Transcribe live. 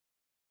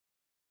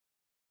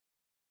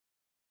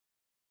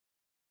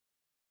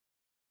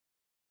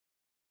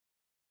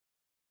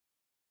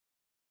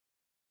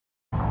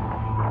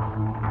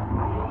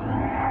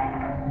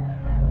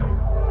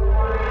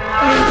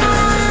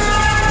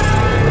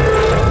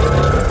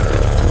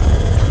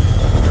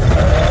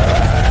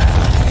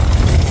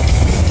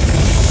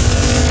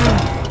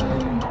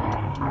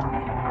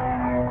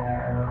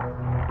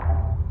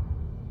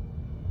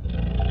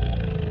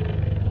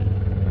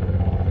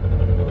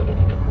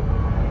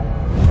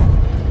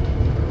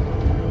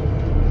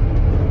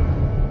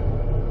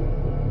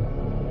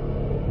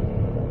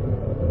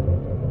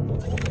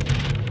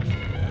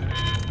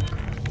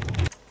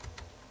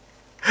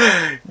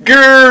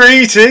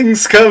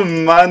Greetings,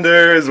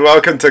 Commanders!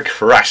 Welcome to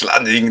Kerrash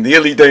Landing, the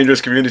Elite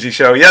Dangerous Community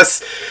Show.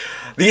 Yes,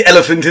 the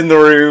elephant in the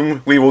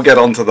room. We will get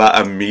onto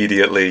that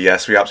immediately.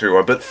 Yes, we absolutely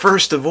are. But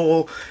first of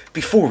all,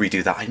 before we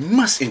do that, I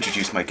must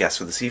introduce my guest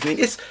for this evening.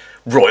 It's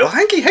Royal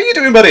Hankey. How you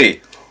doing,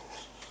 buddy?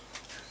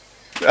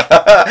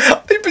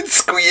 I've been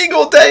squeeing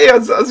all day,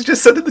 as I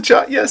just said in the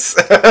chat, yes.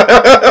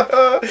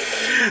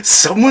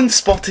 Someone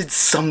spotted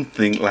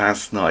something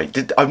last night.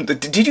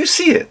 Did you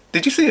see it?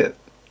 Did you see it?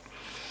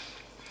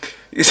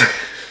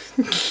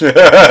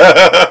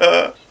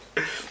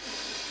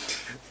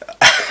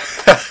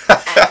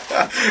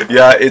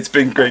 Yeah, it's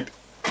been great.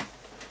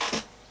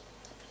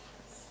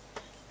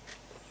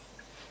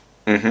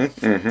 But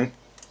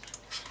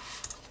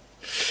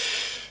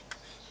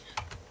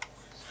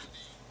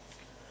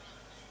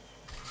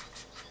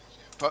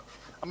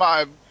I might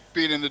have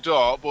been in the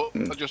dark, but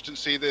I just didn't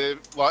see the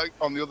light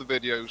on the other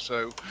video,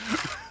 so.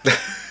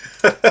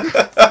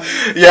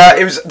 Yeah,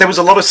 there was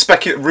a lot of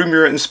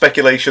rumor and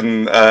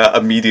speculation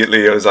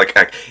immediately. It was like,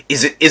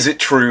 is it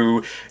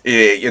true?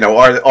 You know,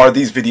 are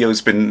these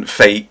videos been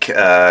fake?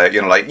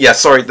 You know, like, yeah,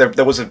 sorry,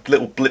 there was a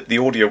little blip. The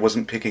audio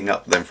wasn't picking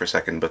up then for a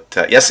second, but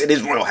yes, it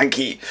is Royal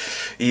Hankey.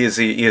 He is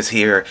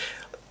here.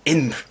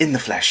 In the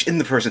flesh, in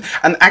the person,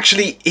 and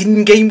actually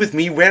in game with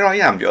me where I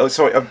am.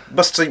 So I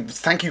must say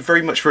thank you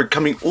very much for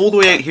coming all the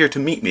way out here to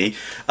meet me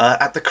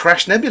at the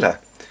Kerrash Nebula.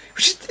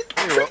 Which is,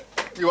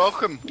 you're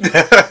welcome.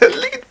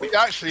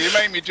 Actually, you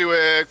made me do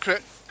a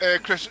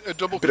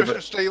double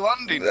Christmas Day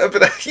landing.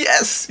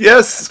 Yes.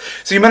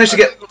 So you managed to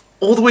get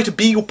all the way to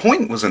Beagle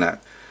Point, wasn't it?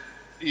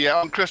 Yeah,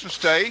 on Christmas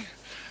Day,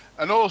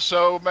 and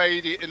also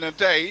made it in a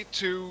day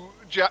to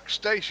Jack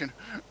Station.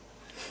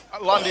 I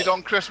landed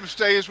on Christmas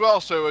Day as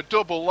well, so a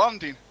double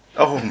landing.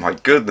 Oh my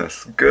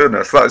goodness!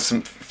 That is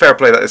some fair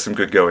play. That is some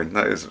good going.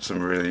 That is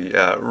some really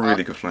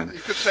good flying. You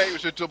could say it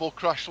was a double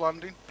crash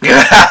landing.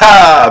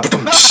 That's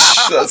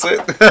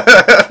it.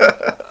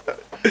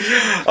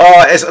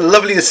 It's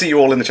lovely to see you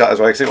all in the chat as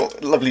well.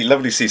 Lovely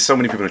to see so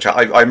many people in the chat.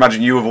 I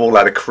imagine you have all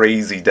had a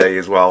crazy day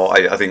as well.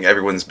 I think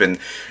everyone's been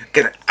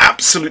getting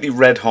absolutely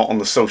red hot on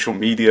the social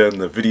media and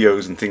the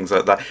videos and things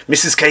like that.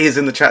 Mrs. K is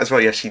in the chat as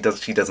well. Yes, she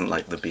does. She doesn't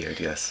like the beard.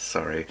 Yes,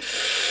 sorry.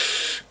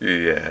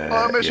 Yeah.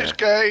 Oh, Mrs.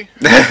 K.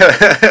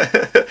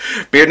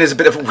 Bearden is a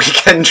bit of a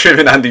weekend trim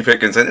in Andy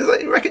Pickens. And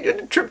like, you reckon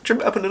you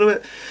trim it up a little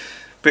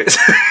bit?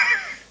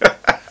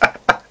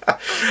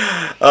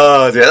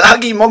 Oh dear,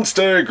 Huggy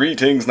Monster,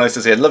 greetings, nice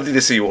to see you. Lovely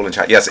to see you all in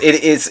chat. Yes,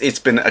 it's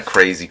been a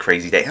crazy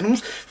day, and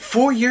almost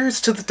 4 years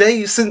to the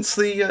day since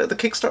the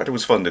Kickstarter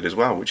was funded as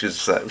well, which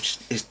is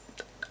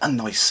a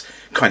nice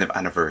kind of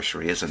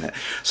anniversary, isn't it?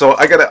 So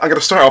I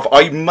gotta start off.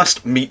 I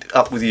must meet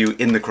up with you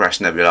in the Kerrash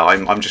Nebula.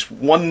 I'm just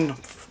one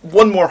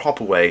more hop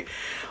away.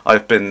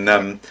 I've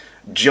been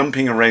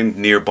jumping around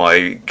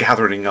nearby,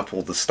 gathering up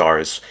all the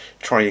stars,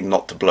 trying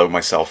not to blow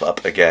myself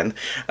up again.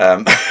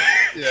 Yeah.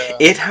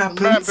 It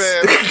happens.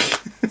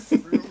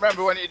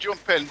 Remember when you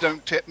jump in,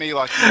 don't tip me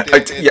like you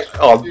did. Yeah.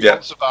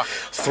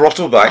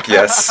 Throttle back,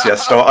 yes.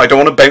 I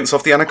don't want to bounce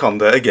off the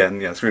anaconda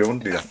again. Yes, we don't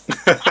want to do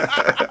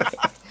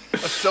that.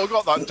 I've still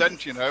got that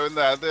dent, you know, in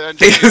there. The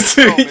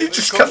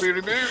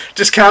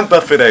just can't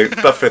buff it out.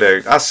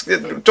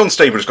 John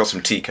Stabler's got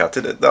some T-cut.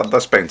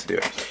 That's bound to do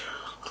it.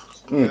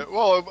 Yeah,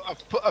 well,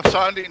 I've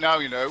signed it now,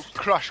 you know.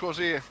 Crash was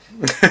here.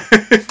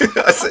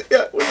 I see,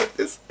 yeah,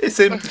 it's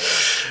him.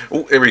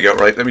 Oh, here we go.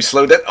 Right, let me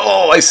slow down.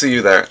 Oh, I see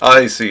you there.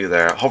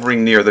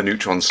 Hovering near the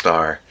neutron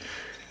star.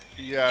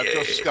 Yeah,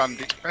 just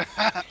scanned it.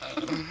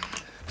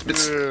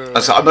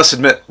 I must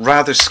admit,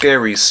 rather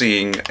scary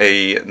seeing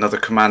another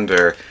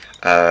commander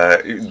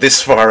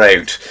this far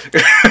out.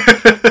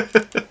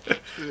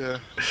 Yeah.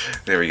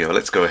 There we go.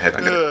 Let's go ahead.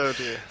 Oh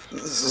dear.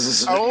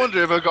 I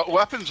wonder if I've got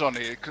weapons on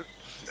here.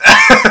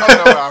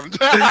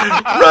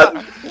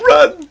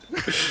 Run!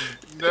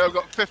 No, I've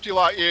got 50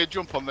 light year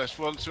jump on this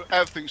one, so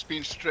everything's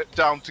been stripped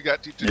down to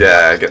get to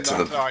get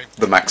to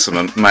the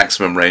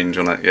maximum range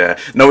on it. Yeah,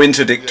 no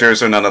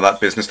interdictors or none of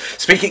that business.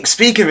 Speaking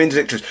of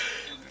interdictors,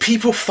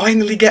 people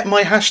finally get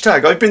my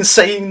hashtag. I've been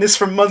saying this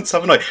for months,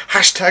 haven't I?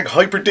 Hashtag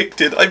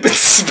hyperdicted. I've been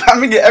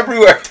spamming it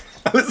everywhere.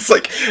 It's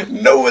like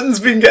no one's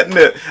been getting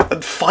it,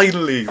 and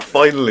finally,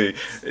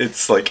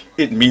 it's like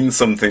it means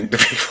something to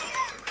people.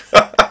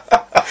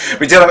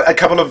 We did have a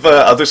couple of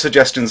other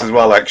suggestions as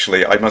well.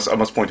 Actually, I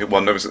must point at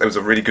one. There was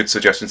a really good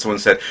suggestion. Someone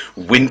said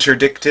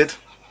winterdicted,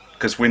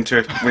 because winter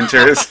is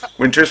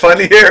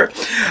finally here.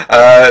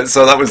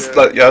 So that was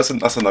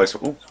that's a nice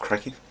one. Oh,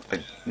 crikey!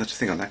 Another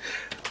thing on there.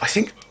 I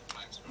think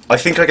I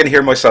think I can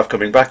hear myself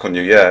coming back on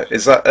you. Yeah,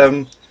 is that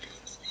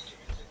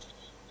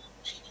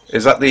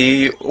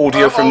the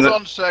audio from hold the?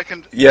 on a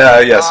second.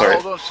 Yeah. Sorry.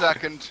 Hold on a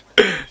second.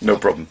 No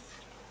problem.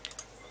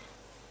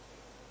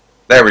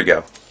 There we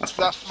go. That's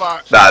fine. That's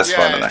fine. That's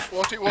fine. There.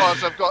 What it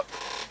was, I've got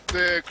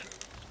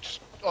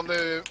on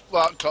the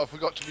laptop. I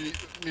forgot to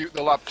mute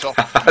the laptop.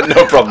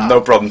 No problem.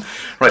 No problem.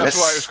 Right. That's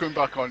why it was coming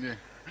back on you.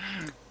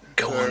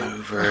 Go on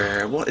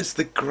over. What is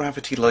the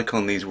gravity like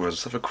on these worlds?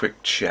 Let's have a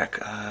quick check.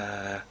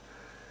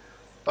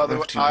 By the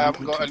way, I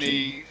haven't got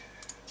any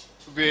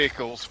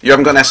vehicles. You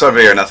haven't got an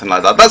SRV or nothing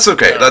like that. That's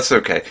okay. That's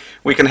okay.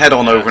 We can head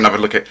on over and have a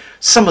look at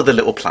some of the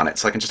little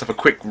planets. I can just have a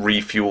quick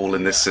refuel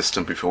in this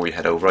system before we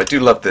head over. I do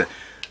love the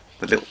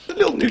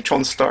little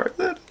neutron star.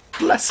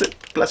 Bless it.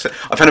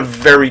 I found a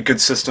very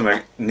good system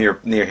out near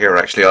here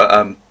actually.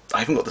 I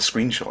haven't got the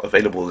screenshot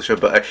available to show,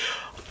 but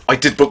I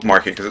did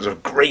bookmark it because it's a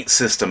great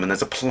system, and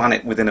there's a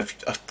planet within a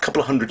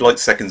couple of hundred light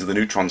seconds of the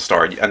neutron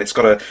star, and it's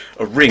got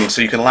a ring,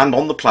 so you can land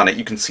on the planet,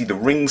 you can see the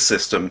ring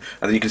system,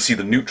 and then you can see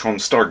the neutron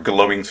star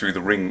glowing through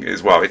the ring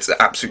as well. It's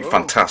absolutely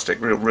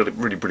fantastic.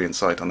 Really brilliant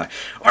sight on that.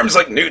 Arms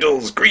like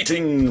noodles,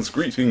 greetings.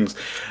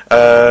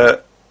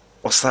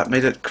 What's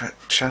that?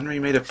 Chanry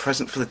made a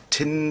present for the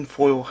tin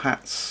foil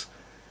hats.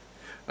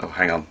 Oh,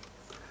 hang on.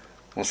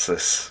 What's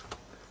this?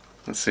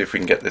 Let's see if we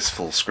can get this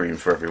full screen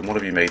for everyone. What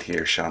have you made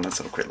here, Shan? Let's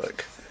have a quick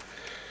look.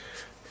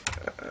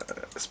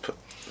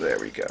 There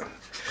we go.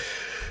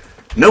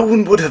 No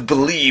one would have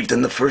believed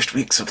in the first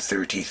weeks of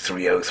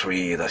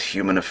 3303 that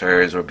human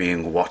affairs were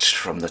being watched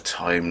from the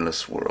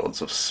timeless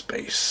worlds of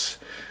space.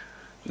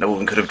 No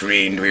one could have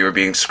dreamed we were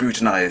being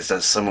scrutinized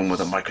as someone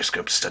with a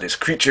microscope studies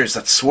creatures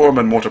that swarm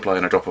and multiply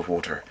in a drop of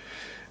water.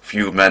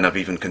 Few men have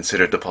even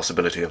considered the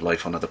possibility of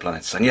life on other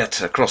planets, and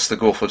yet, across the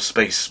gulf of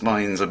space,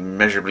 minds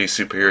immeasurably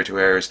superior to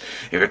ours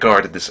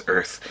regarded this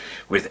Earth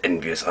with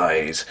envious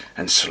eyes,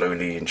 and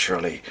slowly and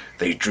surely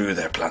they drew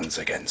their plans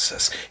against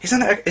us. Isn't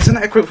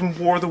that a quote from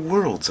War of the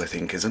Worlds, I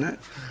think, isn't it?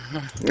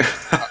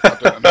 I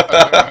don't know.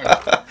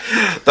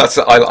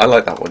 I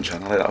like that one,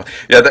 Sean. I like that one.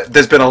 Yeah,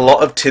 there's been a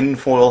lot of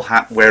tinfoil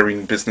hat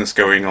wearing business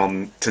going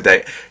on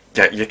today.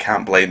 Yeah, you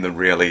can't blame them,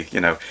 really.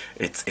 You know,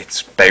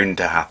 it's bound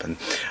to happen.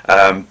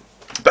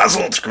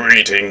 Basalt,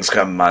 greetings,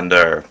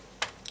 Commander.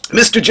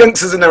 Mr.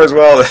 Junks is in there as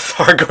well. The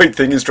Thargoid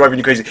thing is driving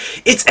you crazy.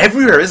 It's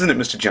everywhere, isn't it,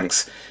 Mr.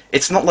 Junks?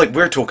 It's not like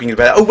we're talking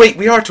about it. Oh, wait,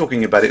 we are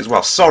talking about it as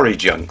well. Sorry,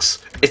 Junks.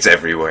 It's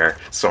everywhere.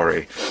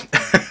 Sorry.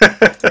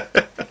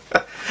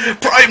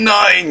 Prime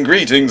 9,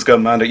 greetings,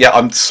 Commander. Yeah,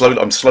 I'm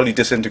slowly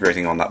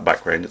disintegrating on that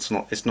background. It's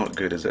not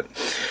good, is it?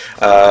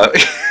 I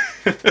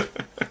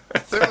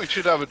think we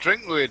should have a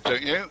drink with it,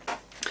 don't you?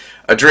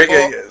 A drink?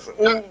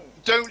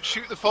 Don't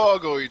shoot the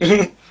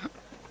Thargoids.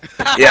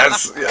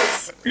 Yes,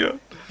 yeah.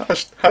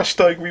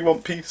 Hashtag we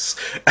want peace.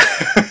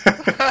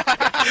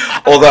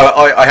 Although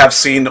I have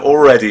seen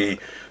already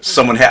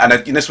someone here, and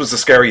this was the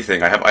scary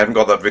thing. I haven't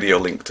got that video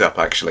linked up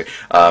actually,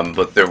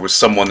 but there was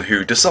someone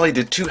who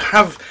decided to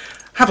have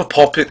a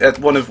pop at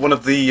one of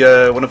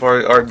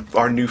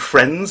our new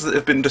friends that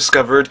have been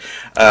discovered,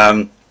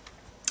 and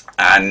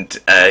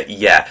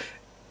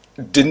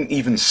didn't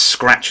even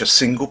scratch a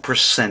single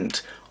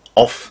 %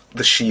 off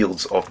the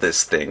shields of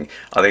this thing.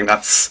 I think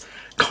that's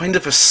kind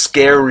of a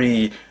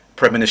scary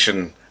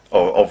premonition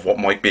of what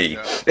might be.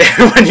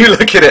 Yeah. When you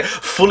look at it,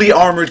 fully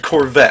armoured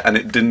Corvette, and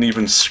it didn't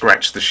even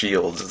scratch the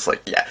shields. It's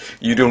like, yeah,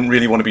 you don't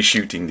really want to be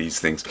shooting these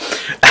things.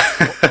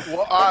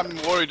 What I'm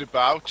worried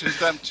about is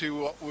them two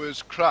what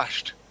was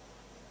crashed.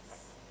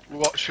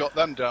 What shot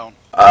them down?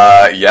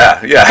 Yeah,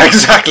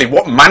 exactly.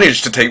 What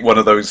managed to take one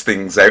of those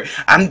things out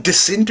and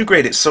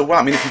disintegrate it so well?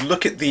 I mean, if you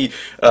look at the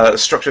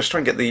structure, let's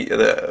try and get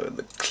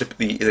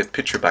the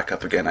picture back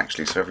up again,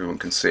 actually, so everyone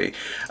can see.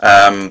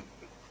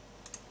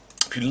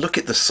 If you look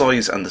at the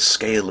size and the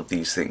scale of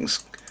these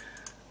things,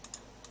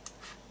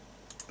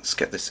 let's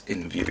get this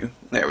in view.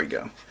 There we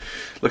go.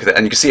 Look at it,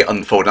 and you can see it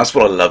unfold. That's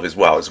what I love as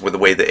well, is with the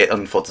way that it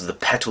unfolds. The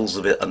petals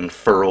of it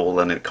unfurl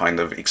and it kind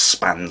of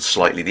expands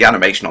slightly. The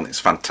animation on it is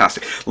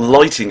fantastic.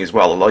 Lighting as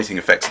well. The lighting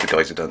effects the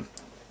guys have done,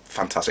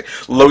 fantastic.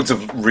 Loads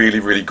of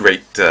really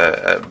great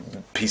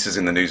pieces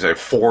in the news.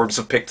 Forbes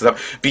have picked it up.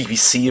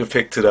 BBC have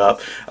picked it up.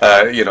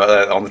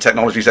 On the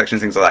technology section,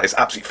 things like that. It's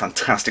absolutely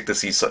fantastic to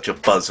see such a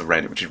buzz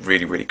around it, which is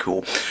really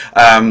cool.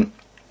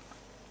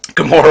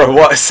 Gamora,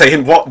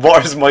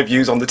 what is my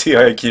views on the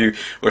TIAQ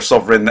or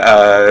Sovereign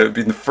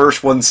being the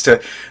first ones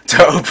to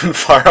open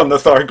fire on the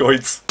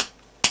Thargoids?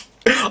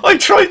 I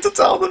tried to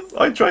tell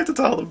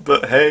them,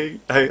 but hey,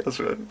 that's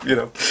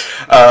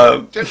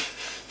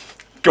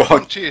go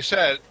on. Frontier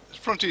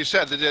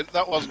said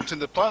that wasn't in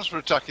the plans for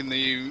attacking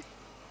the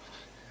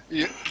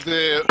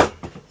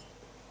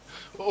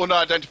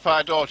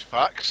unidentified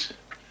artifacts.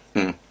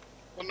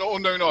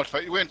 Unknown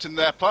artifact. It weren't in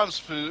their plans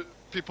for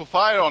people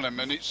fire on them,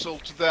 and it's all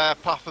to their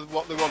path of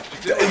what they wanted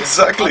to do.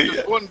 Exactly.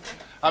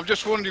 I'm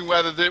just wondering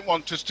whether they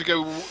want us to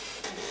go.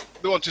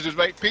 They wanted to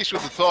make peace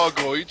with the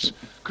Thargoids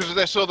because of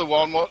this other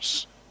one.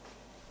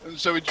 And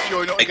so we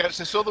join up against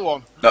this other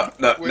one. No.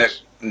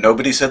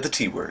 Nobody said the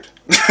T word.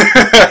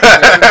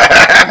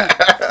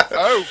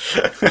 Oh,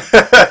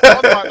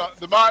 well,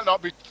 there might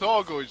not be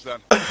Thargoids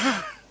then.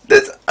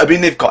 I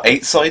mean, they've got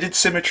 8-sided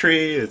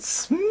symmetry.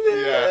 It's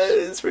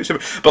pretty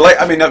simple. But like,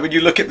 I mean, when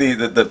you look at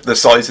the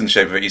size and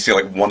shape of it, you see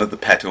like one of the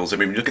petals. I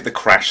mean, when you look at the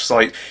crash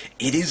site,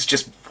 it is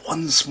just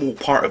one small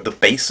part of the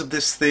base of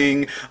this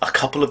thing. A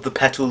couple of the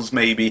petals,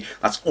 maybe.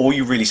 That's all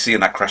you really see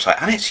in that crash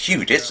site, and it's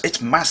huge.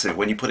 It's massive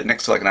when you put it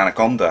next to like an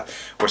anaconda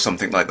or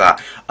something like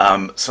that.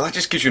 So that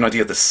just gives you an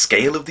idea of the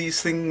scale of these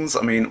things.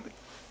 I mean,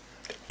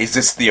 is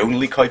this the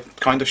only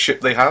kind of ship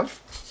they have?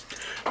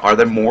 Are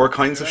there more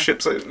kinds of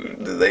ships that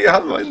they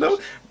have? I know.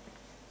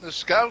 The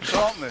scouts,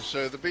 aren't they?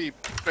 So they'd be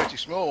pretty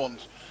small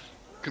ones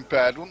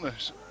compared, wouldn't they,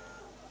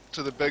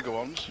 to the bigger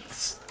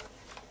ones?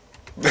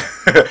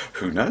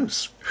 Who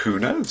knows? Who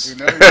knows? Who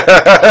knows?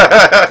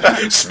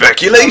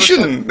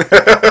 Speculation.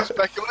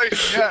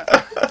 Speculation,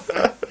 yeah.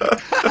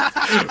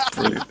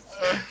 Brilliant.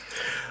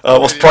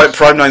 What's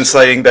Prime 9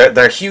 saying?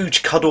 They're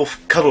huge cuddle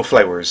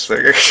flowers.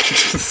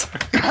 That's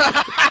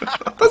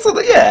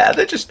what yeah,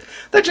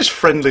 they're just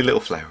friendly little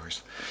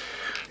flowers.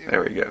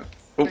 There we go.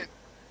 Ooh.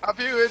 Have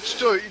you heard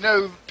stories? You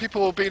know,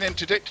 people have been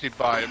interdicted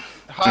by him,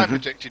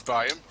 hyperdicted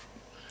by him.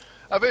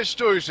 I've heard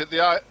stories that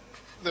the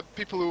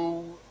people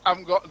who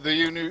haven't got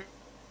the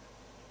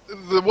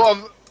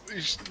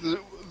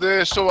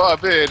sort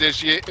I've heard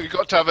is you've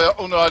got to have an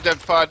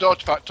unidentified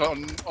artifact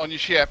on your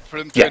ship for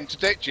them to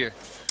interdict you.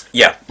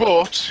 Yeah.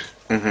 But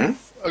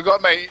I've got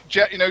a mate,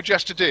 you know,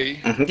 Jester D.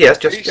 Yes,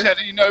 Jester. He said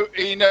he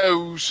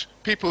knows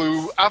people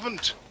who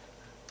haven't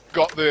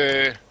got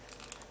the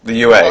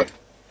UA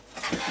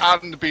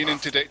and been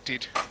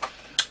interdicted.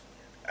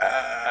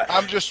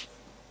 I'm just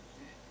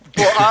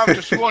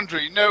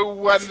wondering, you know,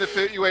 when the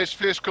UAs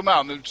first come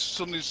out and they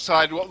suddenly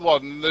decide what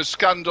one, and they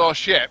scanned our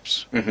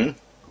ships,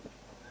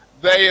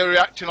 they are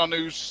reacting on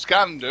who's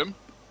scanned them,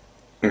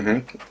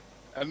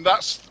 and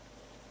that's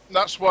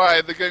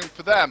why they're going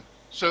for them.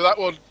 So that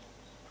would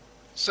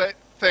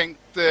think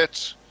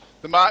that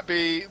there might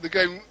be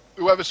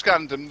whoever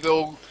scanned them,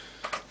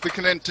 they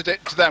can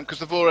interdict to them because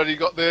they've already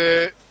got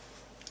the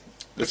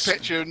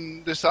picture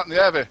and this, that, and the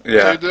other.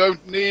 Yeah. So they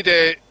don't need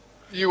a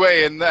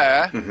UA in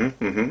there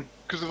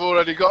because they've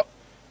already got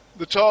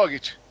the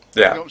target.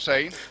 Yeah. You know what I'm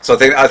saying? So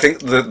I think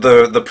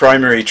the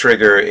primary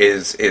trigger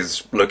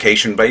is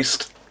location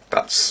based.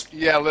 That's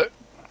they're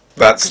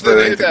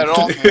there,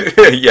 aren't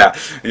they? yeah.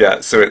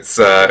 So it's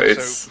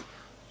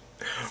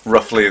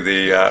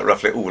roughly Oh,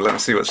 let me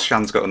see what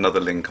Shan's got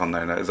another link on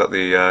there now. Is that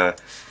the?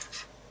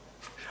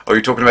 Oh,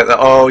 you're talking about that?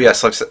 Oh,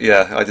 yes. I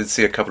did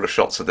see a couple of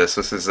shots of this.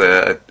 This is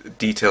a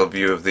detailed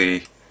view of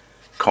the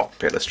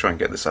cockpit. Let's try and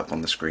get this up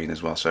on the screen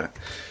as well. So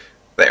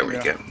there we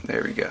go.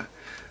 There we go.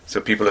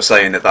 So people are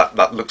saying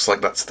that looks like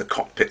that's the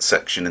cockpit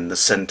section in the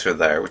centre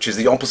there, which is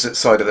the opposite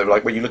side of the,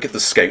 like when you look at the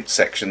scout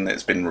section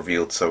that's been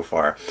revealed so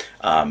far.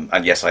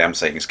 And yes, I am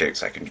saying scout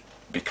section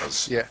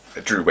because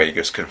Drew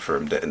Wagus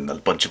confirmed it, and a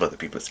bunch of other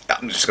people.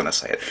 I'm just going to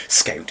say it.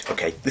 Scout.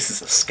 Okay, this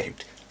is a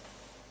scout.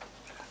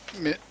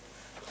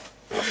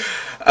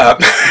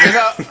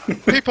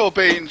 People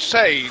being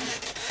saying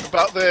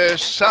about the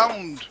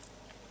sound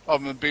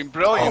of them being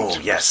brilliant. Oh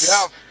yes,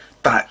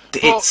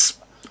 it's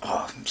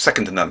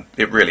second to none.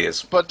 It really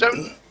is. But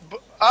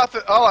I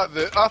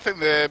think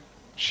the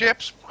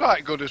ship's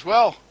quite good as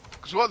well.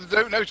 Because what they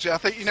don't notice, I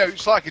think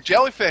it's like a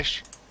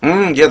jellyfish.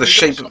 Yeah, the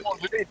shape.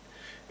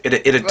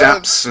 It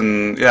adapts,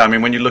 and I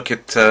mean when you look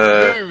at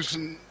moves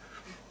and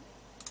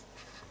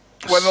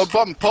when the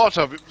bottom part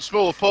of it, the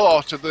smaller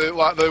part of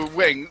the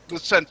wing,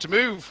 was sent to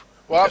move.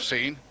 What I've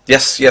seen.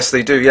 Yes,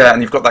 they do. Yeah,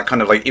 and you've got that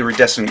kind of like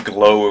iridescent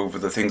glow over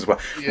the things. Well,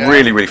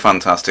 really, really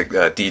fantastic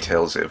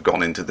details that have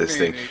gone into this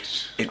thing.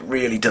 It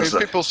really does.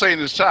 People saying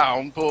the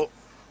sound, but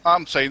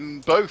I'm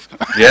saying both.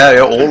 yeah,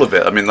 all of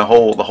it. I mean, the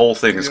whole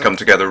thing has come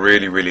together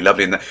really, really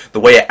lovely. And the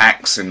way it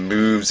acts and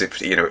moves, it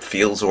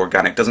feels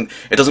organic.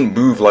 It doesn't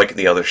move like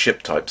the other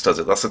ship types, does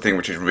it? That's the thing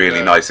which is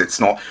really nice. It's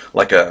not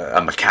like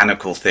a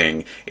mechanical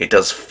thing. It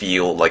does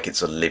feel like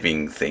it's a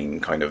living thing,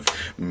 kind of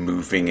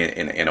moving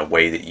in a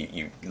way that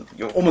you're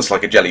almost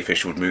like a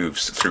jellyfish would move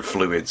through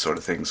fluid, sort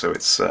of thing. So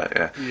it's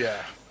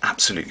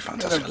absolutely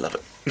fantastic. I love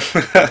it.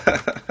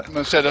 And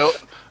I said,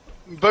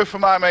 both of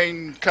my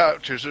main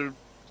characters are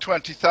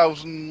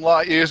 20,000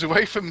 light years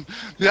away from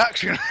the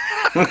action.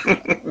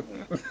 Couldn't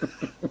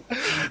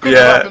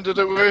happen at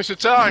the worst of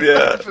time.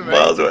 Yeah, for me.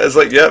 Well, it's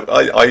like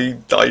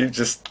I'm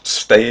just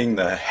staying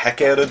the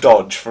heck out of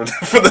Dodge for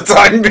the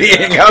time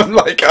being.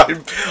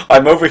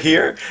 I'm over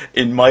here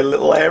in my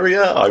little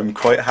area. I'm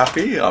quite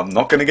happy. I'm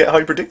not going to get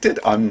hyperdicted.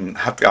 I'm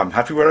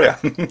happy where I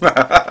am.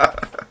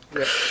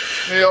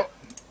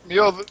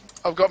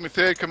 I've got my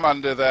third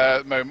commander there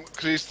at the moment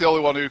because he's the only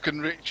one who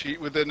can reach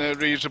it within a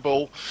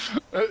reasonable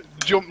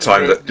jump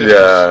time.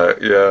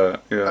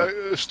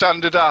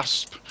 Standard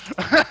ASP.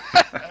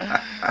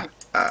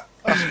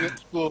 Asp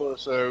Explorer.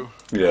 So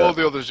all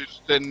the others are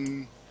just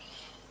in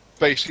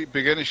basic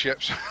beginner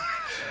ships.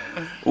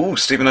 Ooh,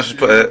 Stephen, I just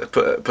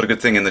put a good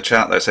thing in the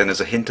chat there saying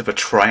there's a hint of a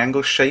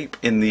triangle shape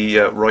in the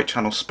right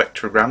channel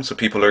spectrogram, so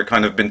people are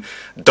kind of been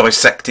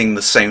dissecting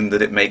the sound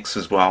that it makes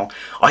as well.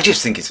 I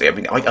just think it's, I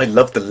mean, I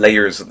love the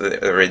layers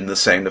that are in the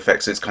sound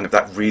effects. It's kind of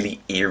that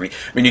really eerie,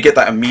 I mean, you get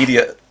that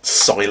immediate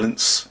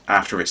silence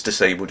after it's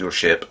disabled your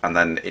ship, and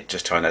then it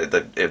just kind of,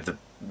 the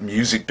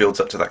music builds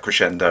up to that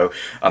crescendo,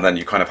 and then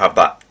you kind of have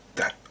that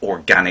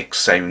organic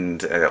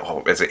sound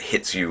as it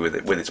hits you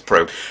with its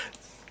probe.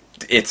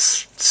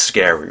 It's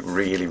scary,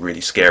 really,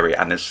 really scary,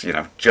 and it's, you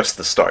know, just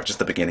the start, just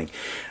the beginning.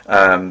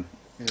 Yeah.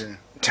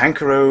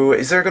 Tankero,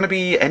 is there going to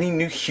be any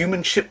new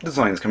human ship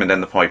designs coming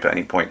down the pipe at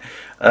any point?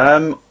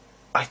 I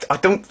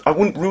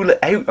wouldn't rule it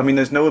out. I mean,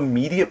 there's no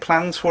immediate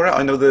plans for it.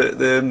 I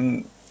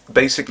know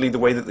basically the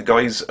way that the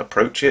guys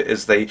approach it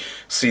is they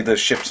see the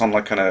ships on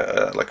like kind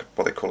of like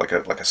what they call like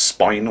a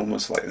spine,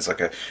 almost like it's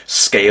like a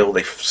scale.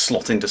 They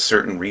slot into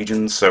certain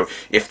regions, so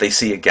if they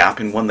see a gap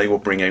in one, they will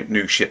bring out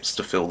new ships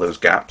to fill those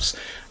gaps.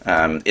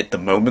 At the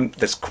moment,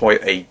 there's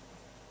quite a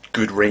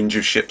good range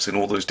of ships in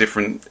all those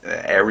different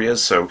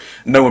areas, so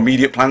no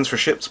immediate plans for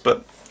ships,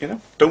 but, you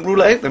know, don't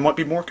rule it out. There might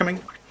be more coming.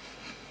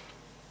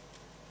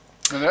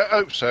 And I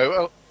hope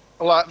so.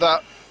 I like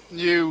that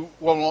new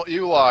one. What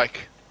you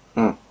like?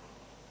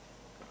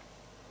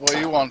 What do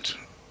you want?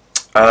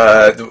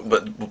 What,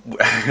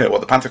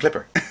 the Panther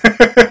Clipper?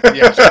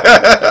 Yes.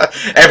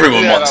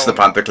 Everyone wants the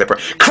Panther Clipper.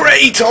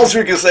 Crate!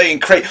 Osric is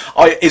saying crate.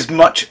 As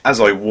much as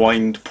I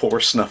wind poor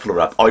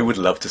Snuffler up, I would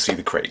love to see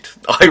the crate.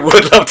 I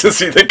would love to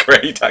see the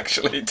crate,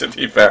 actually, to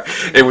be fair.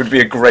 It would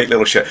be a great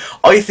little ship.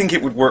 I think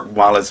it would work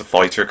well as a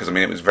fighter, because, I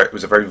mean, it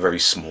was a very, very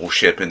small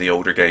ship in the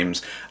older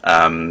games.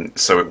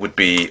 So it would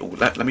be... Oh,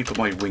 let me put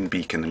my wing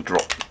beacon and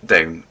drop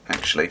down,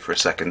 actually, for a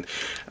second.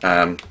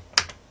 And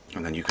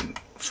then you can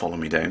follow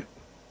me down.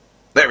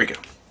 There we go.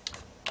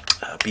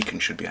 Beacon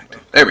should be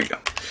active. There we go.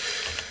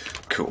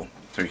 Cool.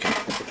 So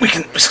we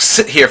can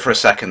sit here for a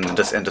second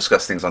and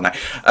discuss things on that.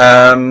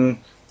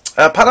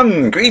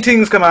 Palam,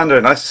 greetings,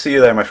 Commander. Nice to see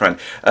you there, my friend.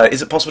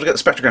 Is it possible to get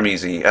the spectrogram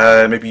easy?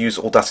 Maybe use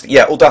Audacity.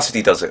 Yeah,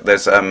 Audacity does it.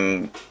 There's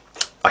I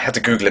had to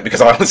Google it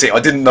because honestly I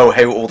didn't know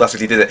how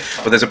Audacity did it.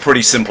 But there's a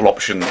pretty simple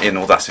option in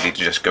Audacity to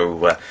just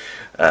go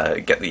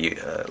get the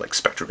like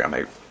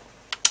spectrogram out.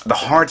 The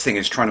hard thing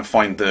is trying to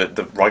find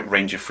the right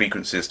range of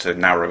frequencies to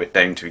narrow it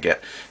down to get,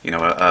 you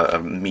know, a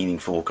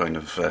meaningful kind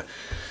of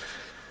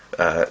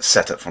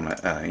setup from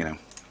it, you know.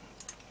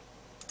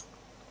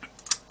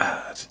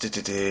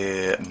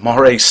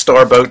 Moray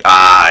Starboat,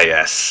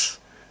 yes,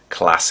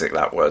 classic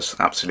that was,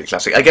 absolutely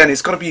classic. Again,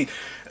 it's got to be,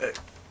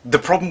 the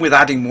problem with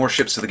adding more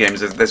ships to the game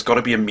is there's got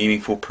to be a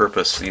meaningful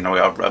purpose, you know,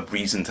 a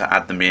reason to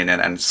add them in,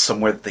 and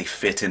somewhere that they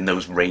fit in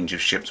those range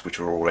of ships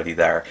which are already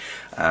there.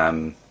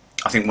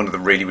 I think one of the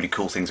really, really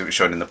cool things that was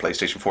shown in the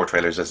PlayStation 4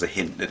 trailers is a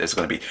hint that there's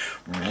going to be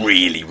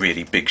really,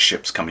 really big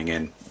ships coming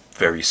in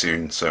very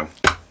soon, so...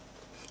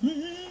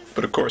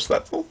 But of course,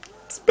 that's all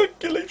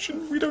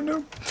speculation, we don't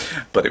know.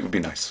 But it would be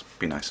nice,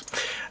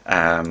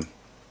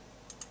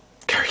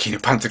 Carragina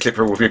Panther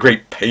Clipper would be a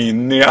great pain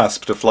in the ass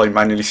to fly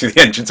manually through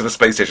the engines of a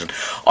space station.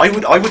 I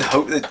would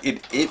hope that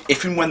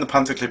if and when the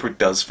Panther Clipper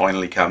does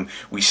finally come,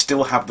 we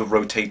still have the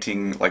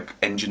rotating like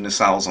engine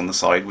nacelles on the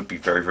side. Would be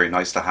very, very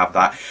nice to have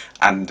that.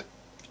 And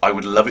I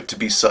would love it to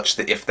be such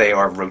that if they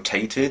are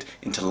rotated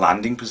into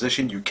landing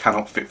position, you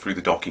cannot fit through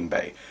the docking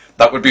bay.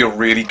 That would be a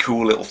really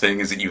cool little thing,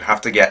 is that you have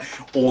to get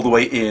all the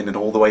way in and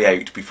all the way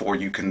out before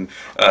you can,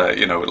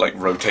 you know, like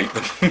rotate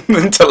them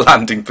into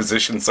landing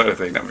position sort of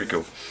thing. That would be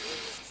cool.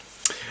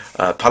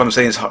 Palam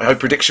saying her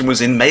prediction was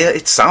in Maya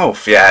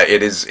itself. Yeah,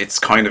 it is. It's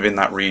kind of in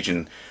that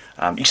region.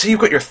 You say you've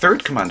got your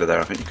third commander there,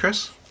 haven't you,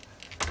 Chris?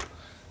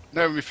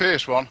 No, my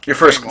first one. Your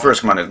first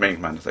commander, the main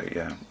commander,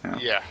 yeah.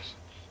 Yes.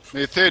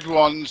 The third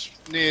one's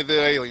near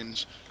the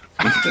aliens.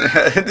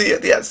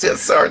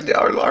 yes,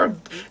 our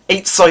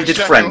eight-sided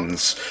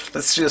friends.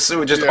 Let's just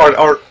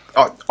our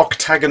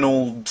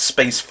octagonal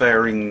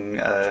spacefaring,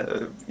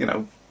 you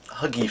know,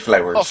 huggy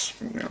flowers,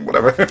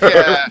 whatever.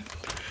 Yeah.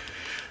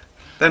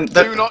 then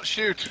do not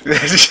shoot.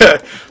 they're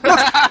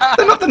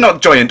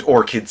not giant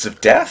orchids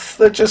of death.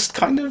 They're just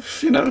kind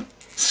of, you know,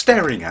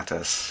 staring at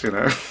us, you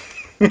know.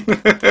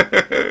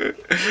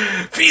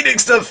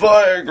 Phoenix to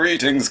fire,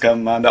 greetings,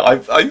 Commander.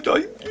 I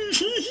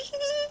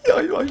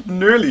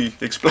nearly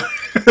explode.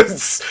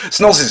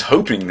 Snoz is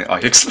hoping that I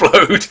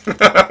explode.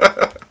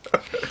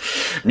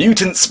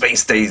 Mutant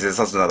Space Daisies,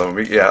 that's another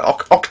one. Yeah,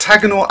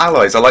 Octagonal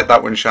Allies. I like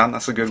that one, Shan.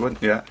 That's a good one.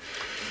 Yeah,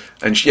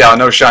 and yeah, I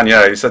know Shan.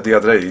 Yeah, he said the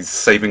other day he's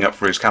saving up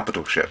for his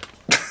capital ship.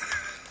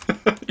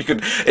 You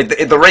could,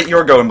 at the rate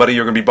you're going, buddy,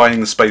 you're going to be buying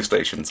the space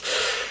stations.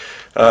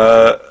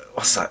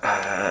 What's that?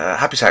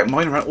 Happy Sack.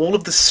 Mine around all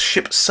of the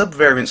ship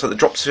subvariants, like the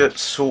drop ship,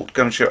 salt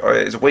gun ship,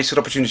 is a wasted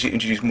opportunity to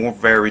introduce more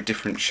varied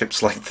different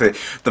ships like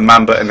the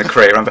Mamba and the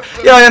Cray.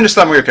 Yeah, I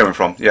understand where you're coming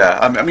from. Yeah,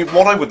 I mean,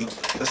 what I would,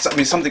 I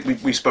mean, something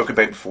we spoke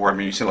about before. I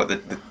mean, you see like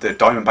the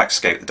Diamondback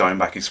Scout, the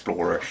Diamondback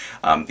Explorer.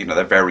 You know,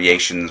 their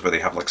variations where they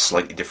have like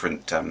slightly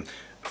different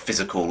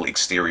physical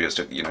exteriors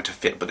to to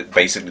fit, but it's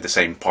basically the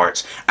same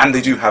parts, and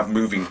they do have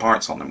moving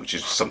parts on them, which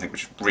is something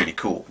which is really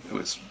cool. It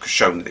was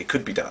shown that it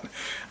could be done.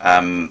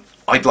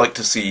 I'd like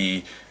to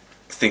see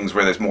things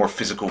where there's more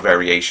physical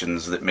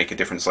variations that make a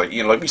difference, like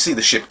like we see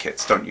the ship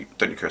kits, don't you,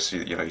 Chris?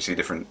 You see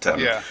different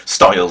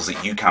styles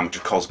that you can, which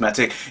are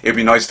cosmetic. It'd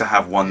be nice to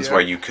have ones where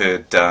you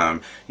could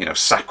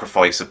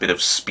sacrifice a bit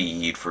of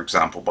speed, for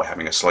example, by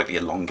having a slightly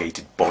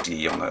elongated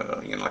body on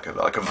a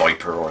like a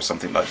Viper or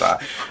something like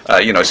that.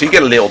 So you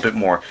get a little bit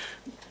more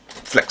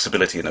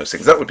flexibility in those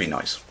things. That would be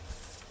nice.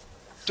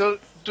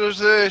 Does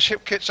the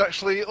ship kits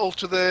actually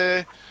alter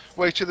the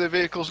weight of the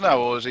vehicles now,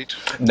 or is it?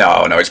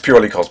 No, it's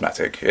purely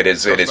cosmetic. It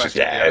is just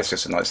it's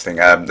just a nice thing.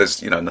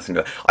 There's nothing.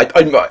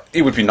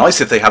 It would be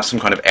nice if they have some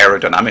kind of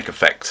aerodynamic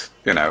effect.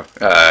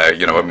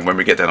 When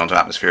we get down onto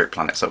atmospheric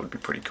planets, that would be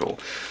pretty cool.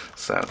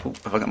 So,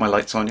 have I got my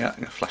lights on yet?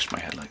 I'm gonna flash my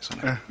headlights on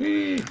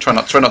it. Try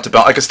not to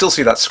belt. I can still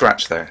see that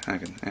scratch there. I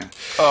can. Yeah.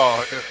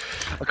 Oh,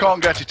 I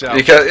can't get it out.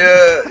 You can,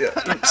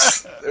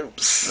 yeah.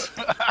 Oops.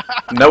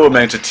 No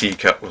amount of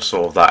teacup will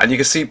solve that. And you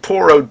can see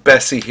poor old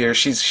Bessie here.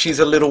 She's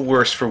a little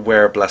worse for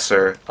wear, bless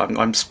her.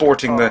 I'm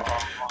sporting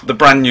the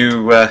brand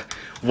new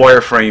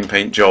wireframe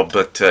paint job,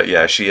 but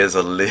yeah, she is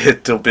a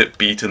little bit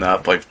beaten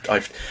up.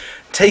 I've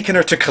taken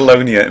her to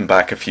Colonia and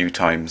back a few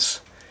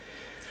times.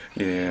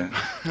 Yeah.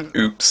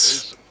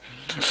 Oops.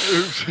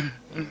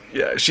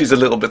 Yeah, she's a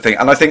little bit thing,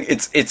 and I think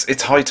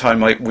it's high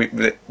time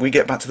we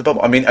get back to the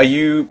bubble. I mean, are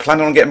you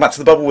planning on getting back to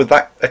the bubble with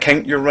that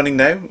account you're running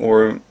now,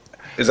 or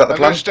is that the plan? I'm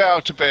going to stay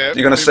out a bit.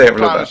 You're going to stay out a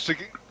little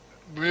bit.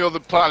 My other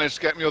plan is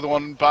to get my other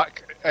one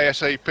back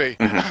ASAP.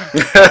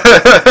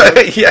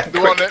 Yeah,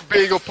 the one at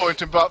Beagle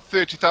Point, about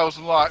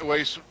 30,000 light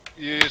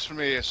years from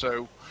here.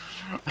 So,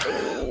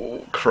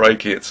 oh,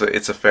 crikey, it's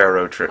a fair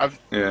road trip.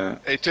 Yeah,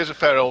 it is a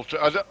fair road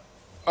trip.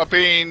 I've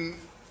been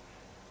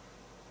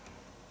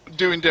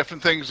doing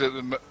different things at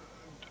them.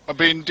 I've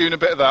been doing a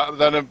bit of that,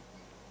 then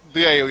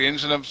the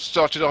aliens, and I've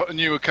started a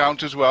new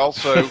account as well.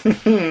 So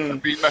I've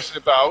been messing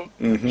about.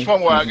 It's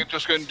one way I can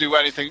just go and do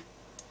anything.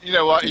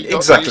 Like you've got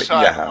exactly. these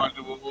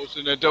sidewinder walls,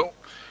 and I don't,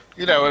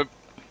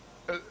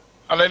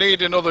 and I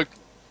need another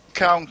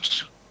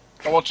account.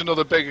 I want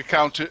another big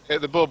account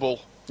at the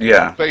bubble.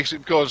 Yeah. Basically,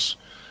 because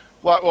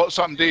like what's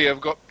happened here,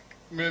 I've got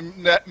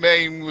my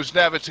aim was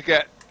never to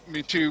get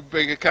me 2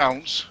 big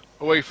accounts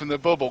away from the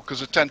bubble,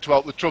 because I tend to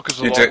help the truckers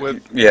a lot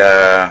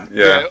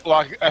with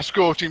like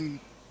escorting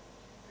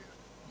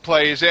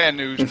players in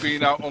who's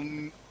been out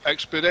on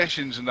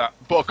expeditions and that.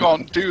 But I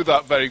can't do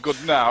that very good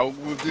now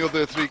with the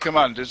other 3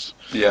 commanders.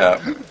 Yeah,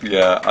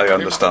 I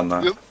understand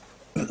that.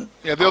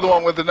 The other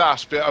one with the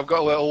NAS bit, I've got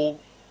a little.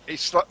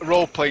 It's like a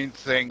role-playing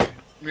thing.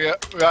 The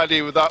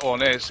idea with that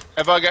one is,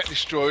 if I get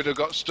destroyed, I've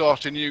got to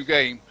start a new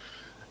game.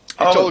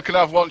 It's all can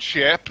have one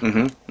ship.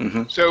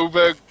 So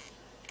the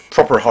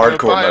proper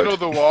hardcore buy mode.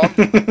 Another one.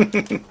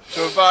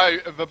 So if I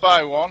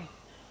buy one,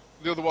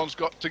 the other one's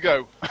got to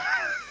go.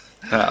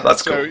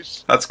 That's cool.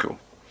 That's cool.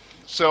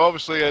 So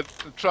obviously I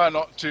try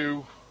not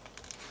to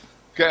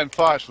get in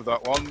fights with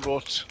that one,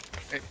 but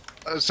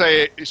I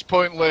say it's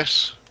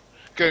pointless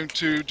going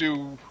to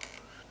do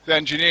the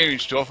engineering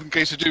stuff in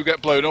case I do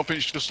get blown up.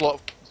 It's just a lot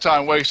of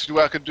time wasted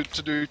where I could do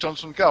it on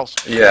something else.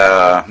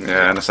 Yeah,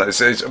 I understand.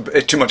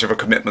 It's too much of a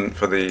commitment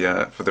for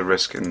the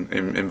risk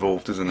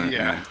involved, isn't it?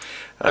 Yeah.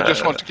 I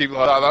just want to keep it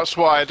like that. That's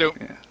why I don't.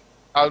 Yeah.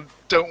 I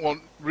don't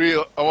want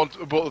real. I want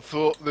to put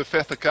the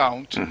 5th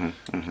account to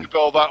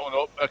build that one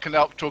up. I can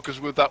help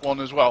truckers with that one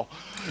as well.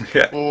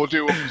 Yeah. Or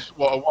do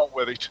what I want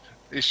with it.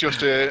 It's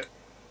just to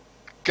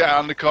get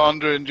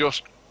anaconda and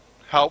just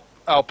help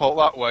out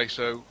that way.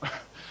 So,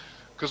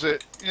 because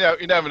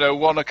you never know.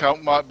 One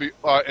account might be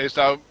like it's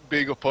now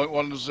Beagle Point.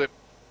 One's at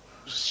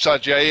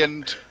Sajay,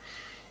 and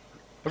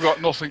I've got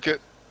nothing at.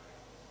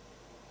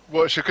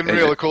 Which I can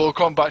really call a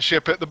combat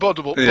ship at the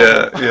bubble.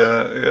 Yeah.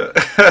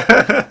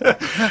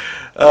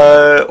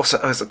 Also,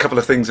 there's a couple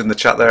of things in the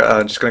chat there.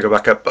 I'm just going to go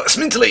back up.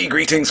 Smintily,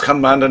 greetings,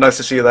 Commander. Nice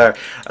to see you there.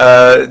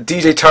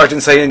 DJ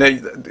Targin saying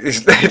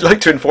they'd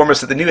like to inform us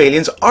that the new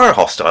aliens are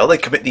hostile. They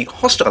commit the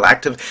hostile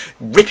act of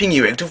ripping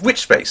you out of witch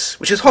space,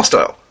 which is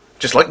hostile,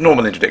 just like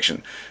normal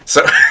interdiction.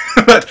 So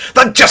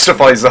that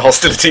justifies the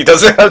hostility,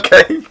 does it?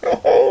 Okay.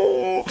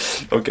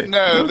 Okay.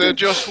 No, they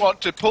just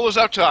want to pull us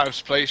out of our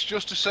place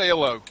just to say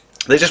hello.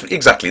 They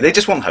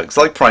just want hugs,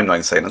 like Prime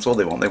 9 saying, that's all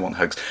they want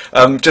hugs.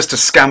 Just to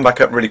scan back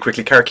up really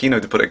quickly,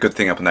 Karakino to put a good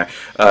thing up in there.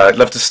 I'd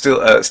love to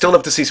still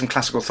love to see some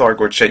classical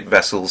Thargoid shaped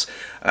vessels,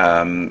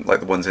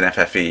 like the ones in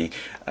FFE.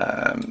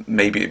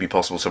 Maybe it'd be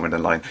possible somewhere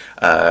down the line.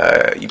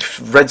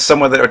 You've read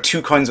somewhere there are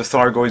 2 kinds of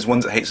Thargoids,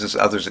 ones that hate us,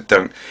 others that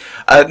don't.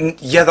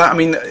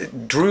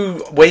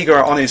 Drew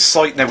Wager on his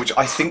site now, which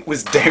I think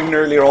was down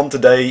earlier on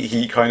today,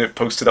 he kind of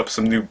posted up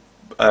some new,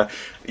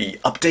 he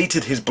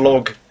updated his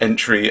blog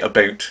entry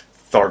about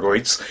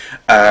Thargoids,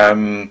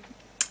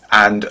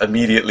 and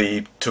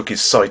immediately took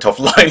his site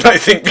offline, I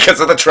think, because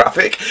of the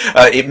traffic.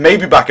 It may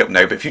be back up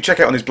now, but if you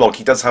check out on his blog,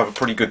 he does have a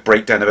pretty good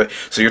breakdown of it.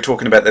 So you're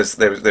talking about there's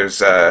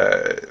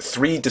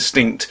 3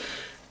 distinct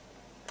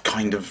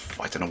kind of,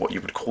 I don't know what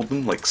you would call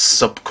them, like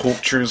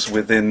subcultures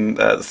within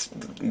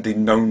the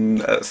known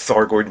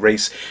Thargoid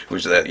race,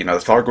 which the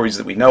Thargoids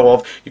that we know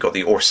of. You've got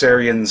the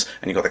Orsarians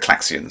and you've got the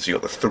Klaxians. You've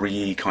got the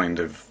three kind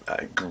of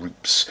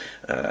groups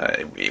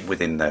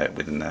within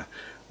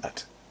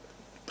that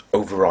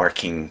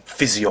overarching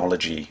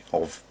physiology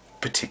of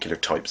particular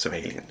types of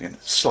alien.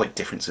 Slight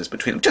differences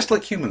between them, just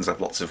like humans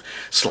have lots of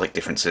slight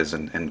differences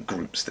and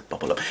groups that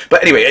bubble up.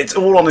 But anyway, it's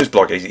all on his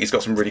blog. He's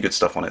got some really good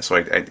stuff on it, so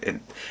I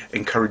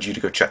encourage you to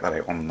go check that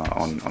out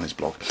on his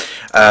blog.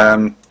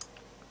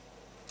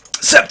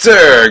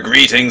 Scepter,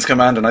 greetings,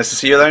 Commander. Nice to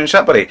see you there in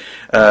chat, buddy.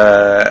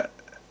 Was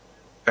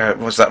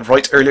that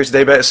right earlier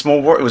today about a small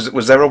war?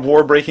 Was there a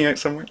war breaking out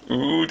somewhere?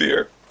 Oh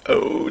dear.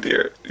 Oh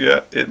dear.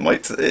 Yeah, it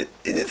might.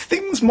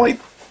 Things might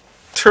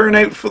turn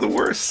out for the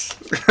worse.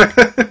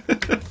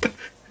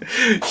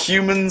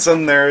 Humans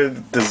and their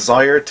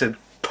desire to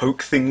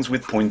poke things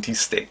with pointy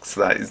sticks.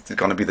 That is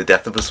going to be the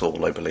death of us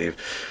all, I believe.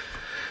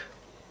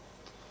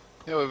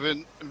 Yeah,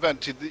 we've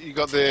invented that you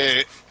got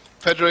the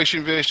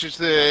Federation versus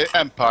the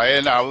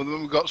Empire now, and then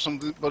we've got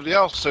somebody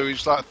else. So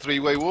it's like a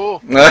three-way war.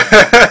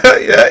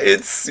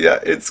 It's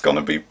going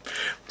to be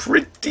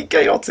pretty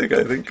chaotic,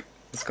 I think.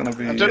 It's going to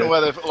be. I don't know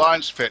where the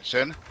alliance fits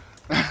in.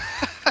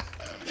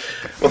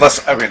 Well,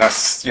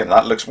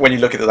 that looks, when you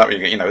look at it that way,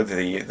 the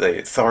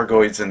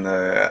Thargoids and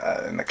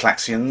the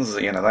Klaxians,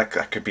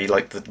 that could be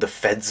like the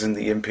Feds and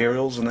the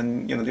Imperials, and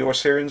then the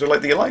Orsarians are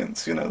like the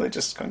Alliance. They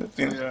just kind of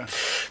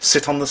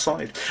sit on the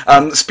side.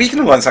 Speaking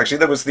of Alliance, actually,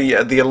 there was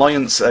the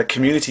Alliance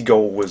community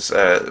goal was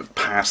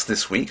passed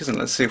this week, isn't it?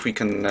 Let's see if we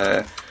can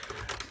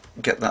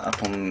get that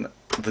up on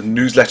the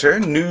newsletter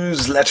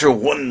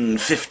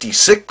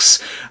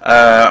 156.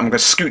 I'm going to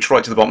scooch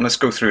right to the bottom. Let's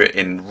go through it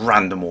in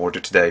random order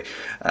today.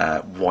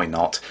 Why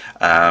not?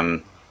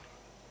 There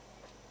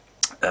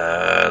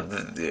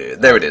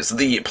it is.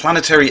 The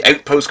planetary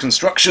outpost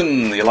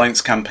construction. The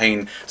Alliance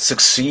campaign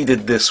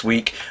succeeded this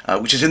week,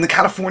 which is in the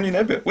California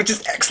Nebula, which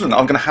is excellent.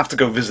 I'm going to have to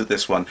go visit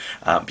this one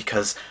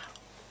because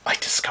I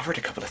discovered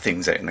a couple of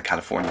things out in the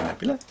California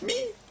Nebula.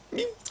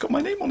 It's got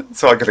my name on it,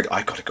 so I gotta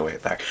go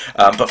out there.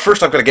 But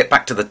first, I've got to get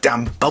back to the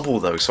damn bubble,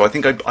 though. So I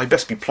think I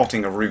best be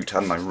plotting a route,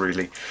 hadn't I?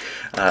 Really.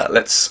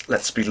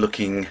 Let's be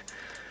looking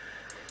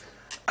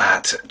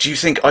at. Do you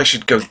think I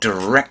should go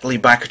directly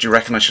back, or do you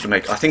reckon I should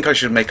make? I think I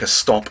should make a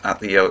stop at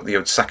the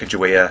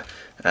Sacagawea.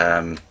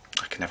 I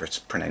can never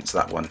pronounce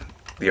that one.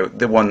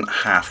 The one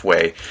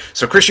halfway.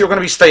 So, Chris, you're going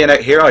to be staying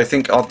out here. I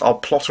think I'll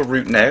plot a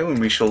route now, and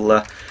we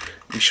shall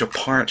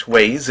part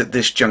ways at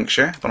this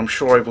juncture. But I'm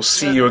sure I will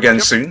see you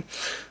again soon.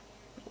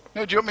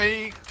 No, do you want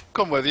me to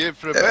come with you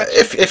for a bit?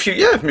 If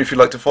you'd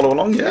like to follow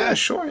along,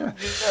 sure, yeah.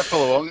 Yeah,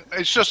 follow along.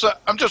 It's just that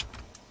I'm just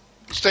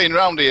staying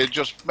around here,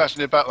 just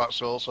messing about.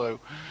 That's all. So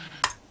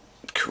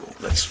cool.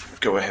 Let's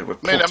go ahead with.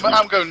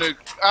 I'm going to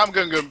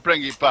go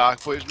bring it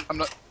back, but I'm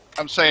not.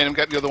 I'm saying I'm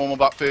getting the other one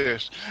back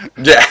first.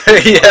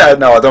 Yeah,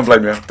 no, I don't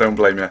blame you. Don't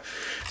blame you.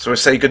 So we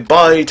say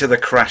goodbye to the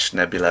Kerrash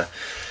Nebula.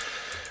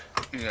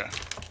 Yeah.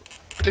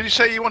 Did you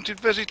say you wanted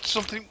to visit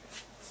something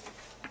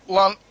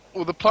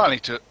with the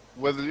planet?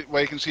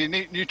 Where you can see a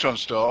neutron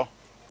star?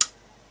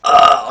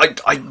 I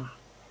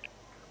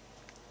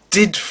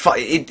did.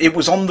 It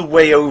was on the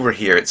way over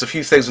here. It's a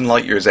few thousand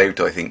light years out,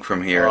 I think,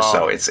 from here.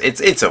 So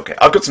it's okay.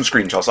 I've got some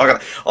screenshots.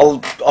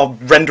 I'll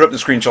render up the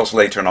screenshots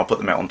later and I'll put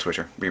them out on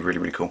Twitter. It'll be really,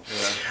 really cool.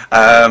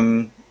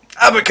 Yeah.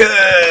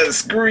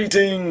 Abacus,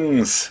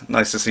 greetings.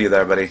 Nice to see you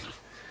there, buddy.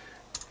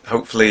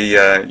 Hopefully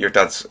your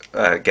dad's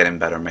getting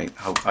better, mate.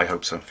 I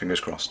hope so.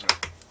 Fingers crossed.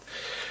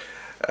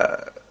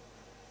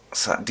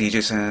 So that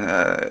DJ saying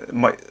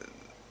might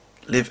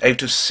live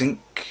out of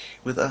sync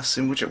with us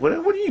in which what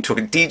are you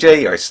talking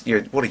DJ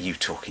what are you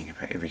talking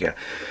about? Here we go.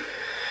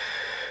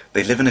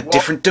 They live in a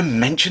different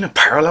dimension, a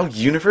parallel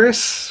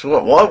universe.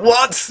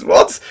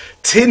 What?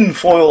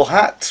 Tinfoil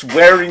hat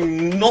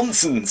wearing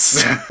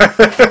nonsense.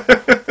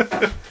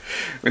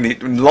 We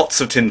need lots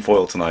of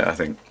tinfoil tonight, I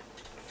think.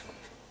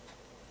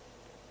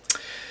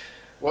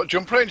 What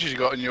jump ranges you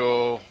got in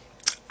your?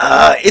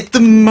 At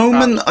the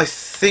moment, I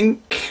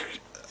think.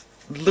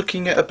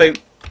 Looking at about.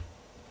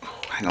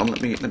 Oh, hang on,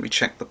 let me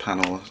check the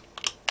panel.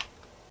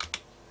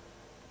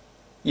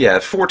 Yeah,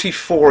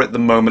 44 at the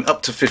moment,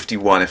 up to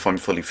 51 if I'm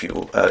fully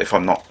fueled. If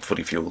I'm not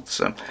fully fueled,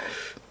 so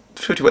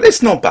 51.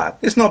 It's not bad.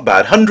 It's not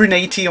bad.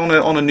 180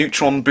 on a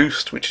neutron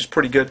boost, which is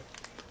pretty good.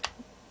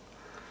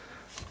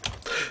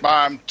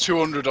 I'm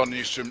 200 on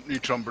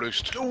neutron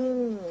boost.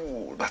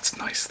 Ooh, that's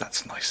nice.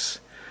 That's nice.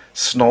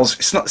 Snoz,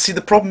 it's not. See, the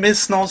problem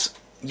is, Snoz,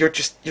 you're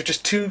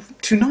just too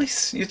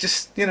nice. You're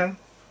just,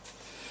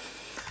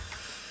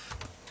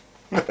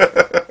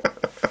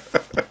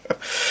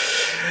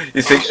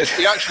 You think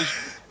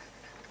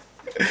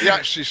he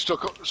actually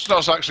stuck up.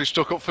 Snoz actually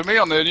stuck up for me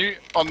on the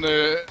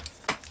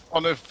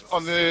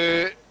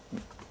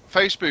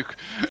Facebook.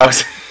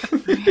 Was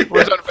We've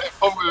had a bit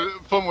of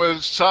fun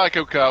with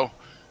Psycho Cow.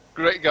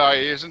 Great guy,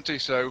 isn't he?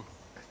 So.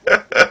 He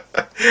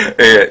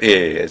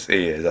is.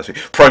 Actually,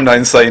 Prime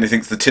 9 saying he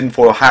thinks the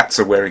tinfoil hats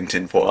are wearing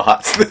tinfoil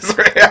hats.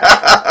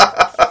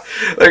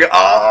 Like,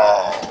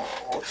 oh.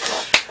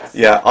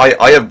 Yeah,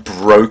 I have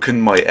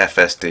broken my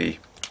FSD.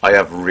 I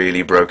have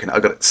really broken. I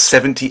got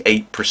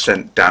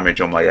 78%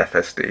 damage on my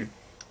FSD.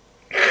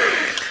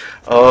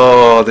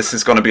 Oh, this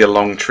is going to be a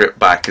long trip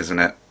back, isn't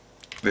it?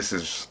 This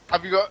is...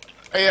 Have you got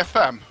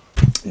AFM?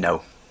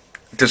 No.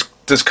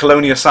 Does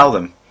Colonia sell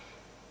them?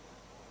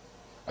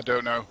 I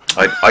don't know.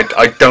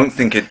 I don't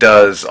think it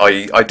does.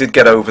 I did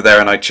get over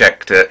there and I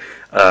checked it.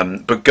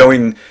 But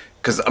going...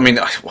 Because, I mean,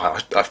 wow,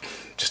 I'm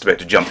just about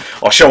to jump.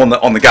 I'll show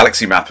on the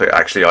galaxy map,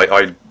 actually.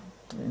 I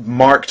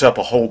marked up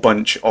a whole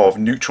bunch of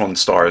neutron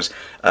stars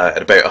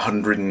at about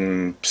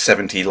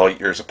 170 light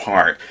years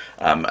apart,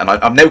 and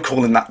I'm now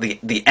calling that the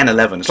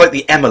N11. It's like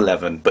the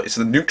M11, but it's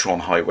the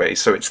neutron highway,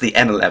 so it's the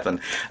N11,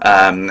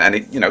 and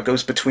it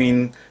goes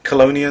between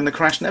Colonia and the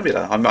Kerrash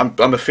Nebula.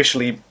 I'm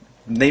officially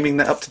naming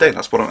that up today.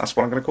 That's what I'm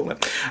going to call it.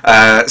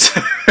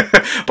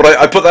 But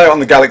I put that on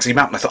the galaxy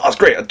map, and I thought, oh, that's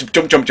great. I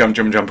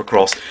jump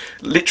across.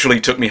 Literally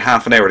took me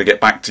half an hour to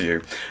get back to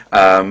you,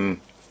 and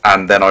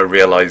then I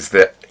realised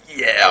that.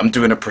 Yeah, I'm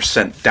doing a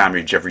 %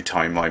 damage every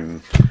time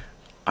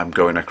I'm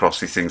going across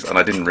these things, and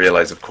I didn't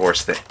realise, of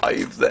course, that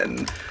I've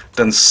then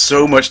done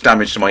so much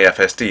damage to my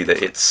FSD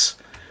that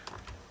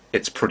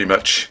it's pretty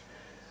much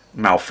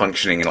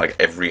malfunctioning in like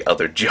every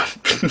other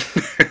jump.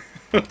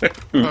 Oops.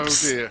 Oh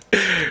dear.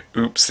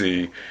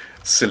 Oopsie.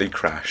 Silly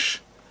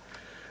crash.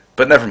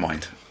 But never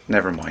mind.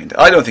 Never mind.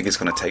 I don't think it's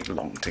going to take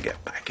long to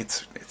get back.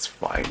 It's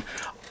fine.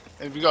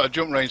 If you've got a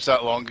jump range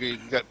that long, you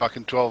can get back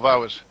in 12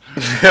 hours.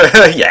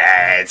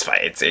 Yeah, it's fine.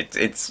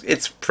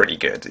 It's pretty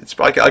good.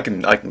 I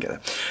can get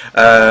it.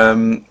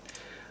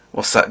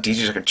 What's that?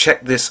 DJ, I can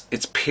check this.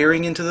 It's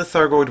peering into the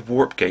Thargoid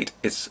warp gate.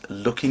 It's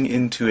looking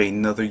into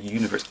another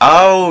universe.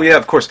 Oh yeah,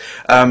 of course.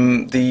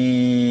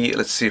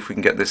 Let's see if we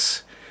can get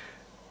this.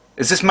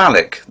 Is this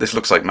Malik? This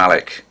looks like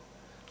Malik.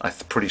 I'm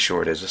pretty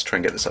sure it is. Let's try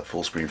and get this up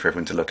full screen for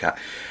everyone to look at.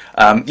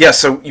 Yeah,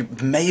 so you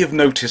may have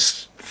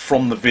noticed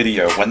from the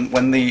video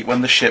when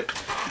the ship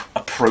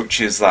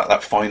approaches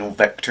that final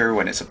vector,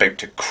 when it's about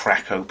to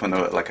crack open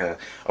like a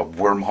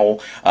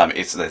wormhole,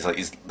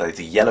 there's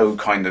the yellow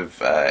kind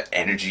of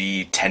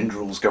energy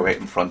tendrils go out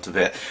in front of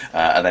it,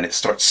 and then it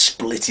starts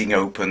splitting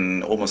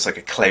open almost like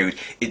a cloud.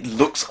 It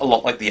looks a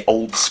lot like the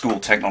old school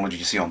technology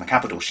you see on the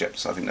capital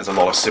ships. I think there's a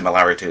lot of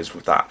similarities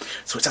with that.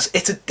 So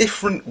it's a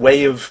different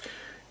way of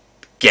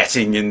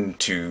getting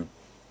into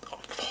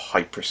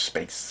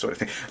hyperspace sort of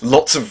thing.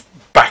 Lots of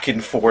back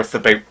and forth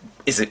about,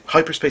 is it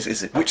hyperspace,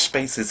 is it which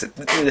space, is it,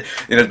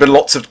 there's been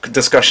lots of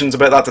discussions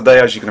about that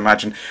today, as you can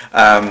imagine,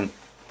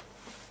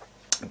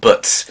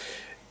 but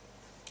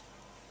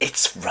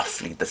it's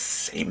roughly the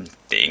same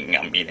thing.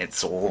 I mean,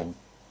 it's all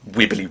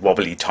wibbly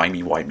wobbly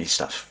timey-wimey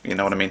stuff, you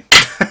know what I mean?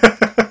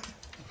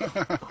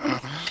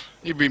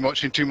 You've been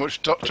watching too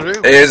much Doctor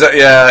Who. Is it?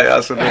 Yeah,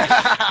 that's what it is.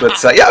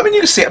 But yeah, I mean,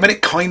 you see. I mean,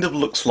 it kind of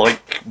looks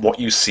like what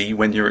you see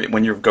when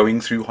you're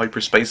going through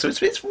hyperspace. So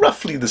it's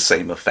roughly the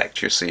same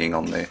effect you're seeing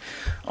on the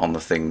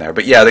thing there.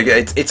 But yeah,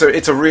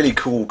 it's a really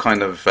cool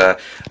kind of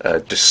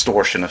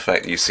distortion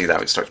effect. You see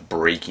that it starts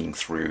breaking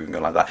through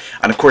and like that.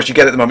 And of course, you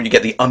get at the moment you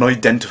get the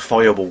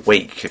unidentifiable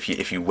wake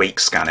if you wake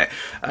scan it.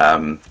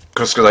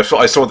 Because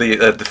I saw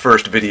the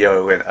first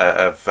video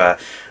of.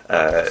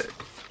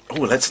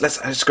 Oh,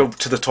 let's go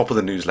to the top of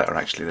the newsletter.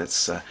 Actually,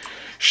 let's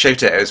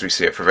shout it out as we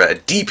see it. For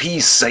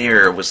DP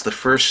Sayer was the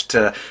first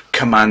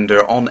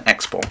commander on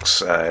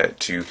Xbox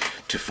to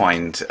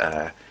find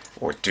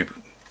or to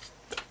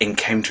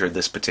encounter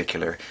this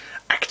particular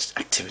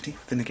activity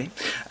within the game.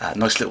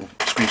 Nice little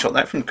screenshot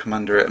there from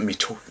Commander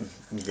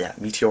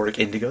Meteoric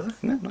Indigo.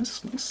 Yeah,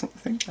 nice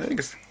thing. I think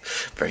it's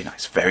very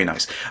nice, very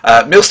nice.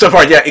 Millstone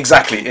Bar, yeah,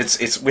 exactly.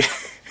 It's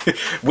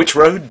which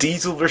road,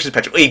 diesel versus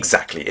petrol?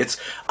 Exactly. It's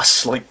a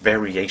slight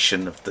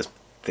variation of the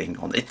thing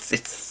on it's the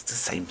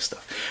same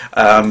stuff.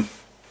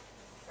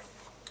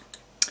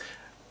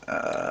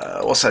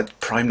 What's that?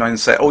 Prime 9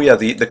 said, oh yeah,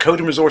 the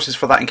coding resources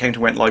for that encounter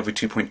went live with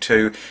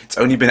 2.2. It's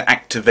only been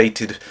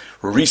activated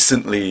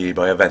recently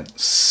by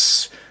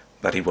events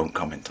that he won't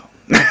comment on.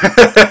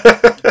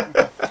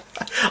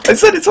 I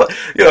said it's like,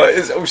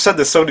 we've said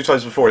this so many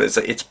times before.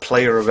 It's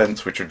player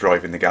events which are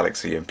driving the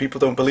galaxy, and people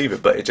don't believe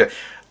it. But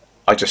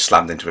I just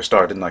slammed into a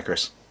star, didn't I,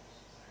 Chris?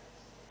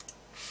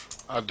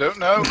 I don't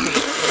know.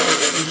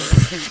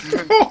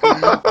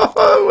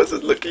 I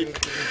wasn't looking.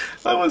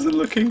 Oh,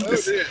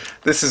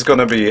 this is going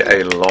to be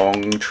a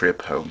long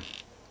trip home.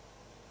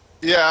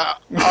 Yeah,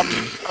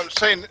 I'm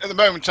saying at the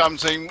moment I'm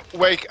saying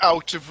wake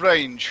out of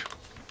range.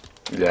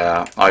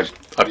 Yeah, I've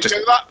just.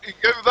 You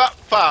go that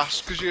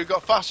fast because you've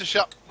got a faster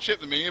ship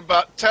than me,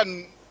 about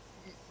 10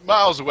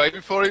 miles away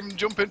before you even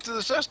jump into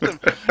the system.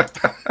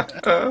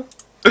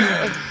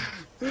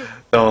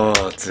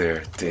 Oh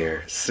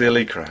dear,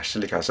 silly crash.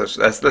 Let's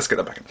get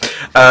that back in.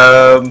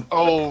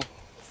 Oh.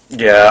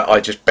 Yeah, I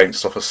just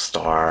bounced off a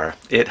star.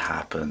 It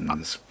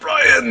happens.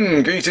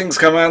 Ryan, greetings,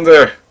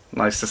 Commander.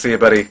 Nice to see you,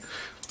 buddy.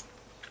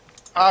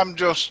 I'm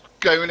just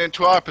going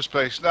into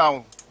hyperspace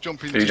now.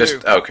 Jumping to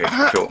you. Okay,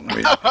 cool.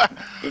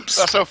 Oops.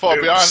 That's how far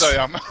behind I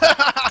am.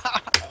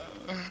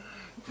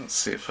 Let's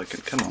see if I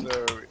can, come on.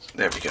 So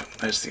There we go,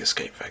 there's the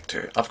escape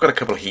vector. I've got a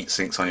couple of heat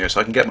sinks on here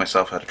so I can get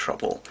myself out of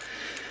trouble.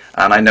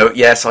 And I know,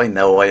 yes, I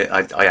know,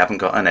 I haven't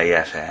got an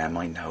AFM,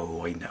 I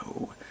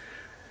know.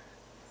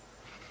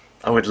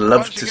 I would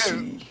love to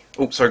see...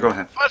 Oh, sorry, go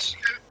ahead.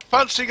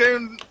 Fancy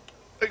going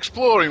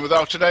exploring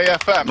without an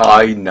AFM?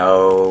 I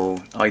know.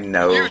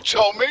 You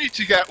told me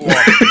to get one.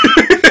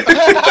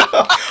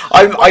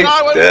 I went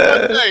one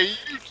day,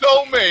 you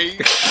told me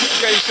to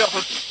get yourself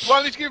a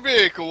planetary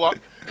vehicle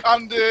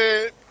and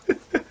an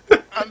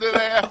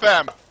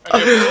AFM.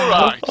 And you're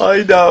alright.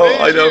 I know.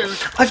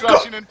 I've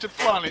got into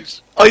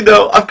planets. I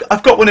know.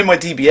 I've got one in my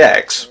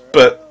DBX,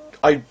 but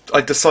I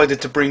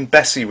decided to bring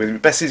Bessie with me.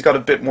 Bessie's got a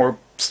bit more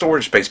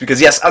storage space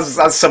because yes,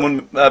 as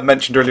someone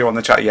mentioned earlier on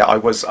the chat, yeah, I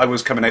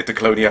was coming out to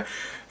Colonia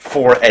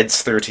for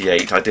EDS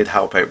 38. I did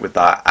help out with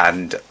that,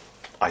 and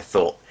I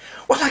thought,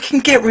 well, I can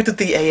get rid of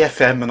the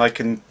AFM and I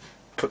can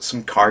put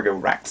some cargo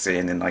racks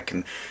in, and I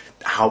can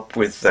help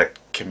with the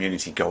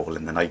community goal,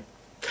 and then I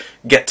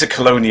get to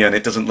Colonia and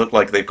it doesn't look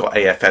like they've got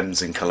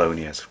AFMs in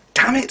Colonia. So,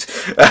 damn it!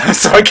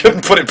 So I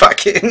couldn't put it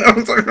back in.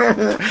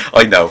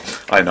 I know,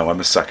 I'm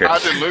a sucker.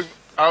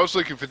 I was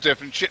looking for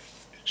different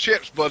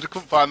ships, but I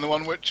couldn't find the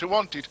one which I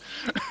wanted.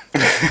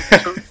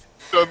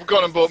 so I've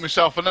gone and bought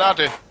myself an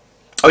Addy.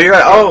 Oh, you're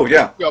right. Oh,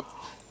 yeah.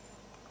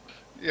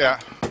 Yeah.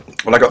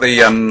 Well, I got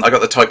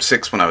the Type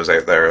 6 when I was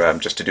out there,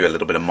 just to do a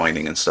little bit of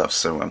mining and stuff.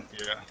 So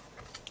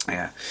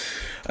yeah.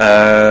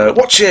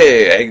 Watch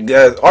it.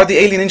 Are the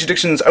alien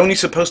interdictions only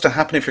supposed to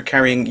happen if you're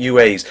carrying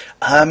UAs?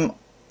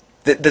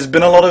 There's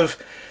been a lot of,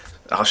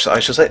 I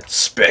should say,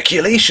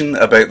 speculation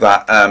about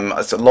that.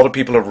 A lot of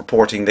people are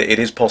reporting that it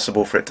is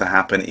possible for it to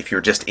happen if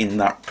you're just in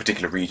that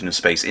particular region of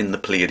space, in the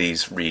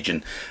Pleiades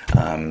region.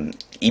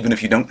 Even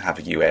if you don't have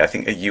a UA, I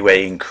think a UA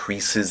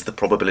increases the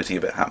probability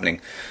of it happening,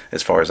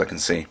 as far as I can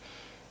see.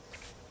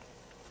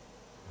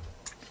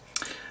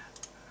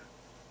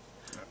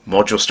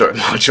 Module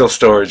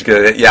storage.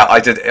 Good. Yeah, I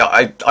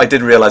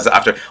did realize that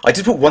after I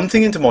did put one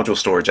thing into module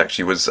storage.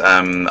 Actually, was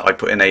I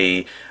put in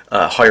a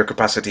higher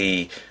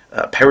capacity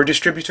power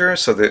distributor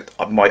so that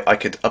I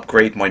could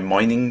upgrade my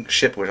mining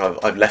ship, which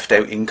I've left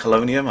out in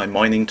Colonia, my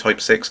mining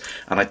Type 6,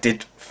 and I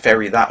did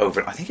ferry that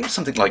over. I think it was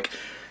something like,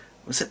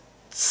 was it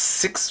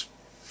 6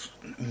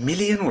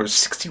 million or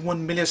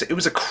 61 million? It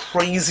was a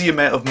crazy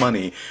amount of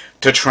money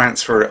to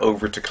transfer it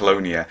over to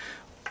Colonia,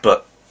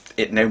 but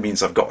it now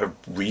means I've got a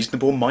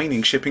reasonable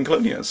mining ship in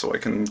Colonia, so I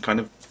can kind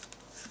of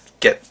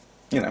get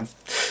in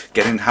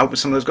and help with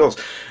some of those goals.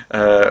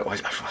 I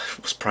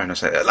was trying to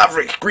say,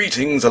 Laverick,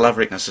 greetings,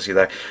 Laverick, nice to see you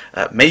there.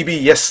 Maybe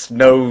yes,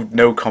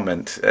 no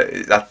comment.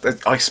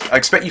 I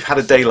expect you've had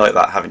a day like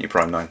that, haven't you,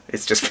 Prime 9?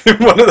 It's just been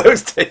one of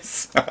those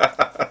days.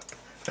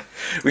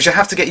 We should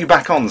have to get you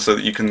back on so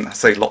that you can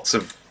say lots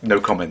of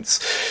no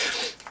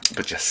comments.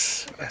 But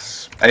yes.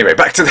 Anyway,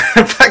 back to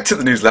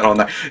the newsletter on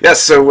that. Yes,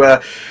 so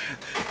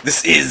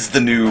this is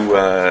the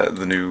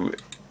new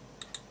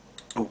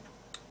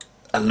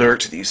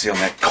alert that you see on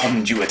there.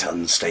 Conduit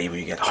unstable.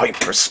 You get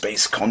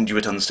hyperspace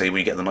conduit unstable.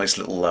 You get the nice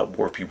little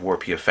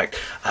warpy effect.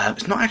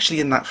 It's not actually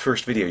in that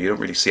first video. You don't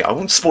really see it. I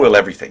won't spoil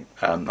everything.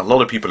 A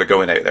lot of people are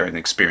going out there and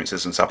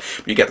experiences and stuff.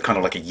 But you get kind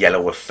of like a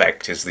yellow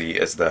effect as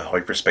the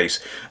hyperspace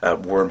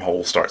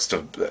wormhole starts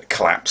to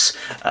collapse,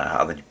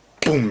 and then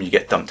boom, you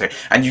get dumped out,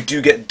 and you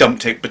do get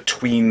dumped out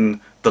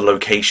between the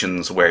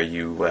locations where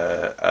you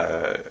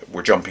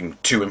were jumping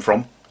to and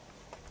from.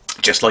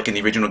 Just like in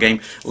the original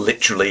game,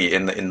 literally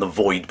in the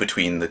void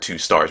between the two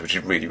stars, which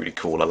is really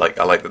cool. I like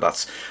that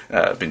that's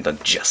been done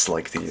just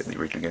like the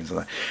original games.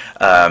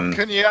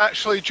 Can you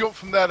actually jump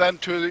from there then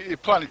to the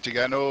planet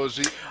again, or is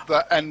it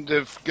the end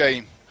of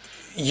game?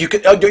 You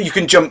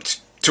can jump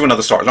to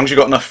another star as long as you've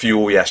got enough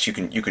fuel. Yes, you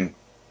can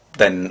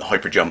then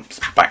hyper jump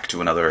back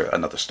to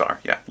another star.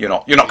 Yeah, you're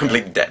not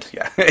completely dead.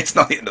 Yeah, it's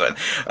not the end of it.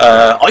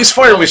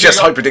 Icefire was just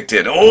hyper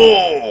predicted.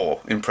 Oh,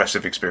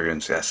 impressive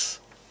experience. Yes.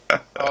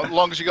 As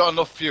long as you got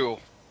enough fuel.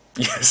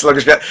 Yes, as long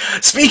as you got...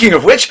 Speaking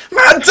of which,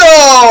 Mad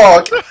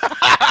Dog!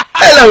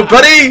 Hello,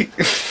 buddy!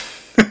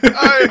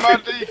 Hi,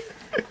 buddy!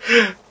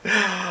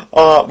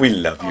 Oh, we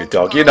love you,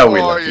 dog. You know we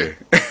love you.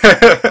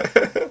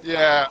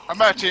 Yeah, I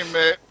met him.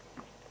 It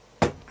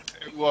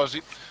was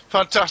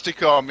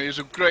fantastic army. He was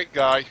a great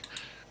guy.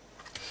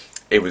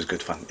 It was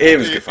good fun. It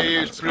was good fun. He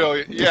was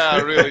brilliant. Yeah, I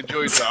really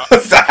enjoyed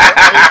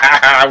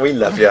that. We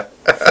love you.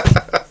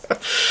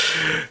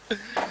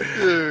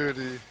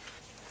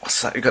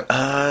 What's that? You got?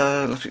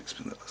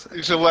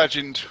 He's a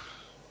legend.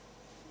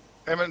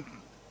 Him and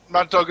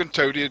Mad Dog and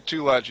Toadie are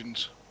two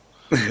legends.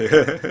 What's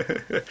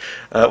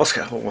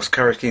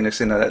Kerrash Landing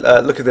in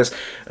there? Look at this.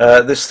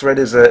 This thread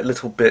is a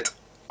little bit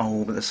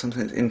old, but there's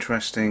something that's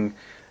interesting.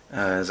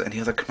 Is there any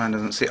other command I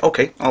don't see?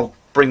 Okay, I'll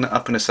bring that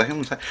up in a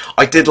second.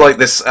 I did like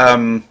this,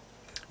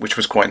 which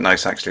was quite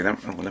nice actually.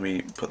 Let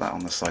me put that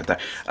on the side there.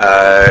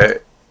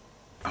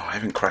 Oh, I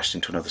haven't crashed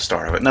into another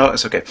star, have I? No,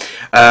 it's okay.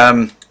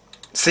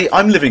 See,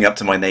 I'm living up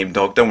to my name,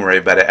 dog. Don't worry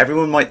about it.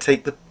 Everyone might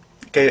take the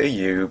gate at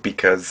you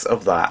because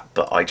of that,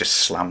 but I just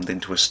slammed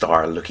into a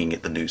star looking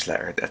at the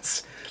newsletter.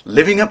 That's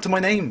living up to my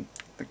name.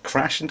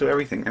 Crash into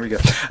everything. There we go.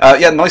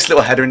 Yeah, nice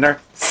little header in there.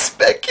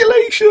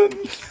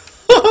 Speculation.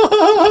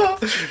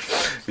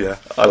 Yeah,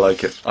 I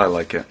like it. I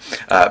like it.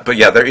 But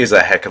yeah, there is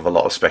a heck of a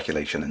lot of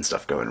speculation and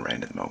stuff going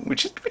around at the moment,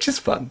 which is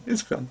fun.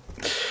 It's fun.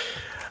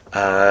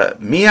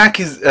 Miak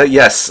is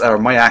yes, or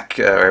Mayak,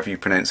 however you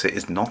pronounce it,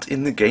 is not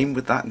in the game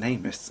with that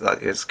name. That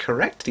is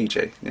correct,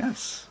 DJ.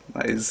 Yes,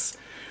 that is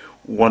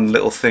one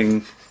little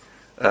thing.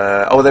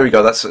 Oh, there we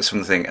go. That's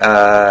something.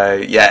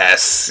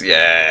 Yes,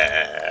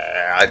 yeah.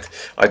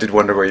 I did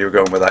wonder where you were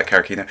going with that,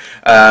 Karakina.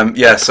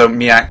 Yeah. So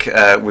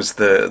Miak was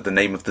the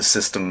name of the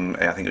system.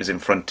 I think it was in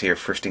Frontier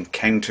First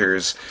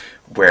Encounters,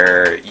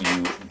 where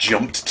you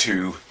jumped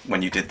to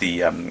when you did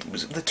the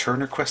was it the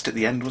Turner quest at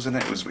the end, wasn't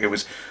it? It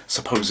was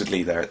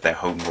supposedly their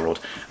home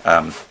world.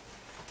 And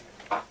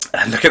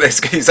look at this,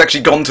 he's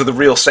actually gone to the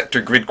real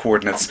sector grid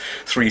coordinates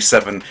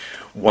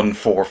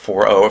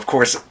 371440. Of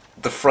course,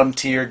 the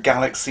Frontier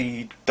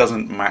Galaxy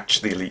doesn't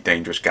match the Elite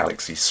Dangerous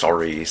Galaxy,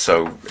 sorry,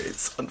 so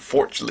it's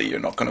unfortunately you're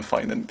not going to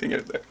find anything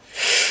out there.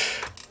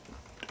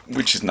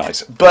 Which is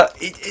nice, but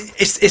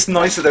it's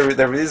nice that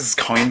there is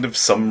kind of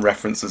some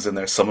references in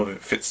there. Some of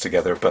it fits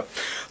together, but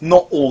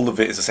not all of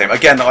it is the same.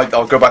 Again,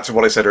 I'll go back to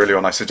what I said earlier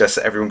on. I suggest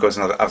that everyone goes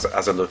and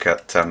has a look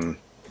at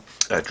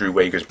Drew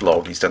Wager's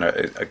blog. He's done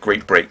a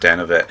great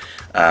breakdown of it.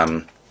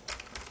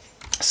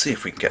 See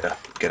if we can get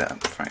it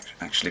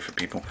actually for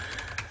people.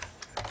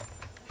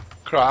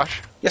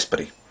 Crash. Yes,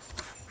 buddy.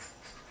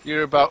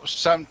 You're about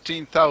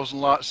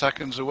 17,000 light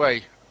seconds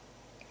away,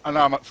 and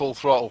I'm at full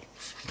throttle.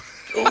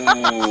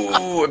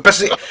 Ooh,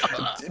 Bessie,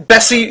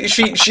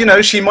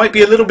 she might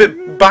be a little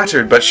bit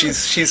battered, but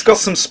she's got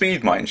some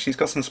speed, mind. She's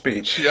got some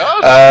speed. She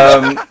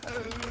has.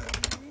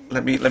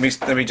 Let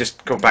me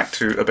just go back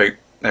to about.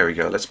 There we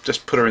go. Let's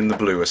just put her in the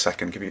blue a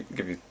second.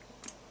 Give you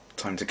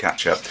time to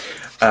catch up.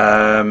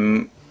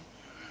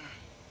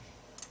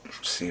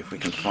 See if we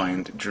can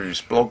find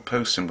Drew's blog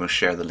post, and we'll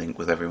share the link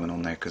with everyone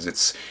on there because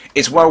it's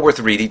well worth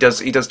a read. He does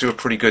do a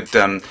pretty good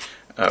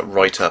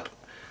write up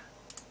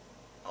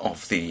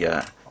of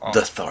the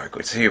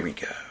Thargoids. Here we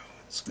go.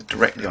 It's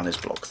directly on his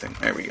blog thing.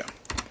 There we go.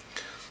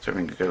 So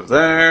we can go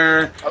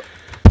there.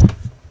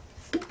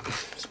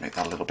 Let's make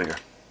that a little bigger.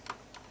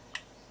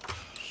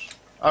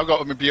 I've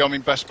got to be on my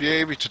best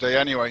behaviour today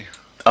anyway.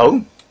 Oh?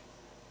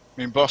 I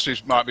mean,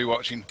 bosses might be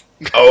watching.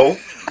 Oh?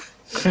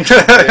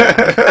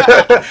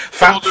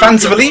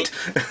 Fans of Elite?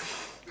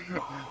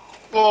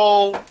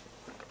 Well,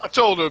 I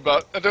told her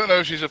about. I don't know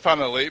if she's a fan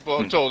of Elite, but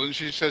I told her, and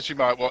she said she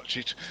might watch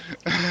it.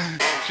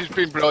 She's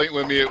been brilliant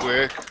with me at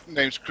work.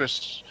 Name's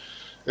Chris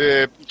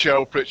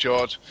Cheryl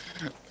Pritchard.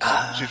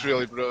 She's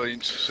really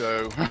brilliant.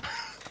 So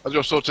I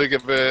just thought to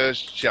give her a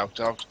shout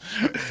out,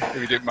 if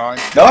you didn't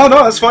mind. No,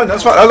 that's fine.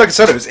 That's fine. Like I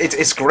said,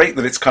 it's great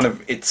that it's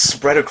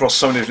spread across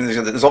so many different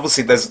things. There's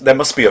obviously there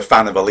must be a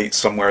fan of Elite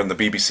somewhere in the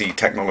BBC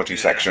technology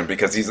section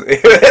because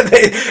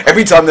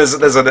every time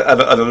there's an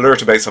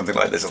alert about something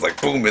like this, it's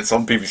like boom, it's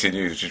on BBC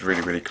News, which is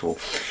really really cool.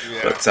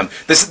 Yeah. But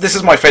this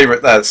is my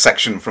favourite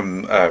section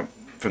from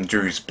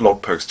Drew's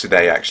blog post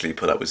today. Actually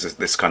put up was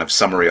this kind of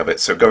summary of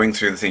it. So going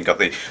through the thing, got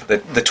the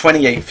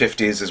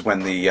 2850s is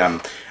when the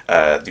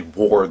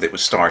war that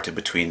was started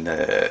between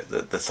the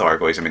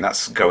Thargoids. I mean,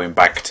 that's going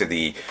back to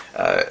the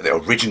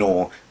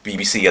original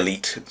BBC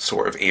Elite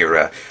sort of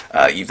era.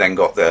 You've then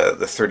got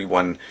the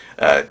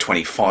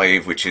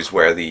 3125, which is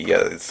where the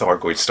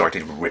Thargoids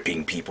started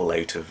ripping people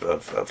out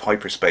of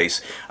hyperspace.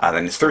 And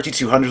then the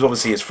 3200s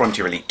obviously is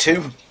Frontier Elite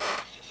 2.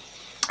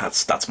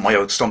 That's my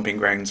old stomping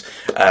grounds,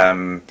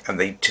 and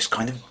they just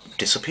kind of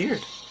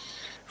disappeared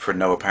for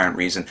no apparent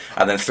reason.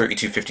 And then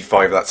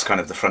 3255, that's kind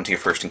of the Frontier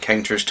First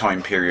Encounters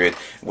time period,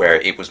 where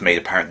it was made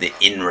apparent that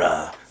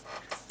INRA,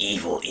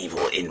 evil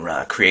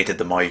INRA, created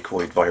the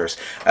mycoid virus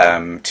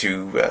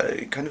to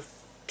kind of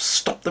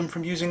stop them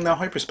from using their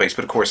hyperspace.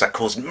 But of course that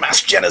caused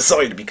mass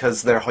genocide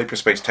because their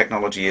hyperspace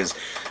technology is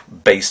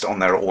based on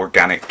their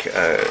organic,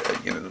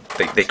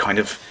 they kind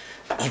of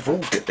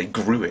evolved it, they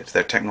grew it.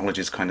 Their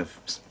technology is kind of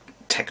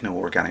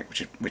techno-organic,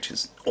 which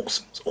is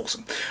awesome. It's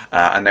awesome.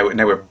 And now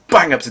we're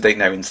bang up to date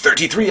now in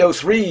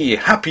 3303.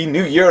 Happy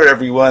New Year,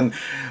 everyone!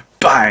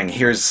 Bang!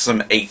 Here's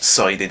some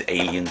 8-sided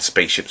alien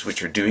spaceships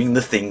which are doing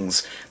the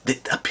things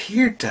that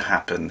appeared to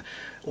happen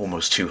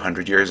almost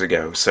 200 years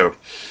ago. So,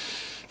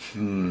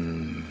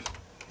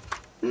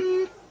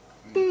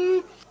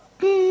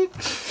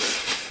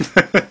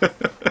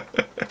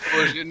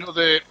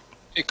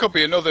 It could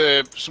be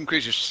some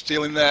creatures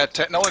stealing their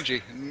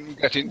technology and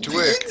getting it to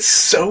work.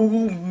 So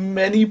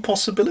many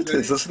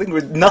possibilities. That's the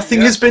thing.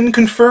 Nothing has been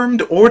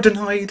confirmed or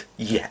denied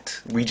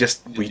yet. We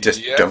just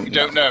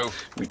don't know.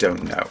 We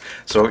don't know.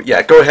 So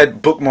yeah, go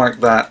ahead, bookmark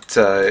that.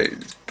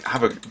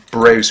 Have a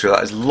browse through that.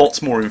 There's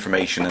lots more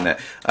information in it.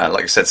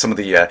 Like I said, some of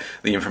the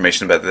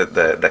information about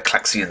the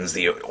Klaxians,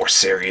 the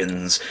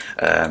Orsarians,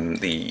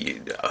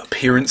 the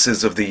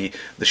appearances of the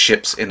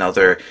ships in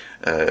other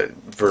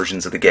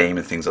versions of the game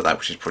and things like that,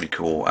 which is pretty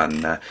cool.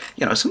 And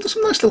some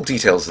nice little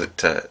details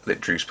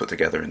that Drew's put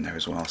together in there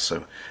as well.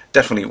 So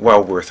definitely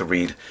well worth a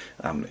read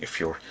if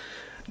you're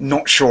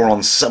not sure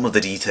on some of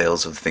the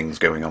details of things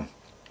going on.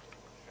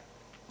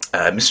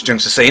 Mr.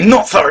 Jones is saying,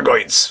 not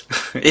Thargoids!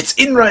 It's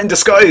Inra in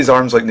disguise,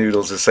 Arms Like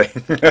Noodles is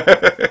saying.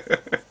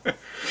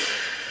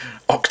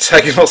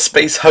 Octagonal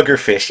space hugger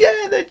fish.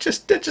 Yeah, they're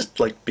just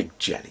like big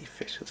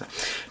jellyfish.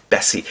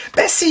 Bessie!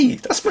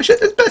 That's my shit,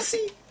 that's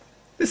Bessie!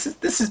 This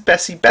is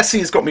Bessie. Bessie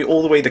has got me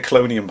all the way to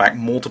Colonium back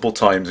multiple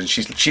times, and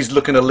she's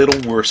looking a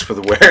little worse for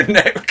the wear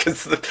now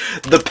because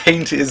the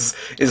paint is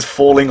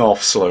falling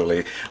off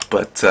slowly.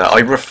 But I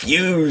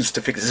refuse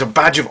to fix it. It's a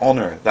badge of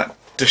honour. That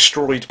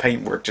destroyed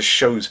paintwork just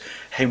shows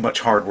how much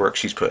hard work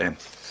she's put in.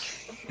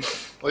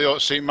 Well, you ought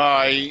to see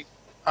my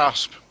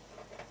asp.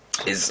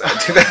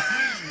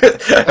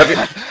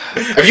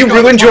 Have you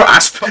ruined your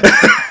asp?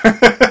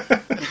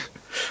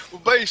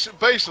 Well,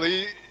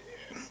 basically,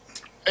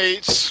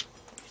 it's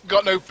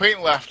got no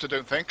paint left, I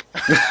don't think.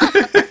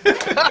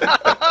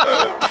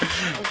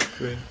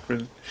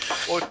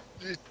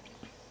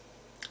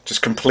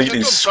 Just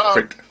completely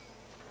scraped.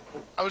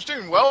 I was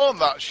doing well on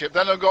that ship,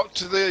 then I got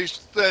to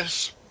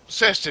this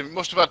system. It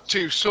must have had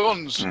 2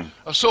 suns.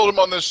 I saw them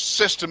on the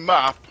system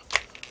map.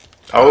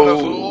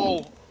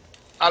 Oh.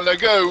 And it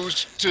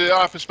goes to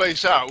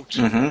hyperspace out.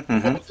 But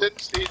I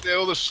didn't see the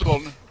other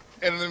sun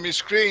in my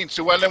screen.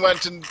 So when I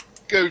went and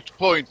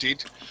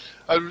pointed,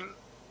 and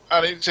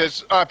it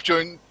says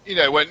hyperjoin, you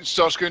know, when it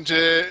starts going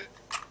to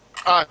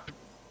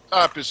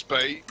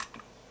hyperspace,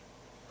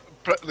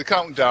 the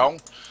countdown,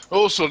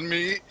 all of a sudden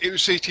it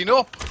was heating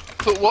up.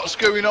 I thought, what's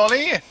going on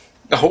here?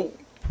 Oh,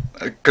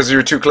 because you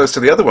were too close to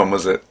the other one,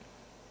 was it?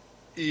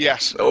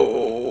 Yes.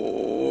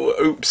 Oh,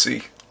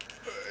 oopsie.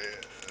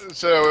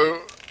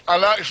 So I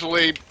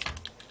actually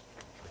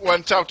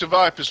went out of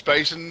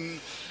hyperspace and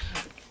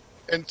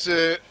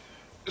into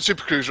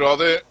supercruise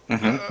rather.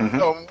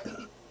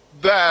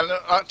 Then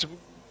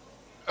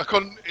I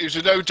couldn't. It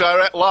was no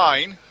direct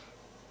line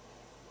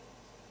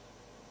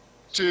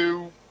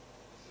to.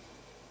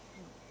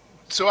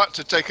 So I had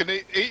to take an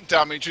heat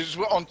damage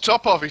on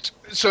top of it.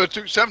 So I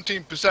took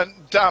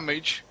 17%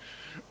 damage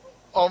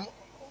on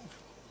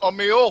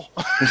me hull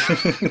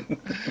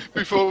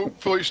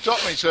before it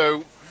stopped me.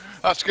 So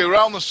I had to go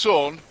around the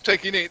sun,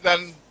 taking it,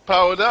 then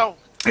powered out.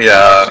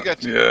 Yeah,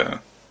 yeah.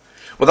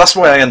 Well, that's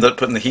why I ended up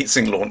putting the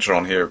heatsink launcher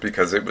on here,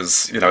 because it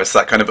was, you know, it's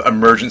that kind of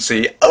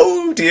emergency,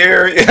 oh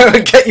dear, you know,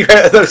 get you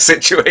out of those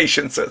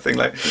situations sort of thing.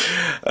 Like,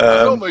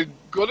 I'm normally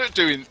good at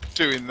doing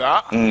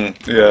that.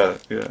 Yeah,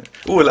 yeah.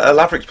 Oh,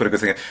 Laverick's put a good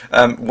thing in.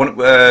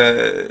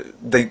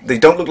 They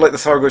don't look like the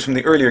Thargoids from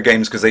the earlier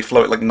games because they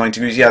float like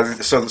 90 degrees. Yeah,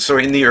 so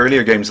in the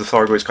earlier games, the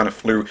Thargoids kind of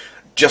flew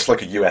just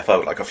like a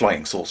UFO, like a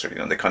flying saucer. You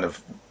know, they kind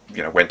of,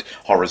 you know, went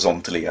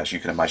horizontally, as you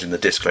can imagine, the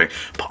disc flying.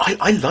 But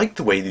I like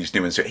the way these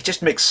new ones do it. It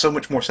just makes so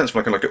much more sense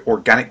from like an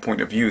organic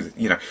point of view.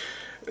 You know,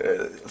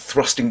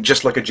 thrusting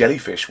just like a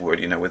jellyfish would.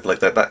 You know, with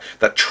like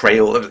that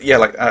trail. Yeah,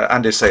 like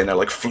Andy's saying there,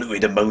 like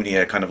fluid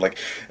ammonia, kind of like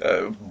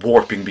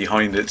warping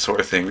behind it, sort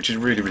of thing, which is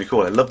really really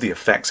cool. I love the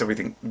effects,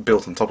 everything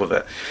built on top of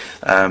it.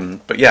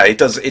 But yeah, it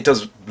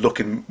does look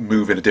and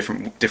move in a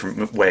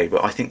different way.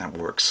 But I think that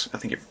works. I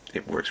think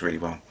it works really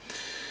well.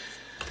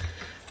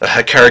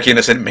 Kerrash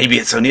Landing said maybe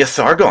it's only a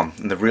Thargon,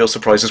 and the real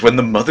surprise is when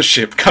the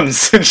mothership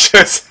comes and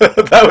shows.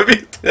 That would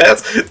be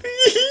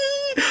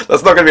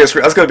that's not going to be a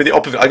scream. That's going to be the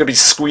opposite. I'm going to be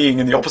squeeing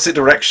in the opposite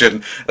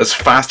direction as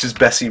fast as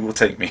Bessie will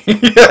take me.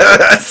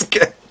 Yes,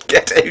 get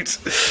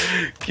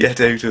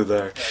out of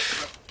there.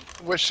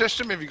 Which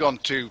system have you gone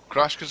to,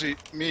 Crash? Because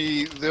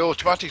the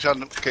automatics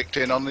hadn't kicked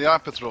in on the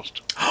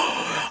hyperthrust.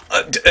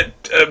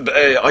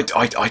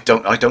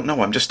 I don't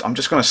know. I'm just going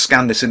to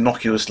scan this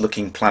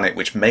innocuous-looking planet,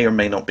 which may or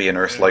may not be an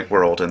Earth-like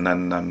world, and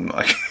then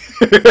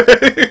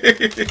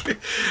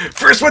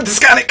first one to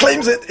scan it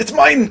claims it. It's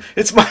mine.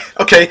 It's mine.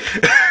 Okay.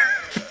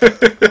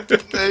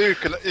 You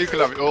can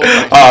have it all.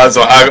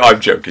 So I'm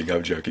joking. Here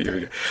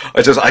we go.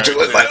 I just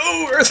was like,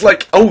 oh, Earth's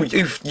like, oh,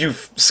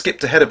 you've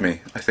skipped ahead of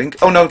me, I think.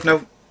 Oh no,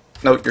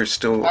 you're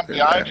still. I'm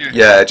behind you.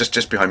 Yeah,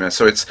 just behind me.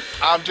 So it's.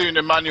 I'm doing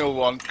a manual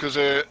one because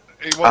it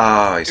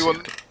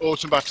won't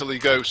automatically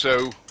go.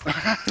 So.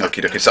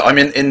 Okay. So I'm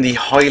in the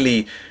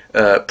highly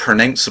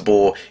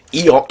pronounceable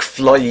EOC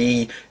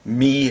Fly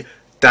Me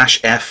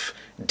 -F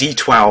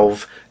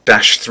D12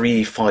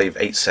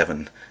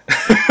 -3587.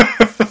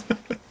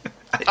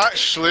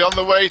 Actually, on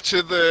the way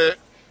to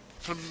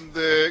from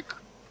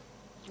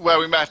where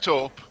we met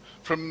up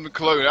from the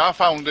Colonial, I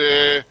found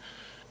a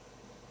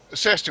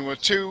system with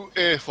 2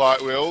 air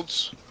flight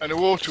worlds and a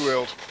water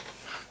world.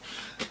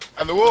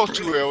 And the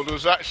water world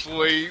was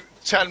actually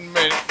 10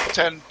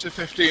 to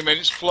 15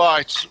 minutes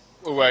flight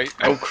away.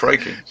 Oh,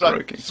 crikey.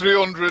 Like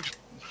 300.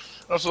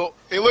 I thought,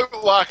 it looked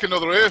like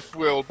another Earth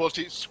world, but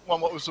it's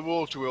one what was the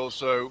water world,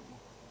 so.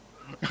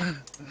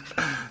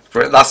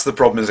 That's the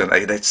problem, isn't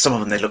it? Some of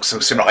them, they look so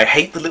similar. I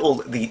hate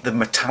the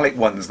metallic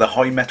ones, the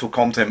high metal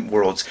content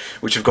worlds,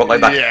 which have got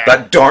like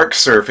that dark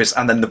surface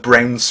and then the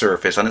brown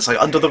surface, and it's like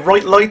under the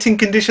right lighting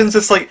conditions,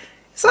 it's like,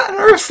 is that an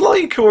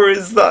Earth-like, or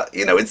is that,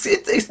 you know,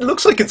 it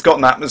looks like it's got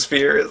an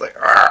atmosphere. It's like,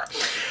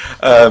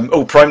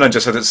 Oh, Prime9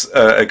 just said it's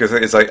a good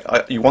thing. It's like,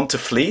 you want to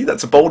flee?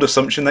 That's a bold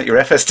assumption that your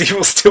FSD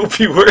will still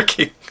be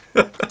working.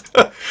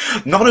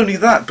 Not only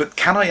that, but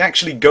can I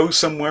actually go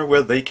somewhere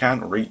where they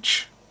can't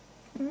reach?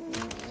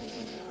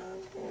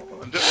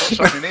 What's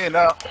happening here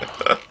now?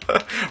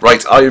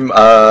 Right,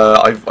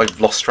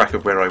 I've lost track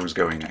of where I was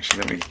going.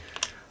 Actually,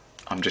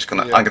 I'm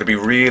gonna be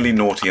really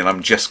naughty, and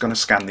I'm just gonna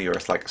scan the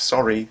Earth. Like,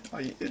 sorry,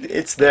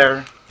 it's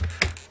there,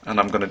 and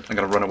I'm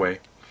gonna run away.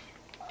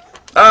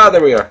 Ah,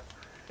 there we are.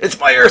 It's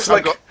my Earth.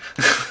 Like,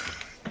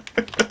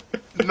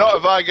 not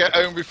if I get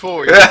home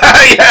before you.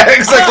 Yeah,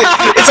 exactly.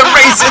 It's a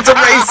race. It's a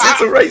race.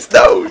 It's a race.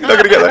 No, you're not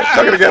gonna get there.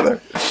 Not gonna get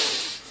there.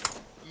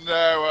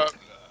 No,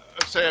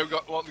 I'd say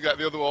want to get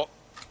the other one.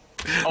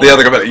 The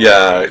other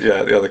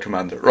commander, the other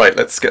commander. Right,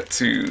 let's get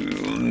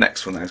to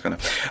next one. That's gonna.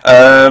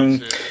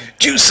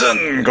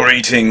 Juicin,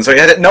 greetings.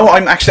 No,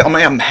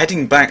 I'm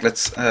heading back.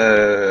 Let's.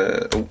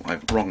 Oh,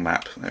 wrong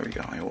map. There we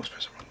go. I always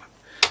press the wrong map.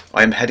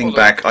 I am heading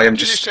back. I am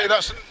Did just.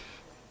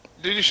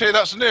 Did you say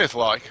that's an Earth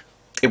like?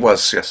 It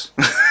was, yes.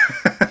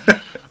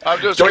 I'm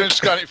just going to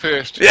scan it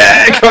first.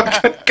 Yeah,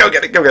 go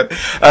get it, go get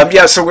it.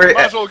 Yeah, so we're.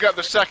 Might as well get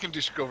the second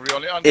discovery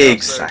on it.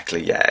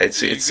 Exactly. Yeah,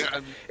 it's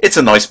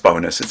a nice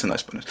bonus. It's a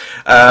nice bonus.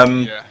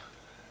 Yeah.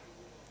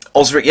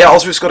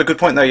 Osric's got a good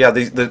point there. Yeah,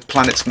 the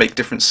planets make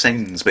different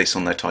sounds based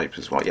on their type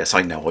as well. Yes,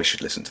 I know. I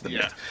should listen to them.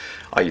 Yeah.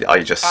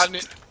 I just.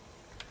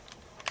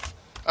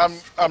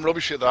 I'm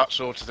rubbish at that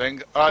sort of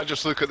thing. I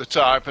just look at the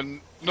type,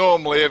 and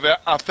normally if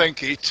I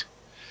think it,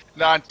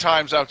 9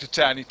 times out of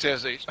 10 it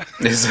is it.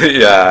 Is it?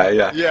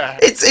 Yeah. Yeah.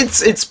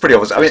 It's pretty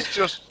obvious. I mean,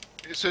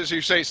 it's as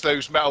you say, it's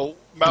those metal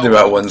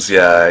ones.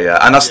 Yeah.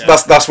 And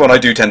that's when I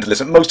do tend to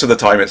listen. Most of the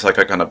time, it's like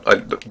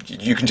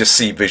you can just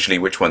see visually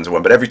which ones are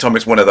one. But every time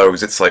it's one of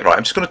those, it's like, right,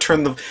 I'm just going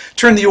to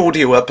turn the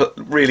audio up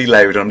really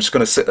loud, and I'm just going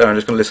to sit there and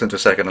just going to listen to a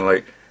second, and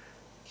like.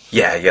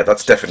 Yeah,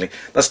 that's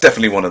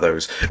definitely one of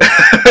those.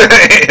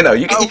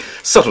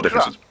 Subtle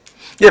differences.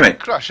 Yeah, mate.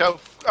 Crash, how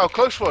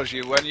close was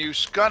you when you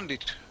scanned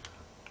it?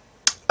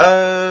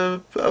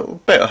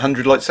 About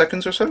 100 light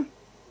seconds or so.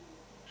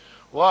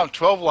 Well, I'm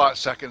 12 light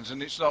seconds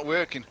and it's not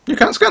working. You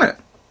can't scan it?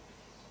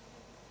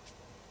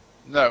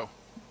 No.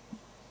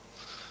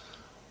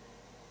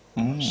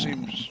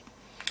 Seems.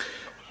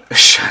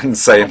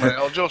 Shan's saying.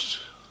 I'll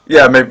just.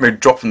 Yeah, maybe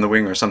drop from the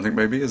wing or something.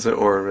 Maybe is it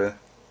or?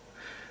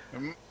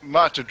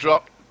 Might have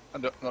dropped.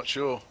 I'm not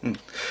sure.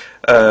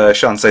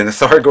 Sean's saying the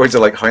Thargoids are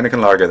like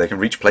Heineken Lager. They can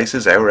reach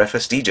places our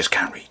FSD just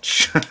can't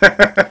reach.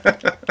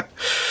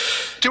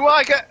 Do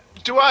I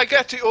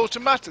get it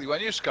automatically when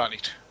you scan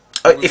it?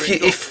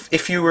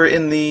 If you were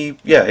in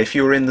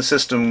the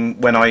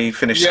system when I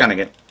finished scanning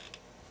it.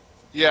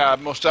 Yeah, I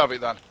must have it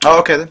then. Oh,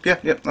 okay then.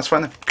 Yeah, that's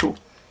fine then. Cool.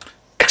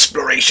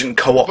 Exploration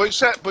co-op. But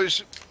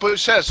it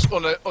says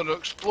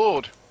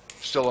unexplored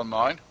still on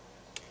mine.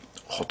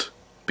 Odd,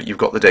 but you've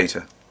got the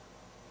data.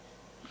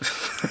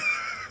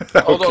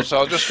 Hold on, so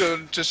I'll just go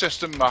to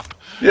system map.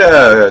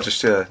 Yeah,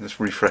 just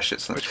refresh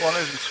it. So. Which one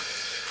is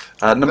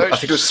it? I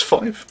think it was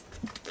 5.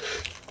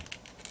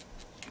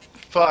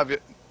 5.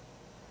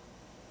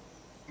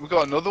 We've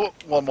got another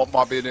one. What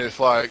might be an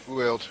Earth-like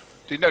world?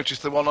 Did you notice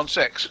the one on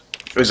 6?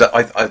 It was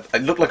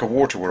it looked like a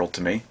water world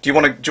to me. Do you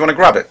want to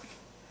grab it?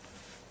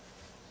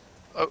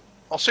 Oh,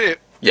 I'll see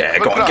it. Yeah,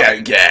 go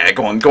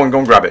on, go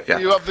on, grab it. Yeah.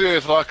 You have the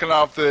Earth-like and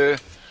I have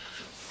the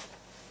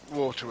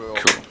water world.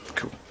 Cool.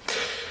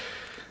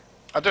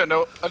 I don't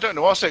know.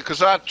 I'll say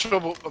because I've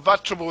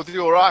had trouble with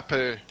your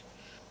IP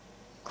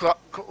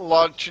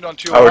launching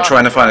onto your. Oh, we're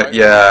trying to find it.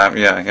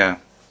 Yeah.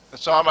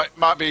 So I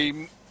might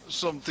be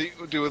something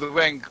to do with the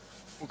wing.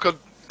 We could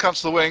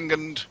cancel the wing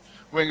and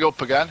wing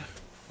up again.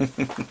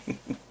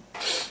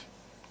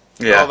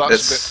 Yeah,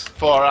 that's a bit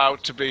far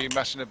out to be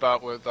messing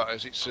about with. That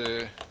is, it's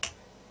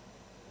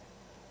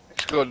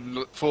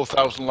good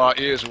 4,000 light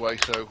years away.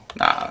 So.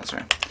 Nah, that's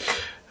right.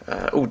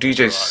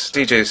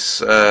 DJ's.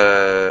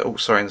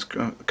 Sorry, there's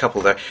a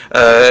couple there.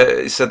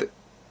 He said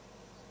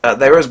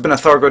there has been a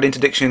Thargoid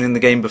interdiction in the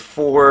game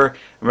before.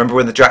 Remember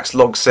when the Jax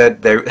log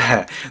said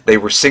they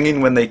were singing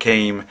when they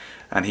came,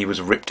 and he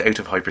was ripped out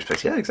of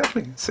hyperspace. Yeah,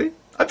 exactly. See,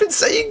 I've been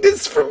saying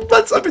this for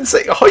months. I've been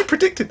saying high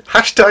predicted.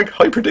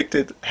 #high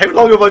predicted. How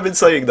long have I been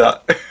saying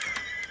that?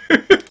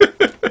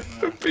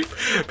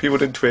 People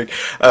didn't twig.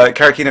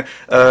 Karakina,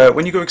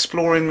 when you go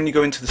exploring, when you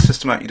go into the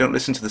system map, you don't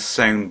listen to the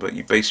sound, but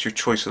you base your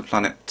choice of the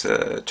planet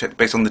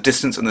based on the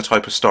distance and the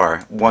type of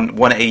star.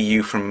 One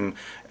AU from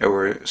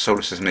our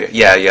solar system.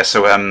 Yeah.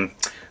 So,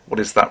 what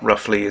is that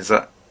roughly? Is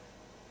that,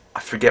 I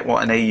forget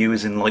what an AU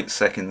is in light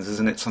seconds.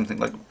 Isn't it something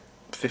like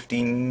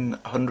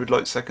 1,500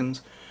 light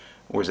seconds?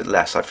 Or is it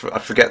less? I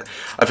forget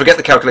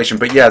the calculation.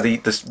 But yeah,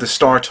 the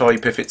star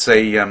type, if it's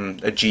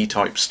a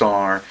G-type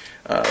star,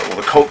 or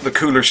the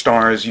cooler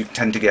stars, you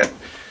tend to get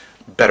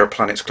better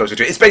planets closer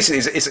to it. It's basically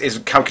it's a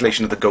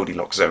calculation of the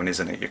Goldilocks zone,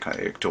 isn't it?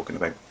 You're talking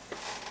about.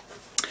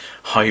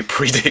 High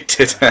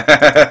predicted.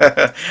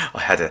 I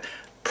had a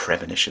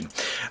premonition.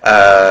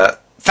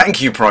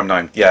 Thank you,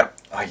 Prime9. Yeah,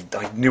 I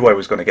knew I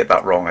was going to get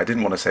that wrong. I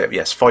didn't want to say it.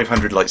 Yes,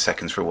 500 light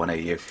seconds for 1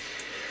 AU.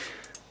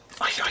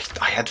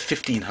 I had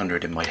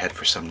 1500 in my head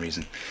for some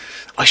reason.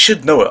 I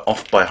should know it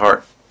off by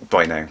heart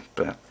by now,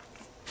 but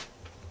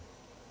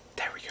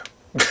there we go.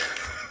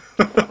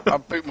 I'm a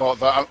bit more of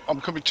that. I'm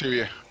coming to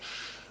you.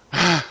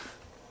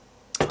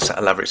 What's that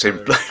elaborate saying?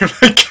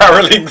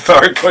 Caroling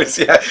Thargoids,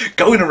 yeah.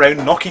 Going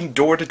around, knocking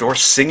door to door,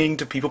 singing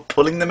to people,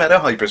 pulling them out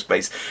of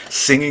hyperspace,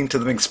 singing to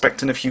them,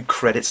 expecting a few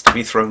credits to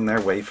be thrown their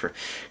way for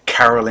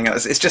caroling.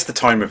 It's just the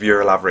time of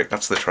year, elaborate.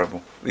 That's the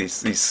trouble.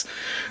 These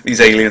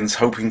aliens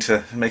hoping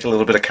to make a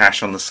little bit of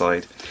cash on the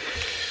side.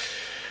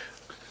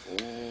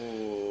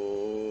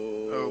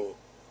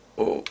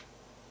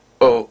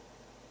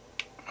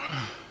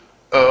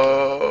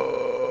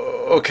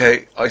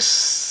 Okay,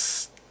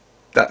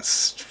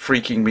 that's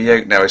freaking me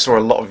out now. I saw a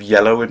lot of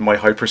yellow in my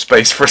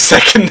hyperspace for a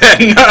second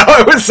then.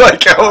 I was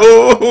like,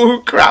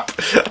 oh crap.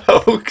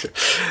 Oh.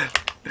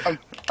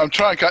 I'm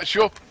trying to catch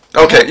you up.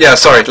 Okay, yeah,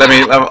 sorry.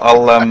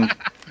 I'll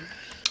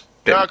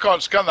No, I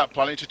can't scan that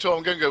planet at all.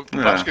 I'm going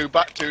to go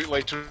back to it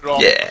later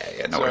on.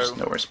 Yeah, no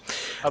worries.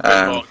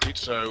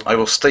 I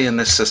will stay in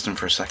this system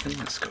for a second.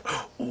 Let's go.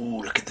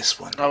 Oh, look at this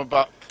one. I'm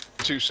about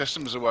 2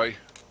 systems away.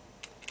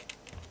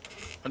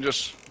 I'm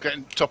just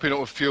topping up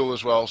with fuel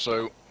as well,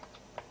 so...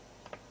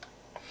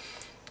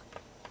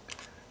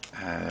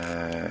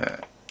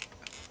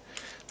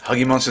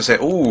 Huggy Monster say,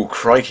 oh,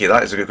 crikey,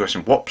 that is a good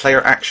question. What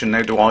player action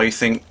now do I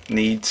think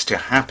needs to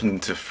happen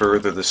to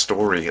further the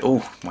story?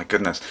 Oh, my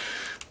goodness.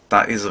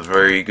 That is a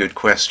very good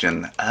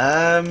question.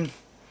 I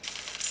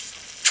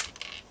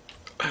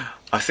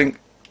think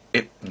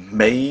it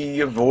may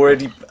have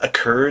already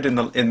occurred from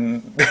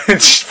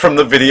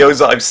the videos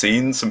that I've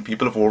seen. Some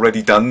people have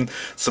already done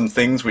some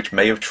things which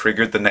may have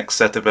triggered the next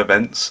set of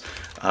events,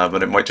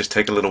 but it might just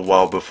take a little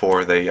while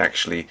before they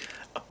actually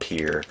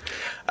appear.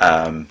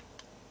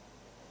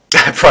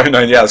 Probably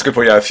 9, yeah, that's a good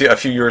point. Yeah, a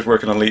few years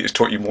working on Elite has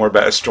taught you more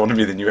about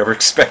astronomy than you ever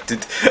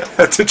expected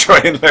to try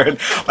and learn.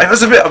 I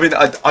was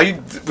I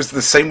was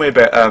the same way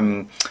about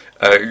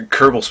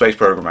Kerbal Space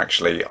Program.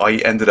 Actually, I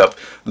ended up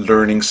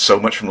learning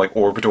so much from like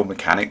orbital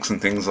mechanics and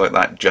things like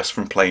that just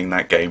from playing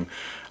that game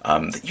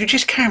that you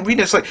just can't read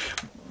it. It's like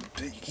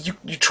you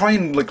try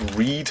and like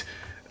read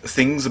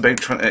things about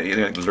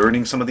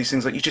learning some of these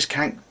things, like you just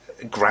can't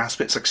grasp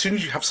it. It's like as soon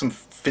as you have some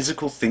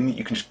physical thing that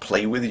you can just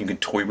play with, and you can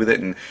toy with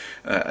it and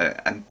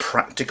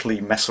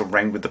practically mess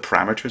around with the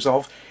parameters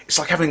of, it's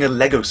like having a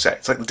Lego set.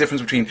 It's like the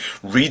difference between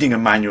reading a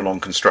manual on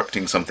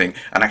constructing something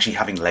and actually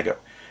having Lego.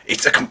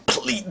 It's a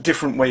complete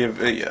different way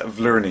of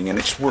learning, and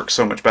it just works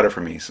so much better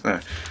for me.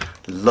 So,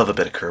 love a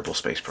bit of Kerbal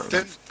Space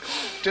Program.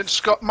 Did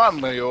Scott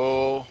Manley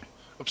or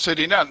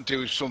Obsidian Ant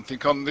do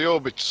something on the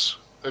orbits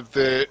of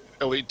the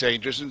Elite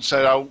Dangerous and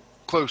said how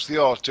close they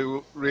are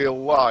to real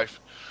life?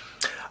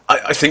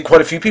 I think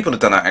quite a few people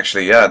have done that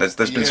actually. Yeah, there's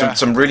been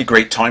some really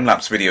great time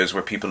lapse videos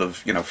where people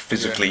have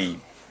physically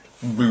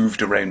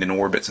moved around in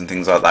orbits and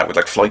things like that with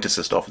like flight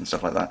assist off and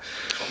stuff like that.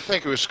 I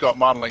think it was Scott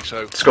Manley.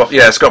 So Scott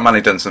Manley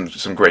done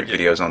some great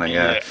videos on it.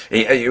 Yeah,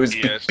 it was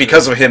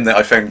because of him that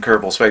I found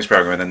Kerbal Space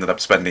Program and ended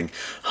up spending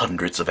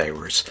hundreds of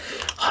hours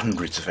on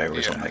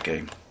that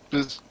game.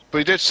 But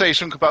he did say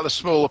something about the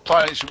smaller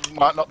planets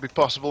might not be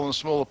possible on the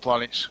smaller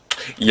planets.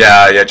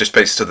 Yeah, just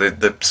based to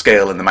the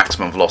scale and the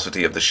maximum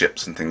velocity of the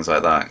ships and things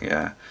like that.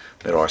 Yeah,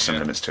 there are some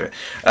limits to it.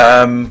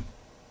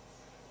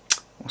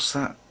 What's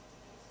that?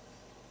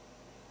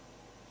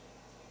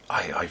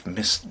 I've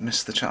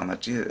missed the chat on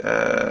that.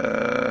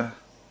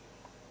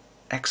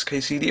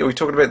 XKCD. Are we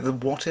talking about the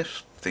what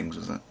if things?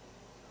 Was it?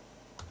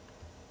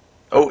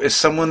 Oh, is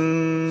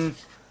someone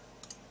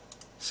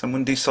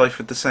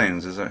deciphered the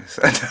sounds? Is that?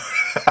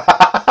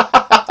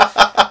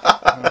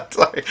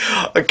 Sorry,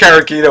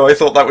 Karakino. I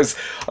thought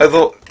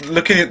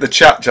looking at the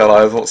chat, Jell,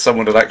 I thought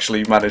someone had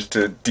actually managed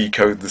to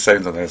decode the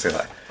sounds on there and say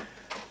like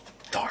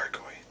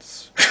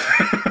Thargoids.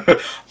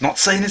 Not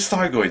saying it's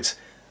Thargoids,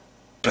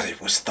 but it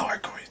was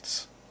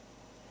Thargoids.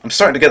 I'm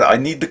starting to get that. I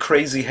need the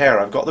crazy hair.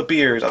 I've got the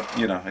beard.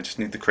 I just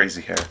need the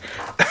crazy hair.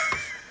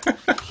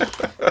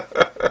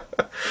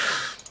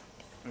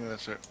 Yeah,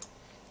 that's it.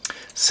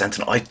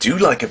 Sentinel. I do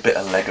like a bit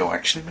of Lego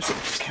actually. I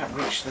just can't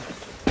reach the.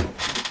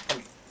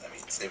 Let me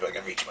see if I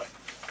can reach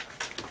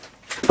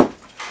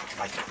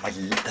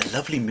the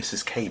lovely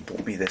Mrs. K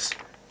bought me this.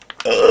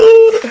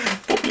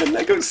 Bought me a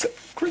Lego set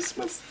for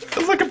Christmas. I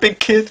was like a big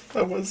kid.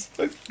 I was.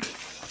 I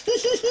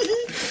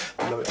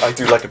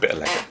do like a bit of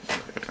Lego.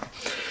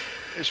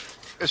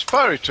 Is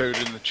Fiery Toad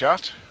in the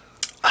chat?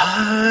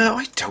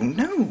 I don't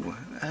know.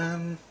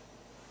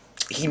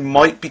 He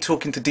might be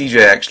talking to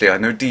DJ actually. I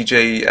know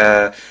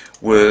DJ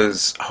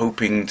was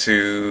hoping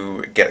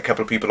to get a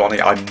couple of people on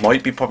it. I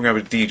might be popping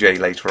over to DJ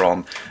later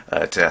on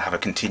to have a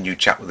continued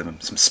chat with him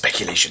and some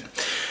speculation.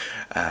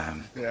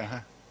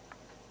 Yeah.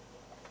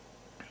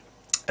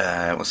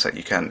 What's that?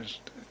 You can.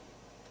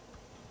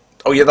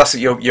 Oh yeah, that's it.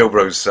 Yo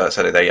Bros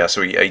said it there. Yeah,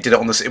 so he did it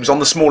on the. It was on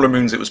the smaller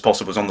moons. It was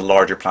possible. It was on the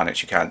larger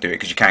planets. You can't do it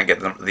because you can't get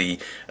the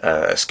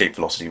escape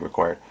velocity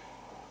required.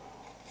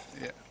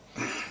 Yeah.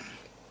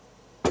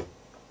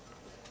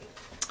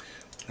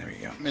 There we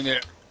go.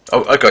 Minute.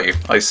 Oh, I got you.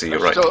 I see. You're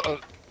right.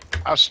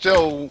 I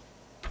still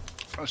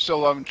I'm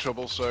still having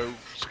trouble, so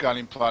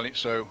scanning planet,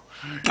 so...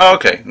 Oh,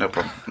 okay, no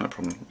problem, no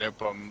problem. No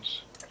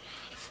problems.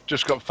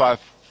 Just got five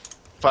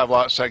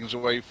light seconds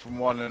away from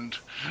one, and...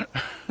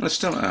 It's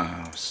still...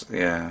 Oh,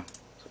 yeah.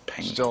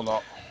 Pain. Still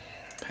not.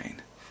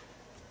 Pain.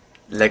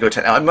 Lego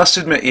Technic. I must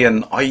admit,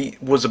 Ian, I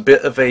was a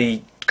bit of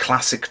a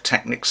classic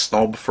Technic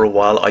snob for a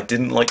while. I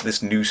didn't like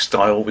this new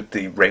style with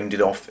the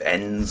rounded off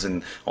ends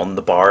and on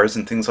the bars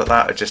and things like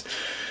that. I just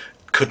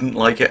couldn't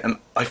like it, and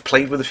I've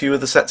played with a few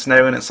of the sets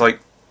now, and it's like,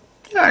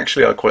 yeah,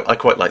 actually, I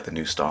quite like the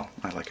new style.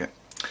 I like it.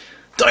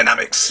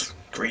 Dynamics.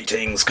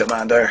 Greetings,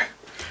 Commander.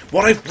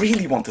 What I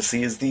really want to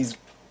see is these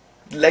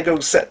Lego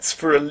sets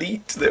for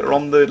Elite that are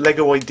on the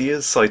Lego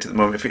Ideas site at the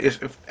moment.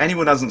 If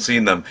anyone hasn't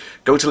seen them,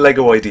 go to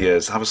Lego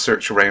Ideas, have a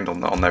search around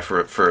on there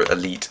for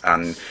Elite,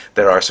 and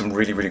there are some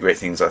really great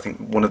things. I think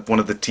one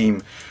of the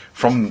team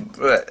from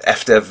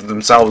FDev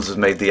themselves has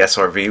made the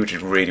SRV, which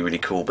is really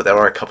cool. But there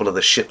are a couple of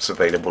the ships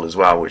available as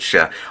well, which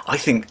I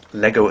think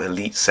Lego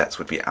Elite sets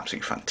would be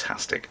absolutely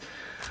fantastic.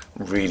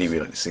 Really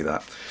like to see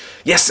that.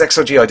 Yes,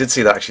 XRG, I did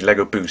see that actually.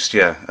 Lego Boost,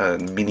 yeah,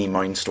 mini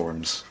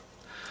Mindstorms.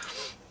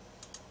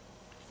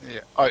 Yeah,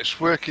 oh, it's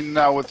working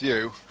now with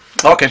you.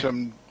 Okay.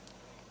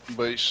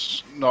 But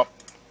it's not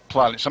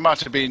planets. I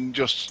might have been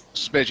just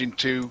smidging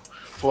too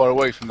far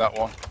away from that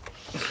one.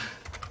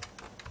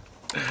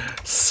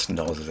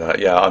 Snoz that.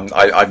 Yeah,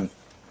 I'm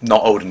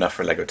not old enough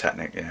for Lego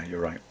Technic. Yeah, you're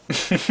right.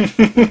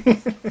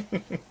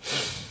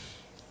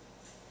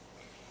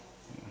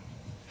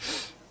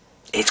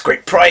 It's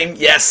Great Prime.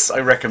 Yes,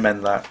 I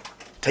recommend that.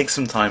 Take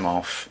some time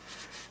off.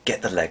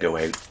 Get the Lego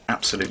out.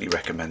 Absolutely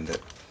recommend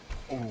it.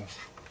 Ooh.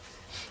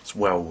 It's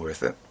well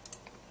worth it.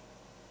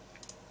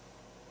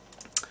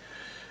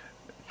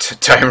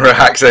 Timer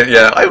accent,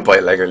 yeah, I would buy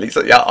Lego Elite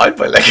sets. Yeah, I'd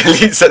buy Lego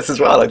Elite sets as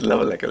well. I'd love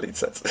a Lego Elite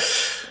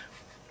sets.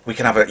 We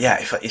can have a, yeah,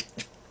 if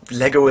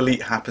Lego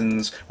Elite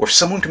happens, or if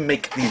someone can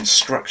make the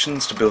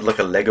instructions to build like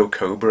a Lego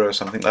Cobra or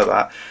something like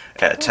that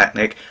at a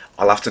Technic,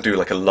 I'll have to do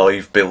like a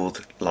live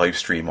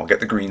stream. I'll get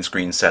the green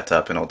screen set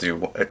up and I'll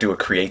do a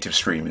creative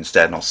stream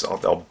instead, and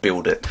I'll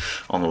build it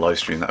on the live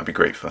stream. That'd be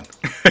great fun.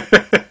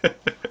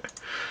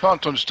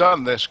 Can't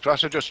understand this,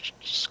 because I just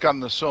scan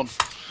the sun.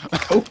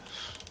 Oh.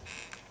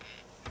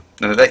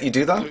 And they let you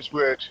do that? It's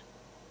weird.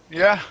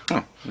 Yeah. Oh,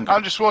 okay.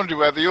 I'm just wondering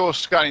whether you're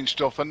scanning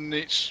stuff and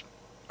it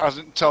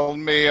hasn't told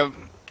me.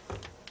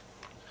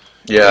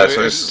 Yeah,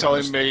 so it's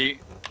telling me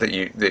that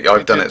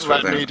I've done it.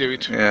 Let me do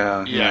it.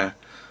 Yeah.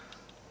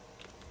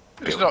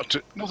 It's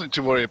nothing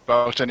to worry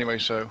about anyway.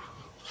 So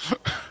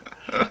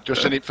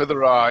just in it for the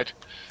ride.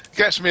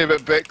 Gets me a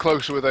bit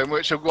closer with them,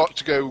 which I've got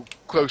to go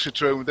closer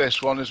to home with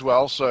this one as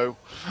well. So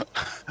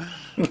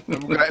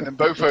I'm getting them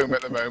both home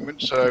at the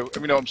moment. So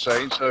you know what I'm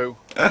saying. So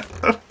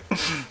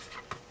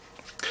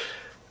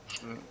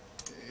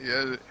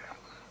yeah.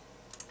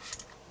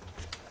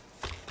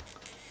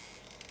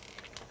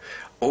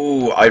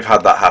 Oh, I've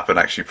had that happen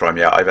actually, Prime.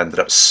 Yeah, I've ended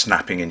up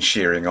snapping and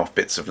shearing off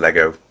bits of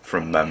Lego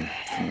from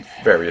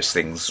various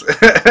things.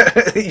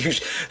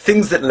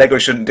 Things that Lego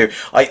shouldn't do.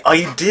 I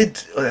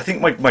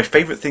think my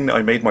favourite thing that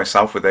I made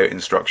myself without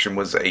instruction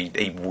was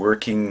a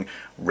working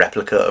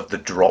replica of the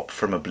drop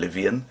from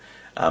Oblivion,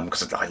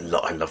 because I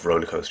love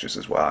roller coasters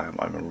as well.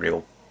 I'm a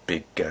real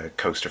big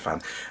coaster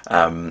fan,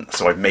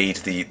 so I made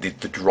the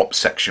drop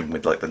section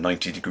with like the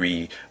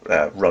 90-degree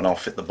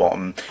runoff at the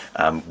bottom,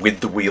 with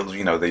the wheels,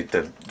 you know,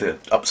 the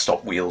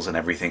upstop wheels and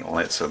everything on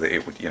it, so that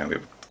it would, you know, it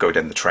would go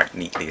down the track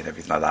neatly and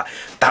everything like that.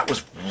 That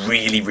was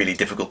really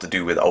difficult to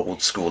do with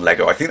old school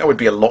Lego. I think that would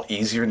be a lot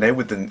easier now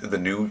with the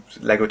new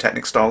Lego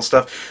Technic style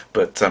stuff,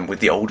 but with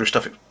the older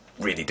stuff, it's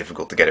really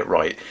difficult to get it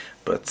right.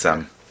 But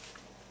I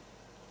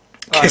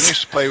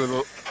used to play with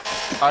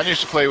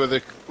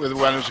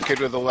when I was a kid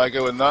with the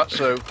Lego and that.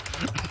 So,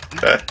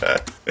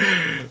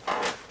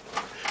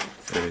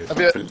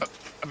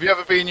 have you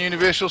ever been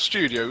Universal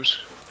Studios?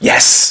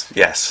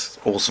 Yes,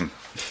 awesome.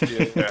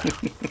 Yeah.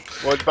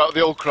 What about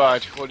the old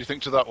Cride? What do you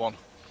think to that one?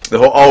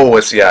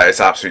 It's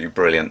absolutely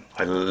brilliant.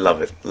 I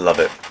love it.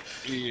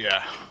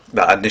 Yeah.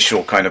 That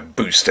initial kind of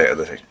boost out of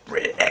the thing,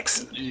 really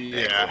excellent.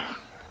 Yeah.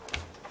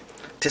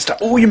 Tistar,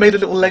 oh, you made a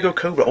little Lego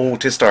Cobra. Oh,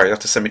 Tistar, you have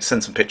to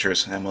send some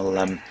pictures, and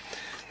we'll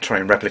try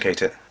and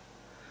replicate it.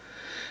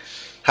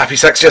 Happy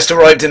Sex just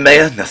arrived in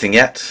Maya. Nothing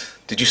yet.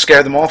 Did you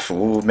scare them off?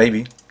 Oh,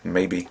 maybe.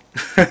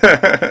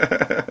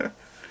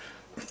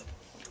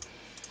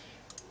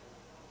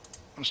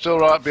 I'm still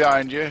right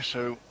behind you,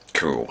 so...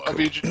 Cool. Have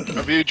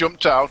you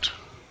jumped out?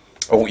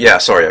 Oh, yeah,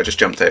 sorry, I just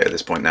jumped out at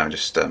this point now.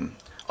 Just,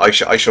 I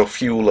shall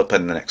fuel up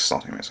in the next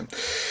starting mission.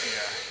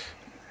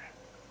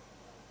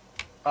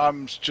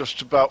 I'm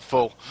just about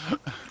full.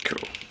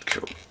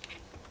 Cool.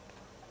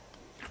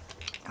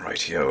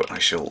 Rightio, I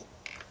shall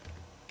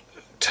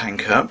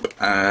tank up,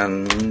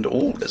 and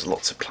oh, there's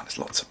lots of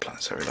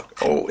planetary look.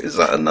 Oh, is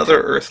that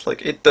another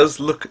Earth-like? It does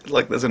look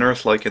like there's an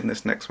Earth-like in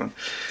this next one.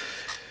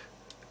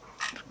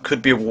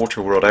 Could be a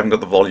water world. I haven't got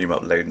the volume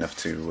up loud enough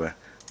to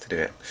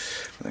do it.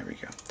 There we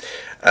go.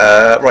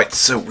 Right,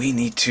 so we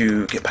need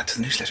to get back to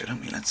the newsletter,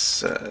 don't we?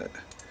 Let's we've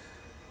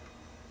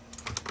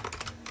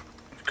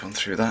gone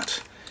through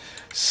that.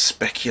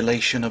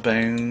 Speculation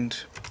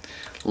abound.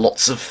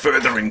 Lots of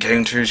further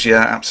encounters,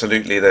 yeah,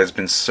 absolutely. There's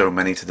been so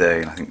many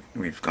today, and I think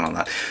we've gone on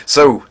that.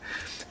 So,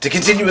 to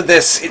continue with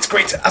this, it's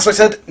great. As I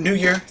said, New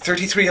Year,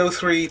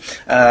 3303,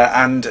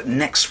 and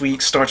next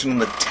week, starting on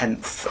the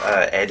 10th,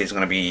 Ed is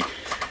going to be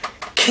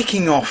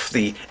kicking off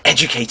the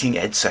Educating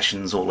Ed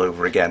sessions all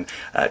over again.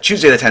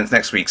 Tuesday the 10th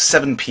next week,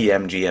 7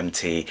 PM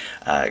GMT,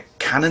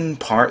 Canon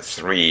Part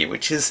 3,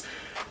 which is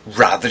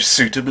rather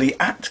suitably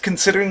apt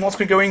considering what's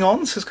been going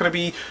on. So it's going to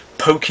be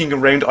poking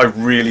around. I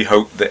really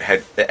hope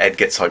that Ed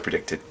gets high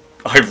predicted.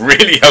 I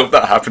really hope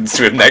that happens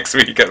to him next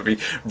week. It would be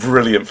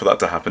brilliant for that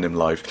to happen in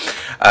live.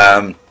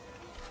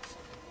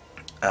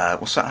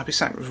 What's that? Happy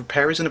Sack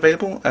Repair isn't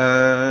available.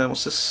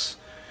 What's this?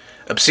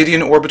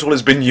 Obsidian Orbital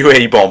has been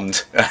UA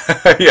bombed.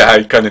 Yeah,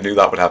 I kind of knew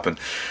that would happen.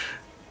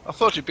 I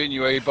thought it'd been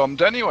UA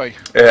bombed anyway.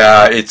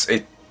 Yeah, it's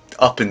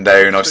up and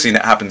down. I've seen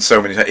it happen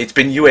so many times. It's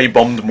been UA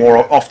bombed more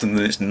often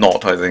than it's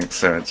not, I think.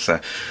 So it's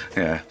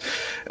yeah.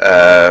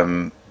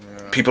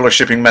 People are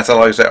shipping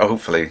metalized out.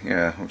 Hopefully,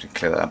 yeah. We can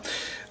clear that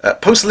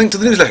up. Post a link to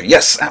the newsletter.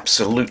 Yes,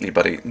 absolutely,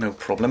 buddy. No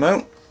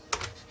problemo.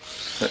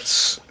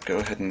 Let's go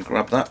ahead and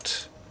grab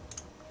that.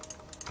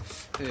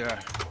 Yeah.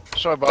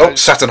 Sorry about Oh,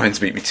 Saturnine's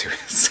beat me too.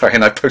 Sorry,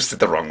 and I posted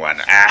the wrong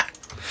one. Ah.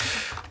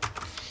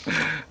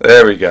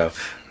 There we go.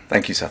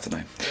 Thank you,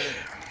 Saturnine.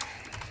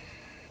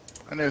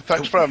 Anyway,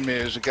 thanks for having me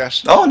as a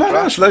guest. Oh,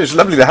 no, it's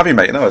lovely to have you,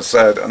 mate. No, I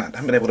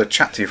haven't been able to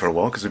chat to you for a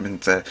while because we've been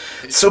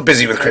so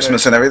busy with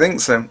Christmas and everything,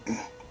 so...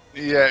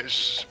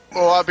 Yes.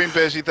 Well, I've been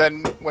busy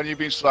then when you've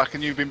been slack,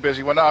 and you've been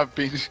busy when I've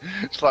been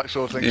slack,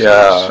 sort of thing.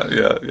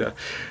 Yeah.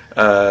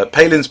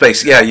 Palin's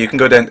base, yeah, you can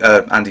go down...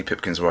 Andy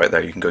Pipkin's right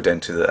there. You can go down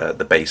to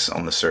the base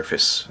on the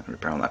surface and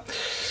repair on that.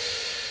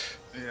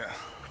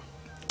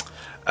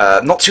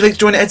 Not too late to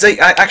join Ed's 8.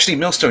 Actually,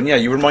 Millstone, yeah,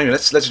 you remind me.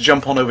 Let's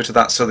jump on over to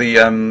that. So the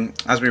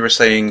as we were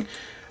saying,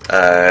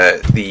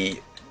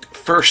 the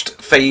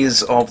first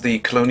phase of the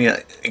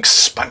Colonia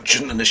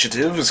expansion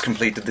initiative was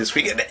completed this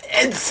week, and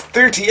Ed's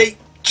 38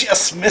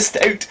 just missed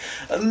out,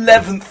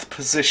 11th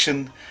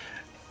position.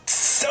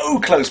 So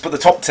close, but the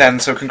top 10.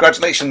 So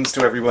congratulations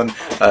to everyone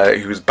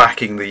who is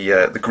backing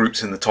the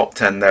groups in the top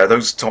 10 there.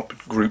 Those top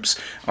groups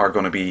are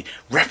going to be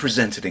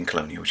represented in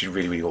Colonia, which is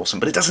really, really awesome.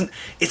 But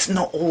it's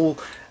not all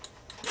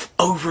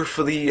over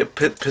for the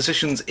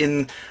positions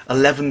in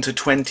 11 to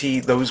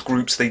 20. Those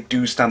groups, they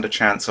do stand a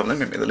chance. So let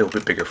me make it a little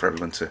bit bigger for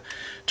everyone to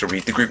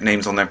read the group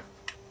names on there.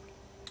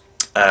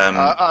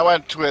 I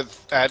went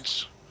with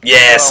Ed's.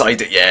 Yes, I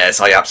did. Yes,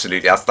 I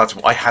absolutely. That's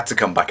I had to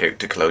come back out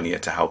to Colonia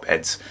to help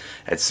Ed's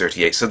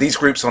 38. So these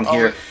groups on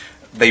here,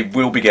 they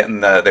will be getting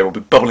they will be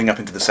bubbling up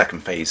into the second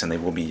phase, and they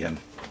will be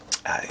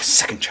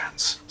second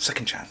chance.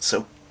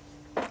 So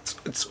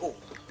it's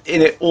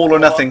in it all or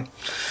nothing.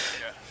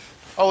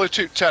 Only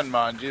took 10,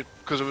 mind you,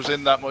 because I was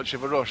in that much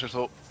of a rush. I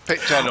thought, pick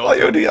 10 up.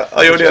 I only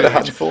had a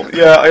handful.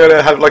 Yeah, I only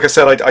had, like I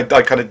said, I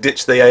kind of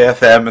ditched the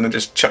AFM and then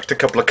just chucked a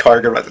couple of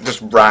cargo and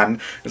just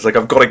ran. It's like,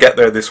 I've got to get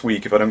there this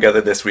week. If I don't get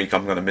there this week,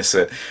 I'm going to miss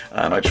it.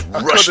 And I just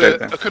rushed out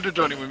there. I could have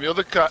done it with my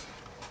other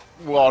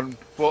one,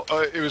 but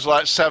it was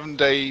like 7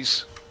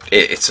 days.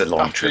 It's a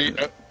long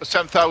trip.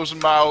 10,000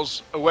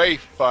 miles away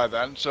by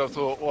then, so I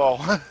thought,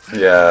 well,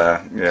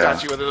 yeah.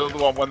 catch you with another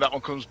one when that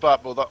one comes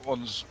back, but that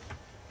one's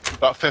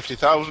about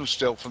 50,000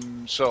 still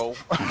from Seoul.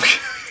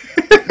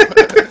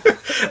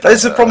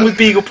 That's the problem with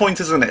Beagle Point,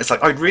 isn't it? It's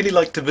like, I'd really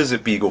like to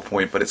visit Beagle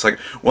Point, but it's like,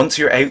 once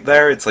you're out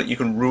there, it's like you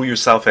can rule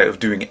yourself out of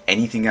doing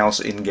anything else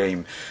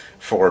in-game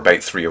for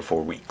about 3 or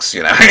 4 weeks,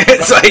 you know?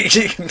 It's like...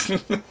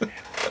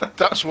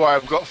 That's why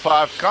I've got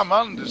 5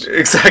 commanders.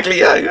 Exactly,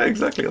 yeah,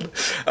 exactly.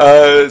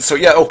 So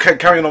yeah, okay,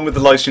 carrying on with the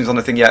live streams on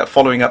the thing, yeah,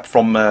 following up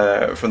from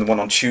the one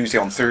on Tuesday,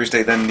 on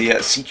Thursday, then the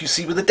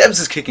CQC with the devs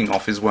is kicking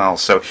off as well.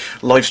 So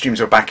live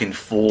streams are back in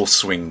full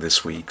swing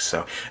this week.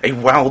 So a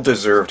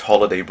well-deserved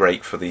holiday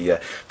break for the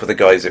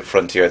guys at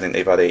Frontier. I think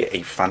they've had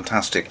a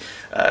fantastic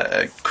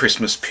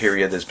Christmas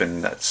period. There's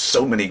been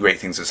so many great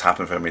things that's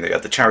happened for me. They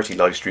had the charity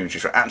live streams,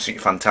 which are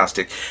absolutely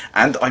fantastic.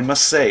 And I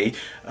must say,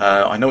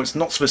 I know it's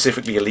not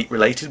specifically Elite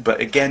related,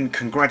 but again,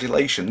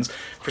 congratulations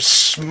for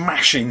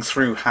smashing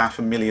through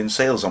 500,000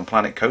 sales on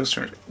Planet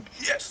Coaster.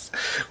 Yes,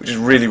 which is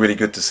really, really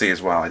good to see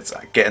as well. It's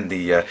getting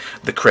the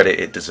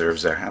credit it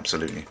deserves there.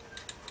 Absolutely.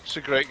 It's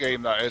a great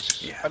game, that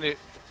is. Yeah. And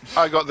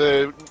I got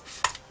the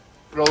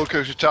Roller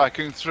Coaster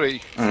Tycoon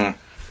 3.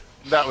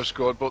 That was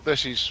good, but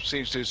this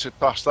seems to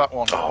surpass that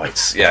one. Oh,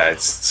 it's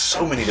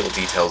so many little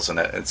details in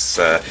it. It's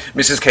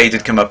Mrs. K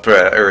did come up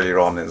earlier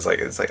on. And it's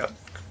like.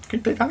 Can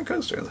you play Planet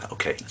Coaster? Like,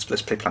 okay,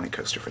 let's play Planet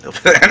Coaster for a little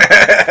bit.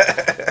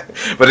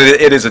 But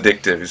it is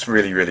addictive. It's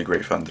really, really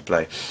great fun to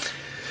play.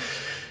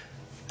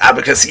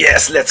 Abacus,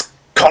 yes, let's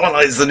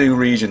colonize the new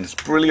region. It's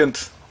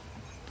brilliant.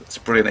 It's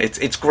brilliant.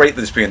 It's great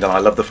that it's being done. I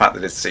love the fact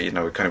that it's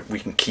we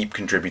can keep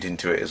contributing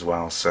to it as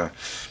well. So,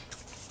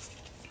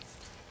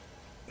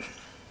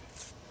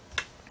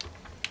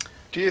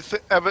 do you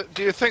think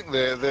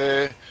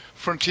the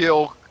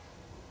Frontier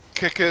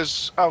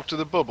kickers out of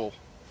the bubble?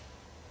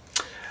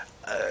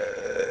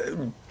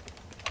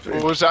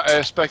 Or was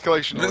that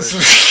speculation?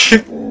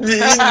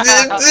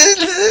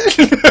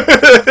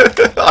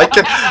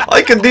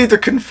 I can neither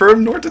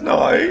confirm nor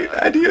deny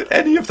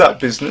any of that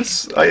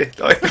business. I've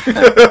heard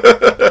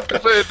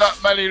that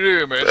many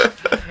rumours.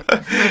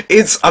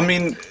 I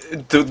mean,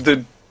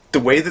 the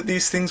way that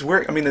these things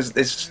work. I mean,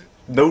 there's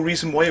no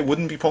reason why it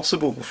wouldn't be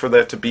possible for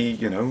there to be,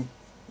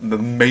 the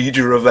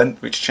major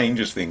event which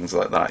changes things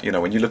like that.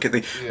 When you look at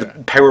the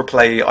power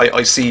play,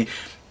 I see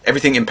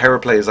everything in power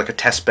play is like a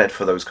test bed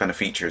for those kind of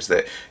features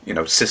that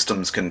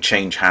systems can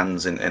change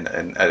hands and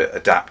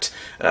adapt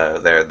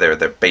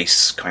their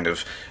base kind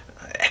of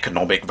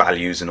economic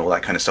values and all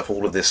that kind of stuff.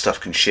 All of this stuff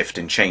can shift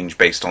and change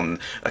based on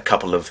a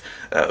couple of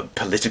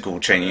political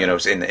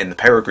change, in the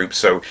power group.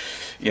 So,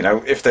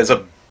 if there's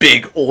a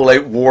big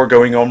all-out war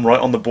going on right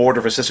on the border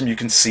of a system, you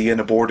can see in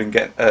a board and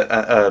get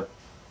a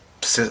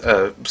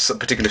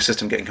particular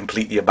system getting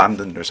completely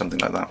abandoned or something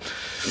like that.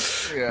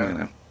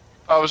 Yeah.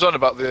 I was on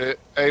about the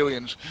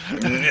aliens.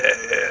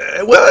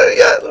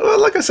 Well,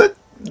 like I said,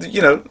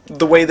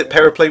 the way that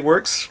power play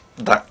works,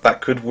 that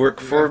could work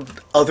for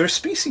other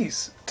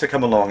species to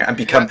come along and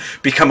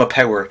become a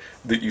power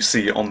that you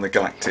see on the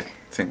galactic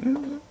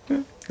thing.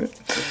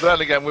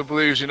 Then again, we'll be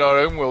losing our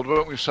own world,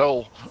 won't we,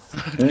 Sol?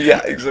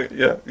 Yeah, exactly.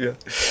 Yeah.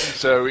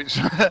 So it's.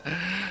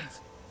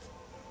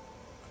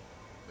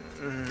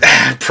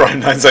 Prime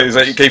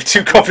 988, you gave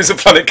 2 copies of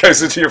Planet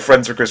Coaster to your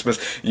friends for Christmas.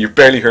 You've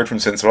barely heard from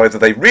since, so either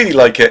they really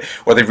like it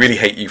or they really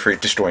hate you for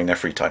destroying their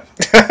free time.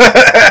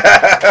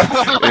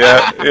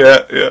 Yeah.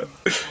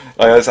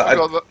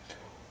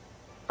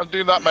 I'm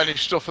doing that many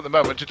stuff at the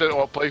moment. I don't know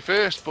what to play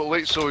first, but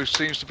Leeds always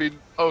seems to be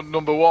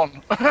number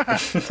one.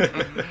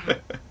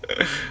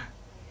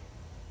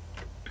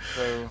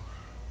 So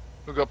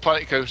we've got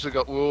Planet Coaster, we've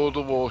got World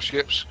of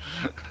Warships.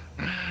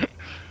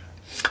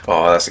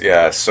 Oh,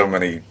 so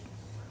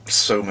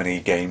many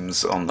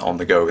games on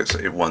the go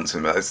at once,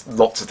 and there's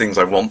lots of things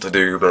I want to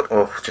do, but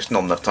just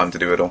not enough time to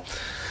do it all.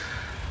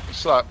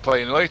 It's like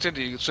playing Elite, isn't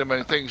it? You get so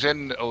many things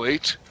in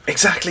Elite.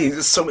 Exactly.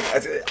 There's so many.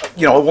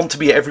 I want to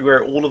be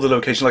everywhere, all of the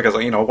locations. Like I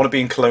was, I want to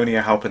be in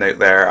Colonia, helping out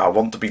there. I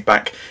want to be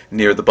back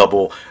near the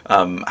bubble,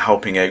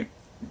 helping out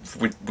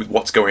with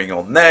what's going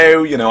on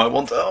now. I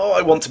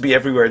want to be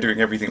everywhere, doing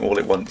everything all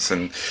at once,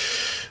 and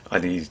I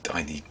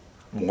need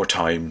more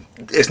time.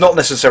 It's not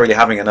necessarily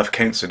having enough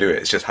counts to do it.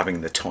 It's just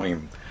having the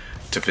time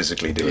to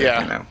physically do it.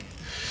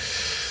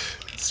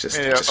 It's just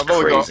I've crazy.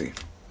 Only got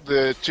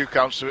the 2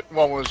 counts.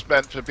 One was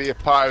meant to be a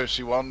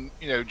piracy one,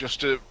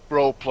 just to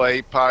role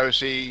play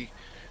piracy,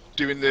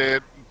 doing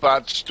the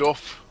bad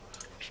stuff,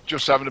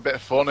 just having a bit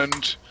of fun,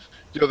 and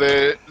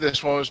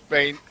this one was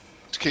made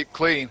to keep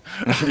clean.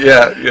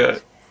 Yeah.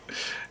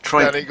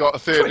 Then he got a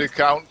 3rd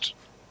account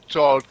to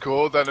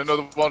hardcore, then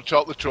another one to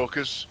help the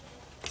truckers.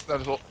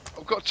 Then I thought,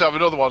 I've got to have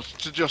another one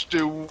to just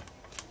do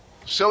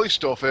silly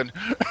stuff in.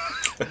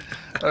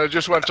 And I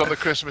just went on the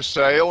Christmas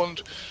sale, and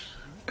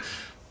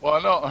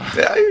why not?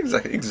 Yeah,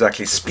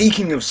 exactly.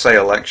 Speaking of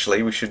sale,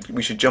 actually, we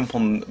should jump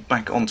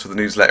back onto the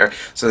newsletter.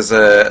 So there's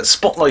a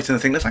spotlight and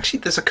the thing.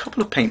 There's a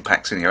couple of paint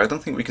packs in here. I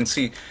don't think we can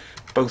see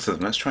both of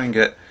them. Let's try and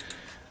get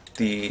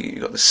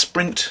you got the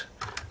Sprint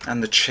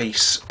and the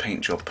Chase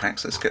paint job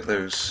packs. Let's get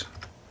those.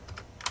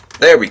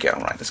 There we go.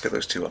 Right, let's get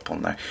those 2 up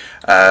on there.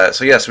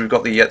 So we've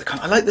got the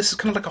I like this.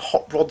 It's kind of like a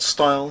hot rod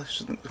style.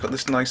 It's got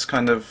this nice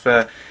kind of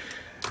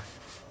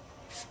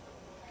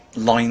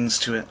lines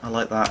to it. I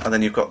like that. And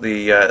then you've got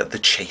the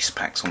Chase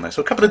packs on there.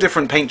 So a couple of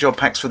different paint job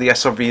packs for the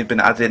SRV have been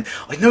added in.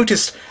 I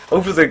noticed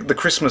over the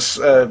Christmas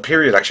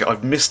period, actually,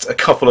 I've missed a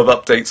couple of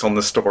updates on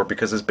the store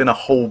because there's been a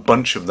whole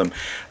bunch of them.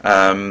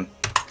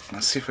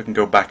 Let's see if I can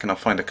go back and I'll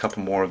find a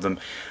couple more of them.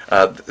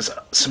 There's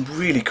some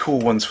really cool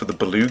ones for the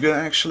Beluga,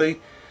 actually.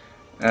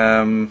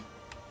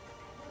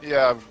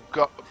 Yeah, I've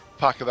got a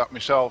pack of that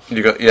myself.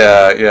 You got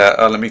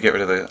let me get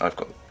rid of I've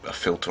got a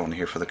filter on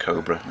here for the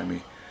Cobra.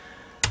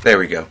 There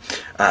we go.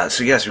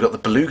 So yes, we've got the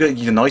Beluga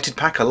United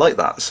pack. I like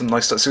that. Some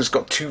nice stuff. So it's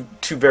got two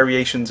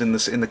variations in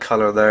the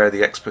colour there.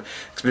 The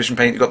expedition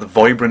paint. You've got the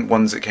vibrant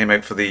ones that came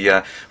out for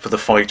the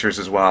fighters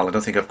as well. I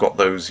don't think I've got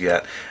those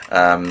yet.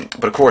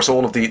 But of course,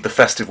 all of the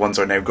festive ones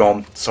are now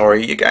gone.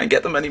 Sorry, you can't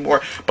get them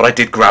anymore. But I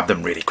did grab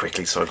them really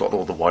quickly, so I got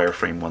all the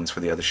wireframe ones for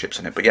the other ships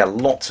in it. But yeah,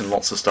 lots and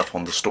lots of stuff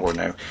on the store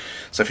now.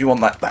 So if you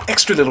want that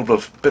extra little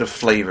bit of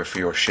flavour for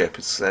your ship,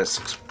 there's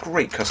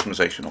great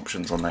customization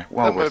options on there.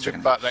 Well worth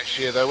checking. Back next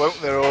year though, won't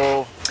there?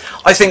 Or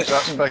I think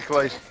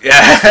speculate.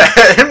 Yeah,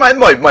 it might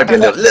be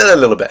a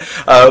little bit,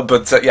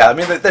 but yeah, I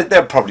mean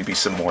there'll probably be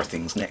some more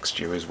things next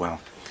year as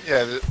well.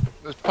 Yeah,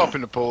 there's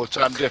popping up all the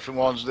time, different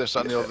ones, this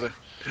and the other.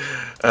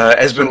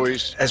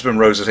 Esmond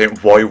Rose is saying,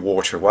 why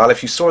water? Well,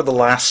 if you saw the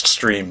last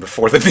stream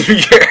before the new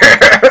year,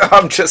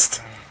 I'm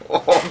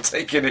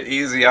taking it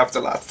easy after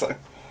last time.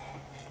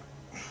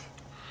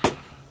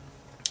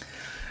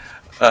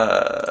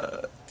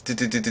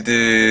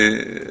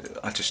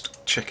 I'm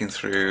just checking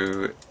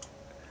through.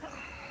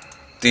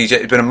 DJ,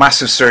 it's been a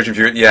massive surge of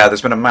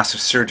there's been a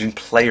massive surge in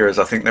players.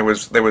 I think there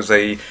was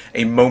a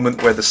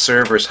moment where the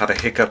servers had a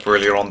hiccup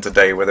earlier on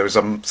today, where there was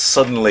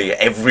suddenly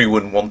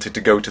everyone wanted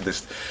to go to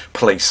this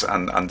place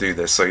and do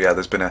this. So yeah,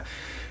 there's been a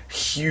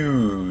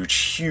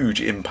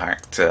huge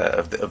impact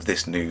of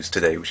this news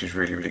today, which is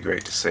really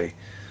great to see.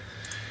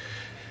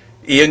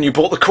 Ian, you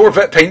bought the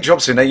Corvette paint job,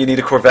 so now you need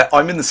a Corvette.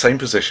 I'm in the same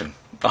position.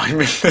 I've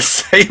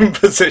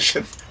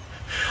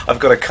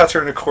got a cutter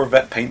and a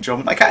Corvette paint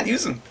job, and I can't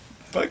use them.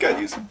 But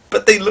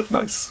they look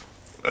nice.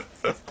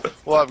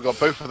 Well, I've got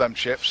both of them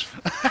ships.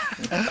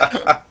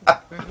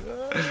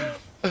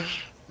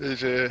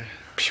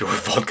 Pure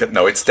vodka?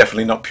 No, it's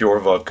definitely not pure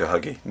vodka,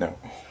 Huggy. No.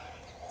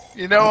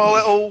 You know, a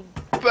little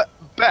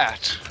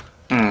bet.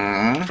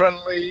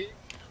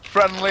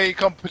 Friendly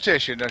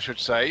competition, I should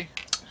say.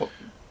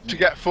 To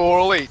get 4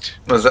 elite.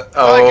 Was it?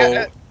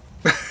 Oh.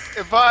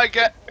 If I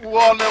get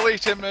 1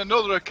 elite in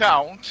another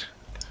account,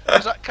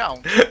 does that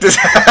count?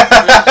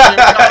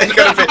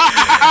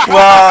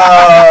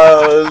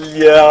 Well,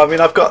 yeah. I mean,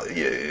 I've got.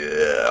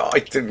 Yeah, I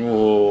think.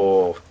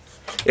 Whoa.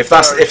 If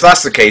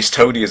that's the case,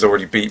 Toadie has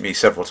already beat me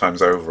several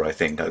times over. I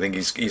think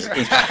he's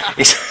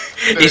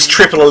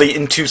triple elite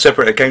in 2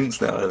 separate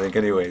accounts now. I think,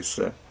 anyways.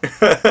 So.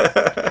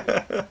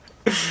 I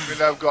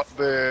mean,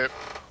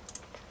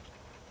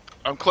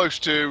 I'm close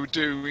to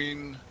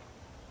doing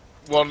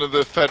one of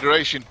the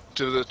Federation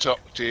to the top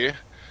tier,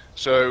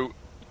 so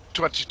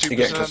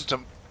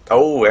 22%.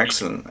 Oh,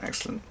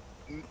 excellent.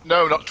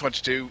 No, not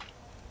 22.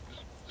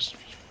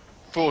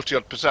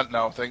 40%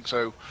 now, I think.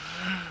 So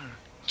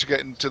to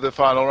get into the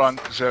final rank.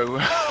 So.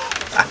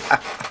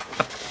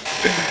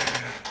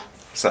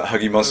 So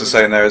Huggy Monster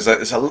saying there is that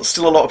there's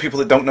still a lot of people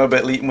that don't know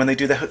about elite, and when they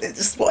do that,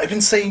 it's what I've been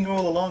saying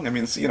all along. I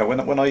mean, you know,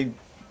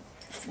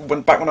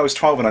 back when I was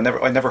 12 and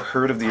I never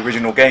heard of the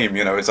original game,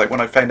 you know, it's like when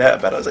I found out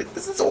about it, I was like,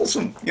 this is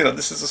awesome, you know,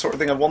 this is the sort of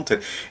thing I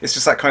wanted. It's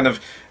just that kind of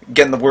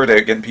getting the word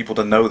out, getting people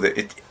to know that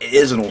it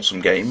is an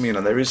awesome game, you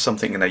know, there is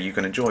something in there you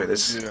can enjoy.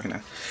 This, you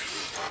know.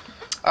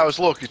 I was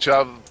lucky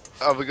to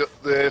have got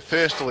the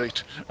first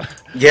elite.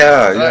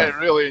 Yeah, yeah. I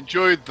really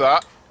enjoyed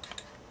that.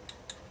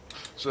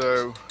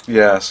 So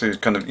yeah, so you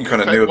kind of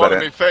knew about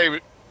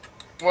it.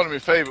 One of my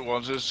favourite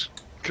ones is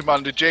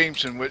Commander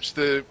Jameson, which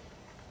the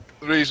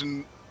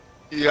reason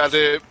you had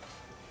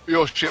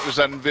your ship was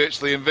then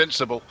virtually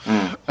invincible.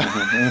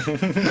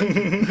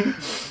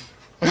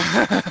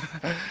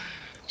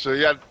 So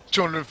you had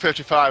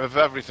 255 of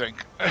everything.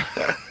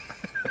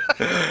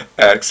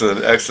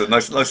 Excellent.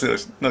 Nice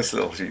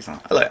little sheet.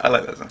 I like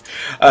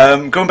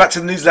that. Going back to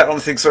the newsletter on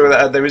the thing,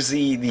 so there is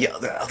the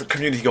other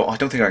community goal. I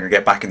don't think I'm going to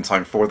get back in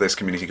time for this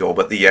community goal,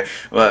 but the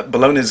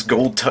Bologna's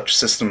Gold Touch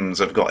Systems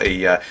have got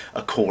a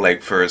call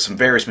out for some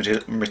various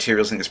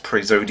materials. I think it's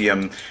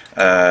Prasodium,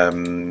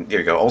 here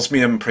we go,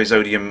 osmium,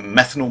 Prasodium,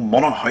 methanol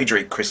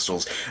monohydrate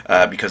crystals,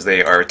 because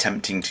they are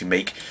attempting to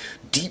make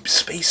deep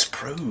space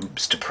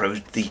probes to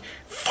probe the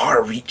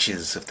far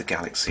reaches of the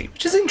galaxy,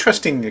 which is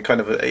interesting. Kind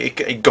of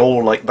a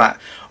goal like that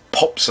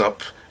pops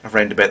up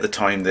around about the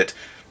time that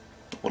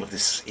all of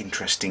this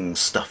interesting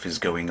stuff is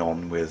going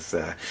on with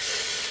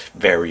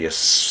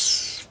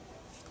various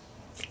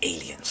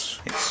aliens.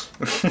 Yes.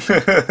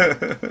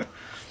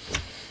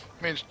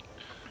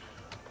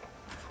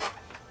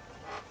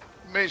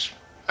 means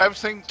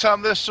everything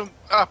time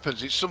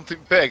happens, it's something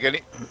big,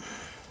 and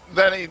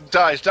then it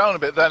dies down a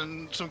bit,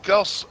 then something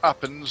else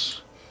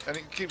happens, and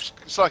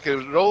it's like a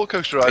roller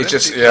coaster ride. It's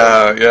just,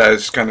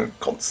 it's kind of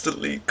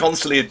constantly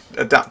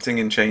adapting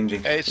and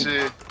changing. It's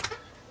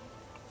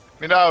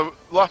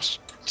last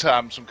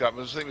time some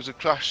happens, I think it was a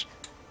crashed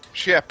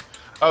ship.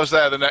 I was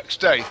there the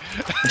next day.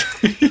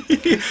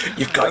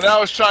 I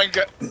was trying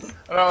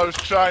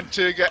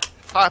to get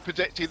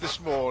hyperdicted this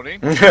morning.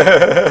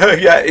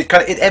 Yeah,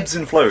 it ebbs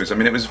and flows. I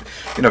mean, it was,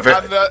 you know, very.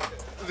 And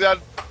they had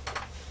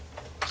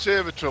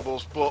server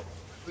troubles, but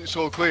it's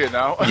all clear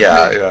now.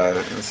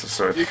 Yeah.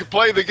 Sort of... You can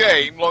play the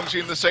game as long as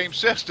you're in the same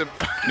system.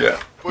 Yeah.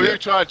 When you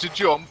try to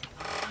jump,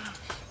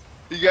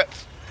 you get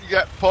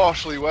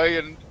partially away,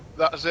 and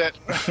that's it.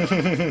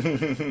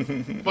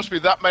 Must be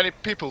that many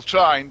people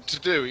trying to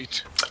do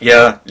it.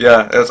 Yeah.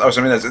 I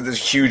mean, there's a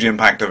huge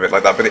impact of it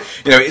like that, but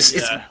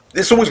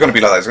it's always going to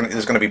be like that.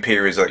 There's going to be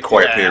periods, like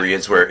quiet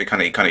periods, where it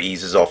kind of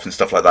eases off and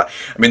stuff like that.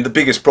 I mean, the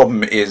biggest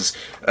problem is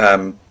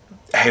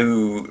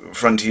how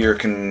Frontier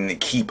can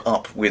keep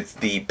up with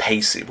the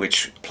pace at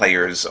which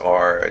players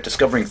are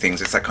discovering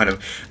things. It's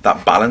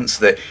that balance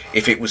that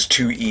if it was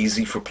too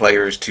easy for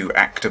players to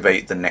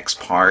activate the next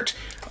part,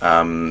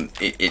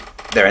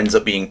 there ends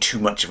up being too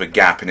much of a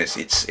gap, and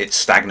it's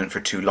stagnant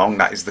for too long.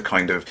 That is the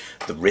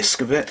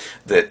risk of it.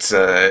 That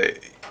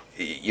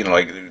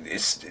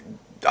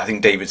I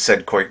think David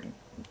said quite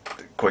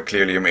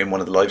clearly in one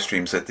of the live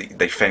streams that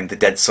they found the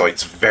dead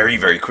sites very,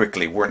 very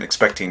quickly. Weren't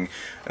expecting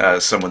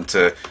someone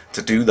to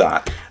do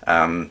that.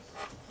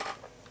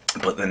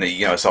 But then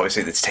it's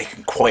obviously it's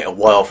taken quite a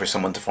while for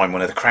someone to find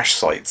one of the crash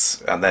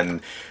sites, and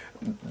then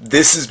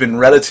this has been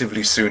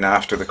relatively soon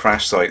after the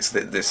crash sites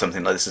that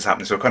something like this has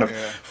happened. So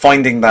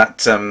finding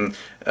that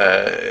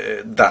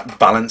that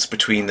balance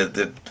between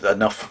the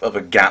enough of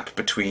a gap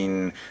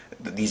between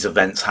these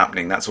events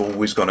happening. That's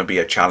always going to be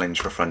a challenge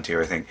for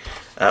Frontier, I think.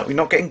 We're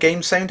not getting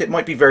game sound. It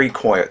might be very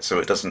quiet, so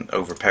it doesn't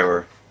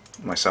overpower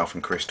myself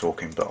and Chris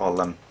talking. But I'll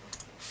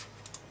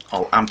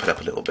amp it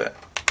up a little bit.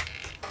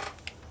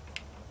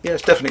 Yeah,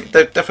 it's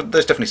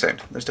there's definitely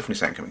sound. There's definitely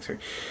sound coming through.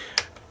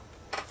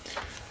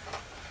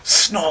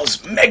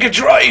 Snoz Mega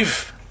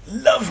Drive.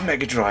 Love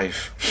Mega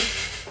Drive.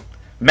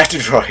 Meta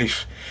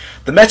Drive.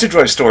 The Meta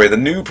Drive story, the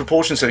new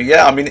propulsion story.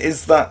 Yeah, I mean,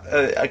 is that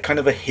a kind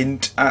of a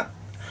hint at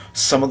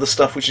some of the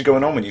stuff which is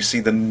going on when you see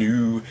the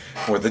new,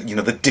 or the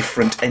the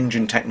different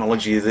engine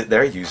technology that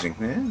they're using?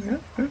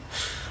 Yeah.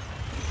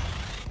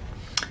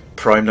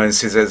 Prime 9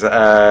 says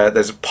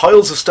there's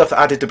piles of stuff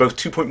added to both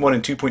 2.1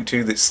 and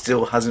 2.2 that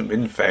still hasn't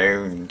been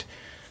found.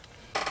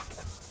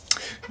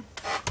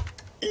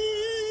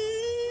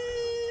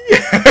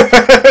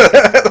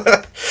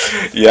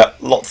 Yeah,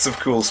 lots of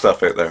cool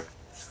stuff out there.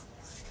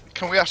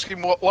 Can we ask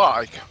him what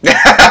like? we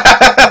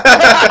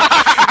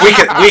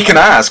can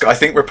ask. I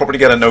think we're probably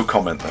getting a no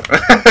comment though.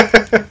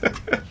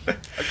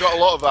 I got a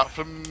lot of that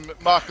from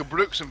Marco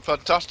Brooks and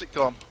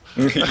Fantastic-Con.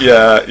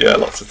 yeah,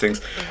 lots of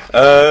things.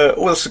 What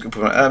else?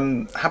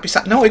 Happy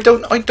Sat? No, I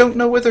don't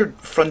know whether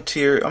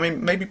Frontier. I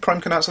mean, maybe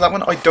Prime can answer that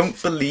one. I don't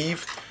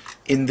believe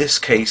in this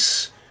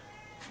case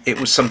it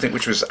was something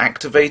which was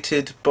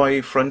activated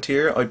by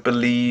Frontier. I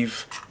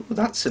believe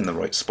that's in the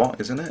right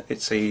spot, isn't it?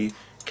 It's a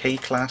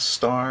K-class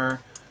star.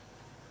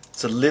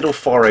 It's a little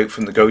far out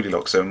from the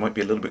Goldilocks zone. Might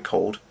be a little bit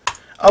cold.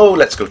 Oh,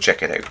 let's go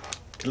check it out.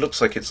 It looks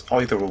like it's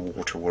either a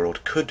water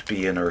world, could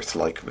be an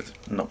Earth-like with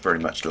not very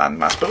much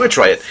landmass, but we'll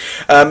try it.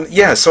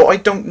 Yeah, so I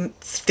don't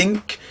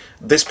think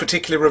this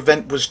particular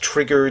event was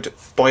triggered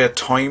by a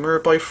timer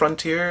by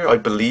Frontier. I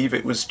believe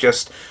it was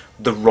just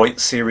the right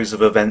series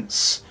of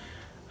events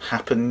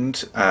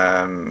happened,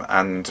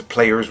 and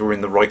players were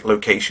in the right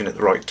location at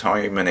the right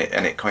time, and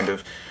it kind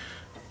of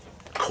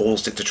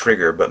caused it to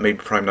trigger. But maybe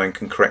Prime 9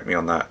 can correct me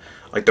on that.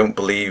 I don't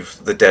believe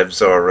the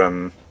devs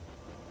are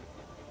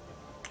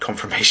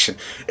confirmation.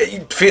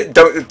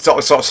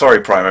 Sorry,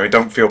 Prime. I mean,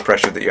 don't feel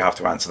pressured that you have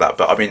to answer that.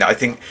 But I mean, I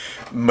think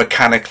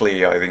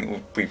mechanically, I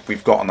think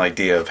we've got an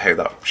idea of how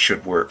that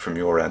should work from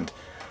your end.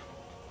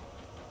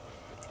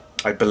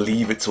 I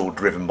believe it's all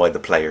driven by the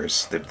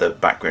players. The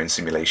background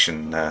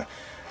simulation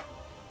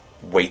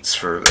waits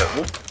for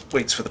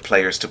the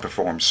players to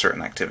perform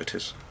certain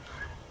activities.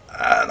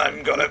 And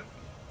I'm gonna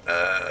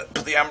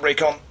put the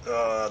handbrake on.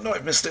 No,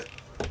 I've missed it.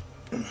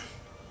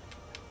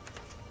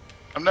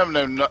 I've never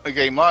known a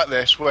game like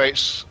this where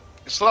it's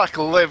like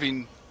a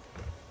living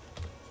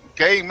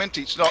game, isn't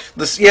it? It's not.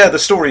 The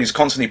story is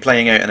constantly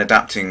playing out and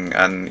adapting,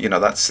 and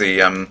that's the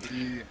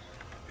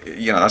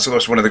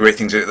that's one of the great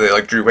things that,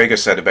 like Drew Wager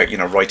said about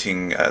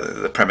writing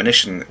the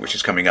Premonition, which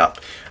is coming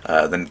up,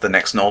 the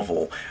next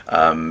novel.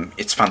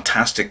 It's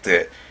fantastic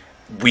that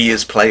we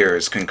as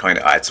players can kind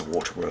of it's a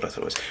water world, I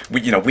thought it was.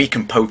 We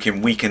can poke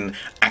him, we can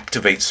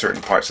activate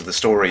certain parts of the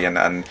story,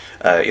 and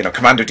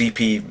Commander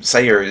DP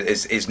Sayer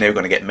is now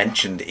going to get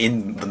mentioned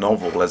in the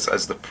novel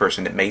as the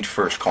person that made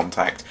first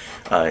contact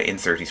in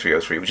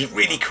 3303, which is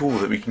really cool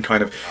that we can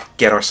kind of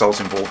get ourselves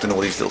involved in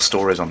all these little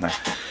stories on there.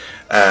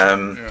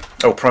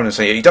 Oh, Pronon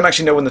saying you don't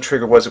actually know when the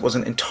trigger was. It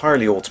wasn't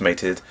entirely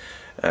automated.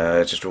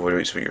 Just avoid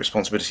it's your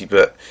responsibility,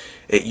 but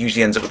it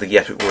usually ends up with the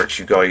yep, it works.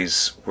 You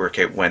guys work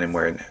out when and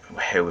where and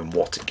how and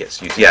what it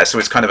gets used. Yeah, so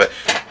it's kind of a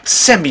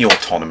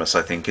semi-autonomous,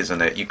 I think, isn't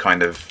it? You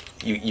kind of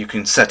you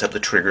can set up the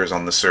triggers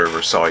on the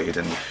server side,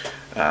 and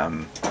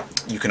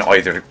you can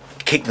either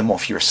kick them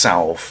off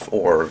yourself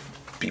or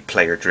be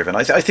player driven.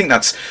 I think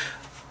that's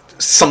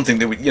something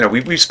that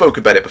we spoke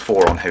about it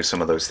before on how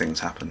some of those things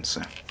happen.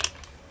 So,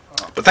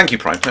 but thank you,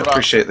 Prime. I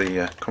appreciate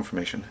the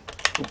confirmation.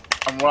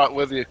 I'm right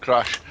with you,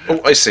 Crash.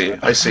 Oh, I see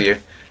you.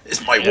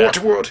 It's my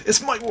water world.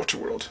 It's my water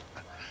world.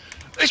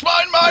 It's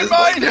mine.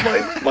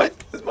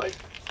 It's mine.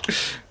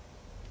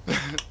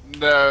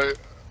 No,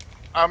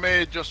 I'm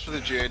here just for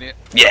the journey.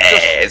 Yeah,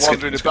 it's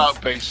wandering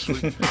about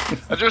basically.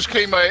 I just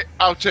came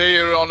out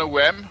here on a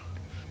whim.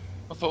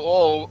 I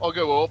thought, I'll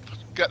go up,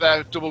 get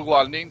there, double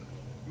landing,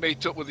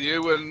 meet up with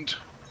you, and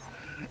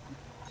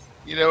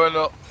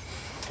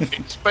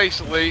it's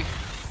basically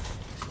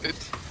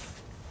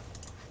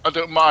I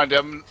don't mind.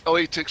 I'm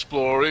elite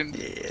exploring.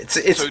 Yeah,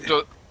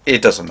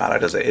 it doesn't matter,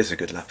 does it? It's a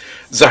good laugh.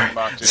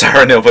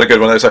 Zara Neal put a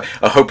good one.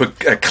 I hope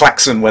a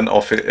klaxon went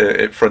off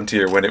at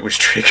Frontier when it was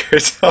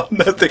triggered.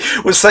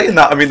 Was saying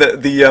that. I mean,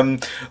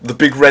 the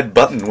big red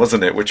button,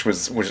 wasn't it? Which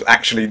was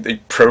actually they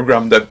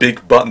programmed a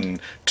big button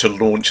to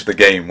launch the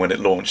game when it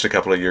launched a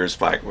couple of years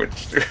back,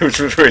 which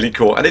was really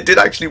cool, and it did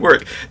actually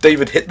work.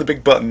 David hit the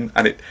big button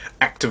and it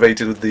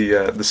activated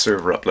the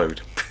server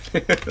upload.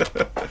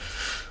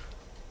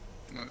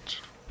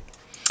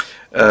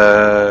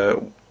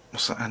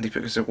 What's that, Andy?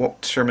 Because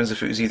what determines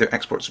if it was either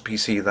exports or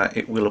PC that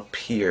it will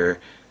appear?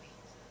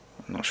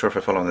 I'm not sure if I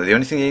follow on there. The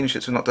only thing the alien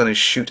ships have not done is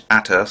shoot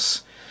at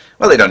us.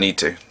 Well, they don't need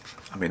to.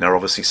 I mean, they're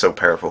obviously so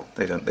powerful.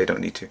 They don't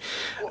need to.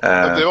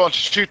 If they want to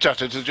shoot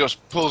at it, it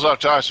just pulls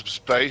out ice of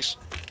space,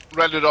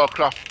 rendered our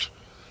craft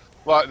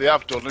like they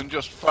have done, and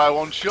just fire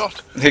one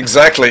shot.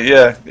 Exactly.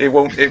 Yeah. It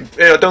won't.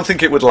 I don't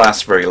think it would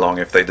last very long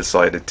if they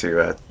decided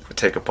to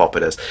take a pop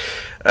at us.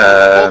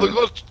 Well,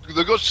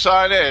 the good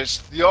sign is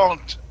they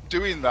aren't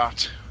doing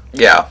that.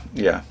 Yeah.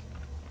 Yeah.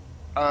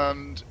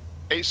 And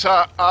it's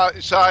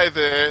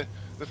either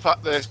the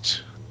fact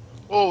that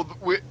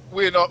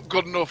we're not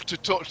good enough to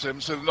touch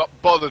them, so they're not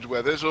bothered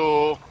with us,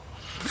 or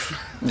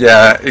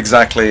Yeah,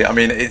 exactly. I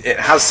mean, it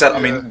has said. I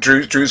mean,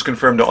 Drew's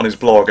confirmed it on his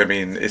blog. I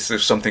mean,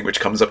 it's something which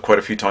comes up quite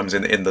a few times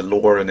in the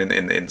lore and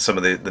in some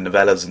of the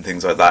novellas and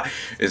things like that.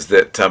 Is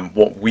that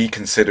what we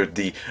considered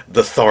the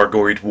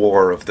Thargoid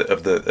War of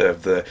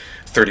the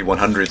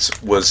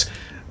 3100s was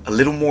a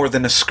little more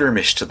than a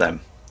skirmish to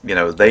them. You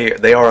know,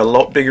 they are a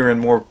lot bigger and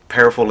more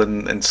powerful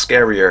and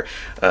scarier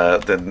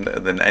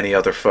than any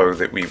other foe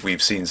that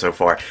we've seen so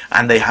far,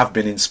 and they have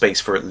been in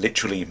space for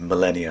literally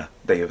millennia.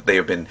 They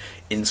have been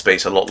in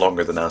space a lot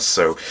longer than us.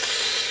 So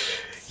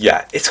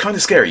yeah, it's kind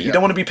of scary. You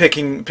don't want to be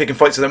picking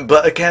fights with them.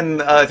 But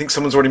again, I think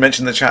someone's already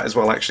mentioned in the chat as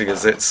well. Actually,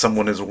 is that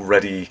someone has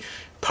already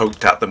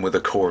poked at them with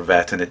a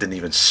Corvette and it didn't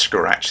even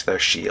scratch their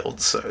shield.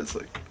 So it's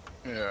like.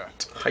 yeah.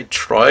 I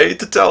tried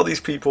to tell these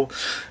people.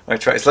 I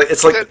try. It's like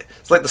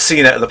the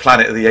scene out of the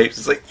Planet of the Apes.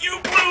 It's like, you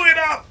blew it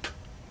up,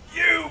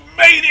 you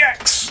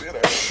maniacs. You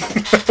know.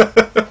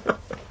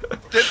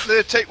 Did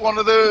they take one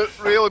of the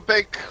really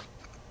big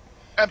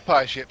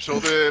Empire ships or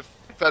the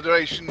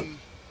Federation?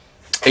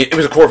 It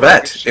was a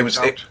Corvette. It was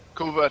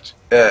Corvette.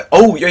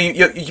 Oh,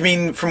 you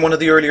mean from one of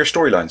the earlier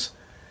storylines?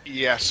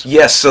 Yes.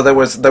 Yes, so there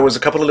was a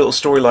couple of little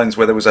storylines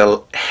where there was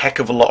a heck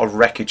of a lot of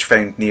wreckage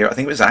found near, I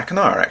think it was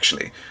Akanar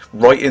actually,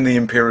 right in the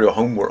Imperial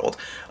homeworld.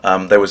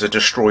 There was a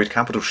destroyed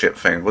capital ship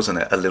found, wasn't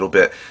it? A little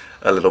bit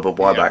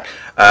while back.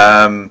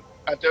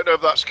 I don't know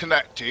if that's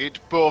connected,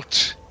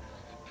 but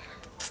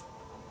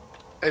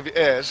if it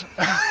is,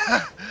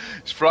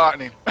 it's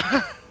frightening.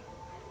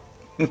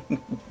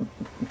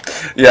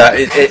 Yeah,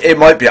 it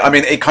might be. I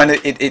mean,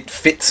 it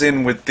fits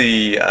in with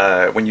the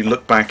when you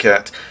look back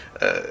at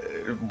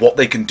what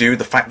they can do,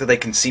 the fact that they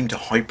can seem to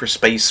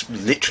hyperspace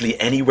literally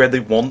anywhere they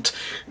want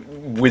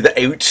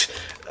without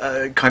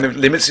kind of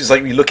limits. Is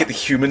like we look at the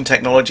human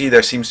technology.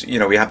 There seems, you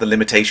know, we have the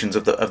limitations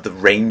of the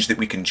range that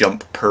we can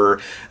jump per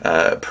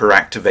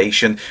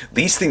activation.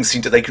 These things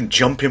seem to they can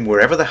jump in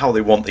wherever the hell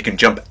they want. They can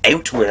jump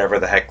out wherever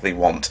the heck they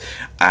want,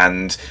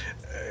 and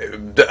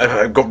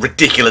got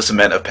ridiculous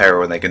amount of power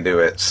when they can do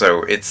it.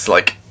 So it's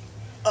like,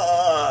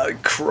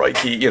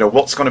 crikey, you know,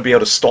 what's going to be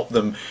able to stop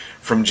them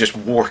from just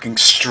walking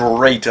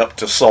straight up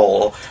to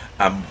Sol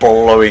and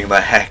blowing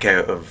the heck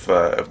out of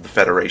the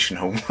Federation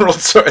homeworld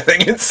sort of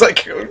thing? It's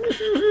like,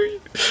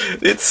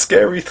 it's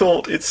scary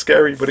thought. It's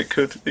scary, but it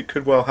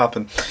could well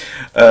happen.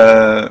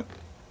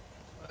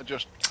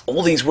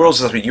 All these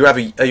worlds. You have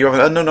an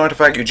unknown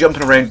artifact. You're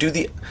jumping around. Do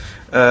the.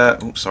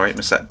 Oh, sorry,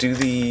 missed that. Do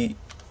the.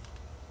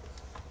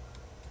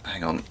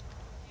 Hang on.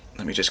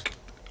 Let me just.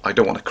 I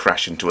don't want to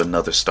crash into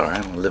another star. I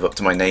want to live up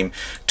to my name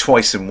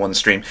twice in one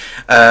stream.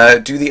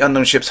 Do the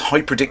unknown ships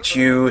hyperdict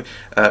you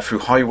through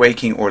high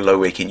waking or low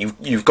waking?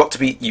 You've got to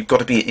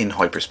be in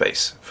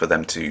hyperspace for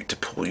them to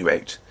pull you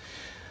out.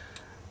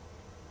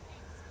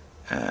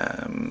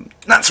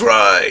 That's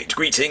right.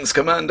 Greetings,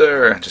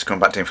 Commander. Just going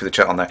back down through the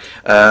chat on there.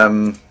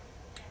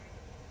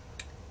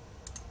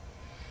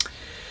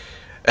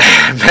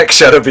 Mech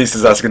Shadow Beast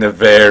is asking a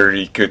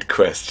very good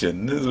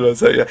question.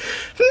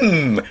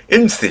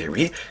 In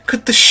theory,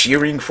 could the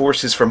shearing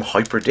forces from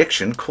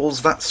hyperdiction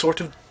cause that sort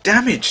of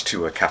damage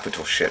to a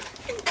capital ship?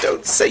 You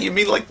don't say. You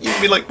mean like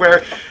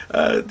where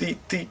the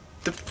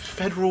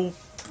federal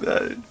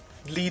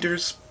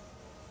leaders,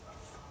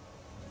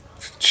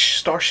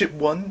 Starship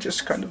One,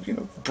 just kind of, you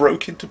know,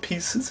 broke into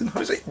pieces, and I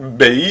was like,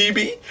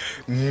 maybe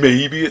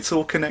it's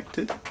all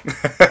connected.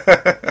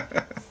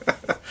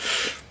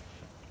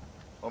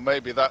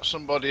 Maybe that's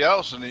somebody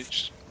else, and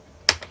it's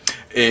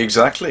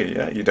exactly,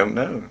 yeah. You don't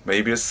know.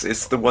 Maybe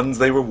it's the ones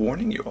they were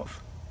warning you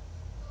of.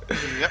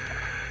 Yep.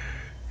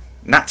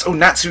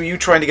 Natsu, are you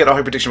trying to get a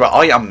hyperdiction? Well,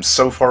 I am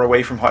so far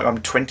away from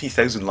I'm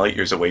 20,000 light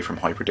years away from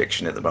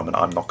hyperdiction at the moment.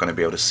 I'm not going to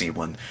be able to see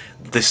one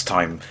this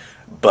time,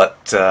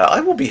 but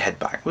I will be head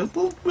back. We'll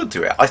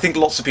do it. I think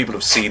lots of people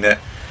have seen it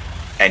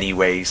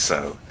anyway,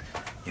 so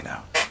you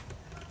know,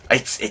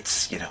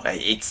 it's you know,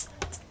 it's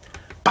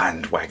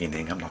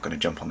bandwagoning. I'm not going to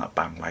jump on that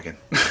bandwagon.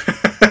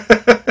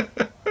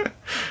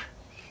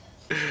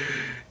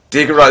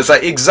 Digger, right? It's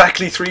like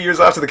exactly 3 years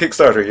after the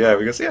Kickstarter. Yeah,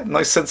 because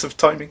nice sense of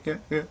timing.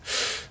 Yeah.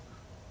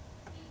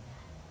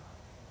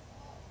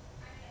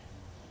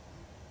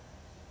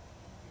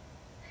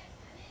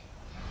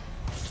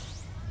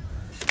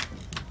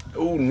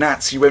 Oh,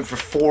 Nats, you went for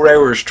 4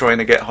 hours trying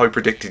to get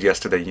hyperdicted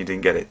yesterday. You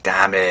didn't get it.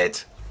 Damn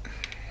it,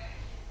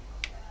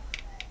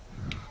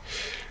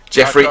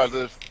 Jeffrey.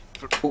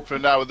 For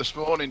an hour this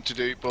morning to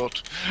do it,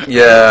 but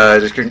yeah, I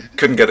just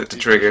couldn't get it to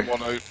trigger.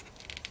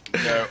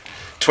 No.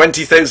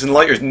 20,000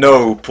 light years?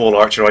 No, Paul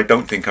Archer, I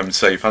don't think I'm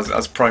safe.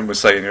 As Prime was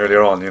saying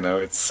earlier on, you know,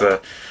 it's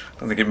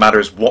don't think it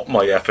matters what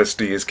my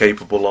FSD is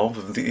capable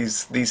of.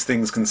 These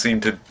things can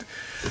seem to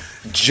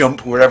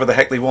jump wherever the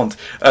heck they want.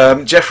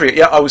 Jeffrey,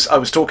 yeah, I was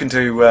talking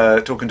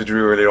to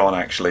Drew earlier on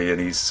actually, and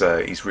he's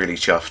really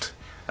chuffed.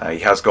 He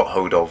has got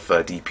hold of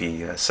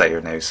DP Sayer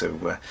now,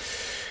 so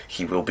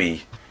he will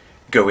be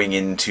going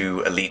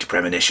into Elite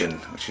Premonition,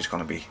 which is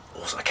going to be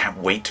awesome. I can't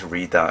wait to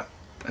read that.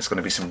 There's going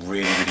to be some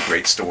really, really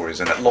great stories,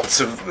 and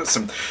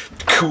some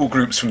cool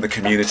groups from the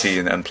community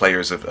and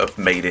players have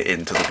made it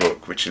into the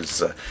book, which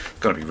is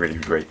going to be really,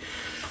 really great.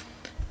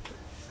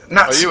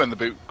 Are you in the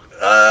book?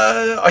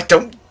 I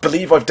don't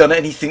believe I've done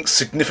anything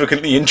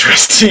significantly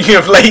interesting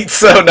of late,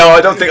 so no,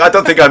 I don't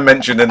think I'm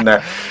mentioned in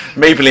there.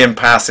 Maybe in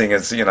passing,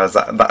 as you know, as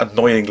that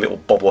annoying little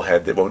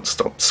bobblehead that won't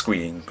stop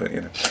squeeing, but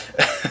you know.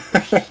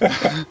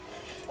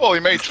 Well,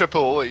 you made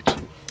triple elite.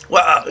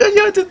 Well,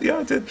 yeah, I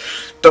did.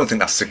 Don't think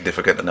that's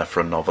significant enough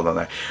for a novel,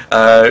 though.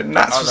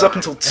 Nats was up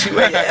until 2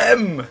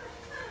 a.m.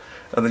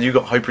 and then you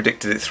got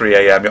hyper-predicted at 3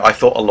 a.m. I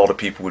thought a lot of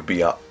people would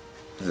be up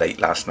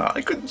late last night.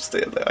 I couldn't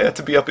stay late. I had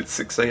to be up at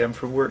 6 a.m.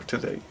 for work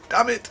today.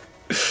 Damn it.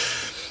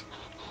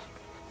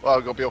 Well,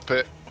 I've got to be up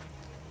at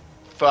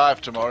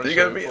 5 tomorrow. You're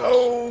going to be...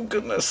 Oh,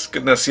 goodness.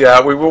 Yeah,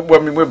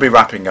 we'll be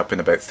wrapping up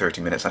in about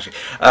 30 minutes, actually.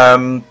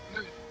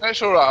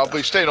 It's alright, I'll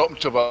be staying up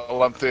until about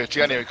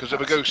 11:30 anyway, because if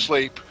I go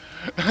sleep...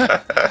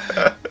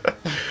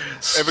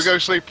 if I go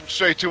sleep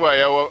straight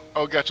away,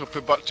 I'll get up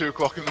about 2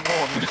 o'clock in the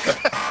morning.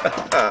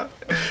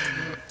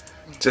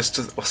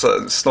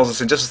 Snozzle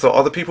saying, just a thought,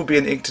 are the people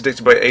being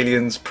interdicted by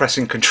aliens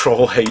pressing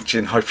Control H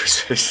in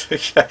hyperspace?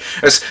 Yeah.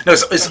 It's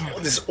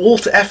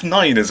Alt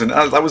F9, isn't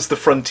it? That was the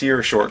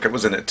Frontier shortcut,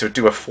 wasn't it? To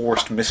do a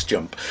forced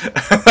misjump.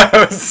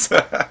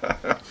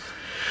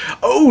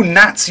 Oh,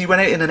 Nats, you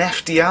went out in an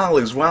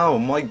FDL as well.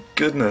 My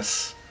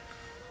goodness.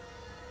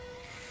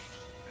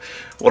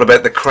 What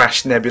about the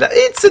Kerrash Nebula?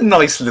 It's a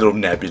nice little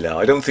nebula.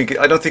 I don't think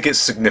it's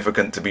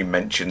significant to be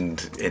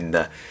mentioned in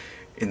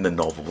the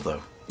novel,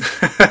 though.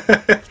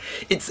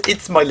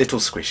 It's my little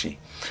squishy.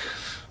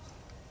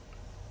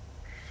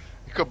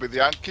 It could be the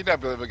Yankee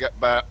Nebula if I get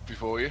back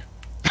before you.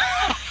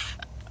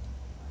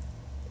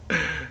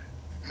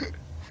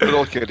 We're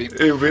all kidding.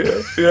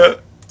 Yeah.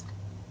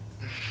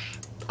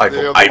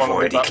 I've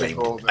already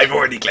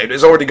claimed it.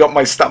 It's already got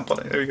my stamp on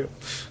it. There we go.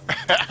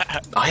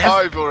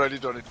 I've already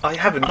done it. I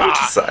haven't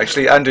noticed that,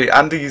 actually.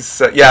 Andy's...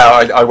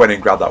 I went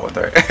and grabbed that one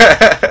there.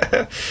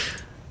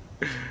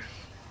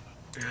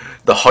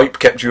 The hype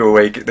kept you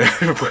awake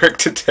at work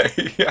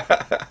today.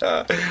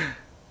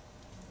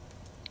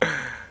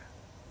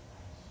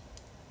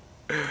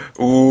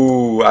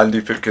 Ooh,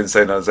 Andy Pipkin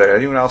saying,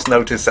 anyone else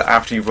notice that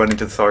after you've run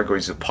into the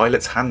Thargoids, the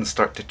pilot's hands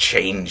start to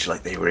change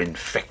like they were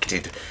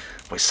infected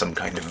by some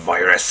kind of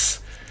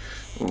virus?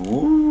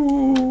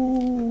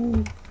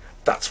 Ooh,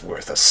 that's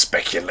worth a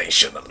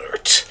speculation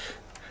alert.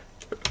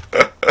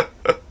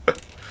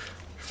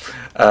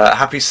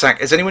 Happy Sack.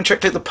 Has anyone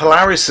checked out the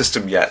Polaris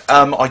system yet?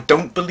 I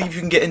don't believe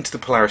you can get into the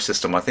Polaris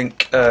system. I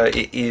think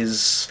it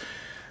is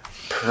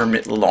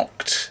permit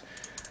locked.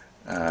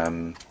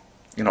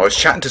 You know, I was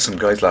chatting to some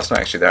guys last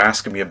night, actually. They're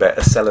asking me about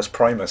Acellus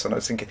Primus, and I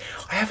was thinking,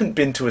 I haven't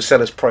been to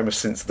Acellus Primus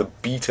since the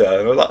beta,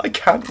 and I was like, I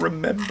can't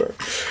remember.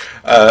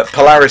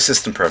 Polaris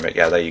system permit,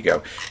 yeah, there you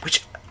go.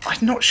 Which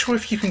I'm not sure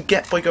if you can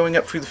get by going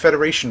up through the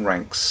Federation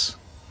ranks.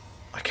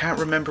 I can't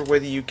remember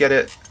whether you get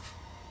it...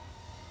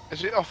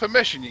 Is it off a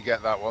mission you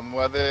get that one?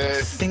 Where the...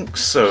 I think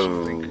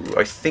so.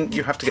 I think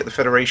you have to get the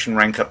Federation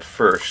rank up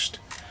first.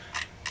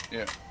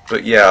 Yeah.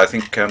 But yeah, I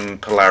think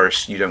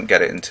Polaris, you don't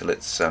get it until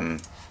it's...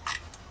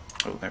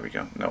 Oh, there we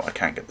go. No, I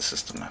can't get the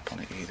system map on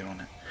it either on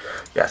it.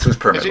 Yeah, so it's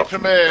permit. Is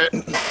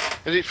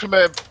it from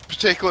a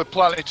particular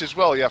planet as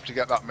well? You have to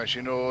get that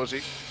mission, or is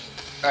it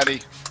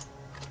any?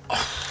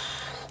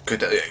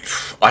 Good.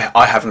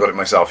 I haven't got it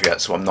myself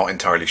yet, so I'm not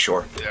entirely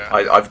sure. Yeah.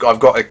 I've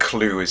got a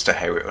clue as to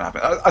how it would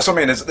happen. That's what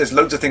I mean. There's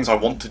loads of things I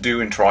want to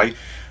do and try,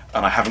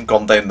 and I haven't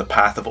gone down the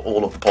path of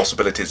all of the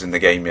possibilities in the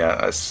game yet.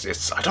 I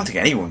don't think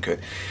anyone could.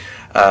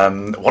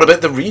 What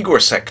about the Rigor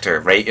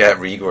sector? Right, yeah,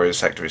 Rigor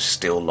sector is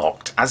still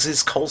locked, as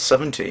is Col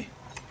 70.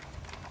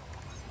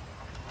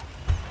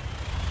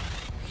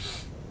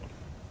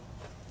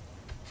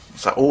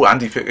 So, oh,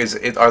 Andy,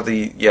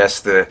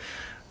 the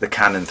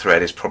cannon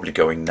thread is probably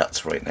going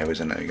nuts right now,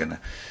 isn't it? You're gonna.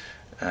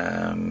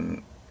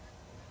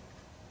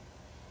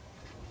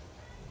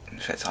 In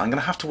fact, I'm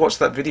gonna have to watch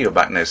that video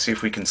back now, see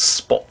if we can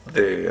spot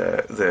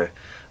the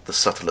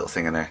subtle little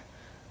thing in there.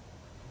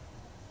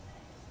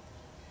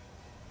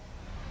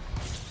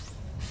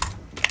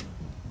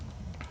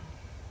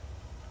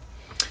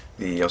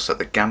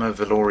 The Gamma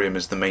Velorium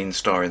is the main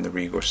star in the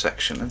Rigor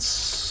section.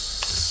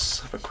 Let's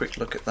have a quick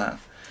look at that.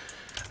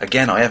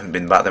 Again, I haven't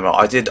been back there.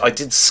 I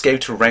did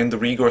scout around the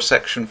Rigor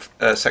section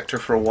sector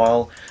for a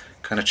while,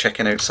 kind of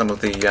checking out some of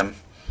the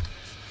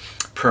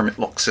permit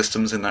lock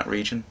systems in that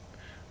region.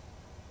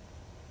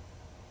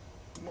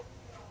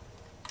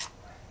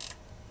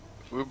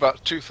 We're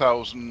about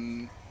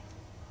 2,000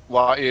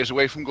 light years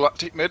away from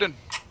Galactic Midden.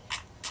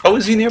 Oh,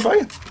 is he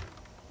nearby?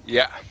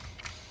 Yeah.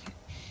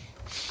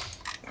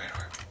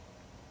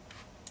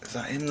 Is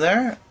that him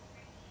there?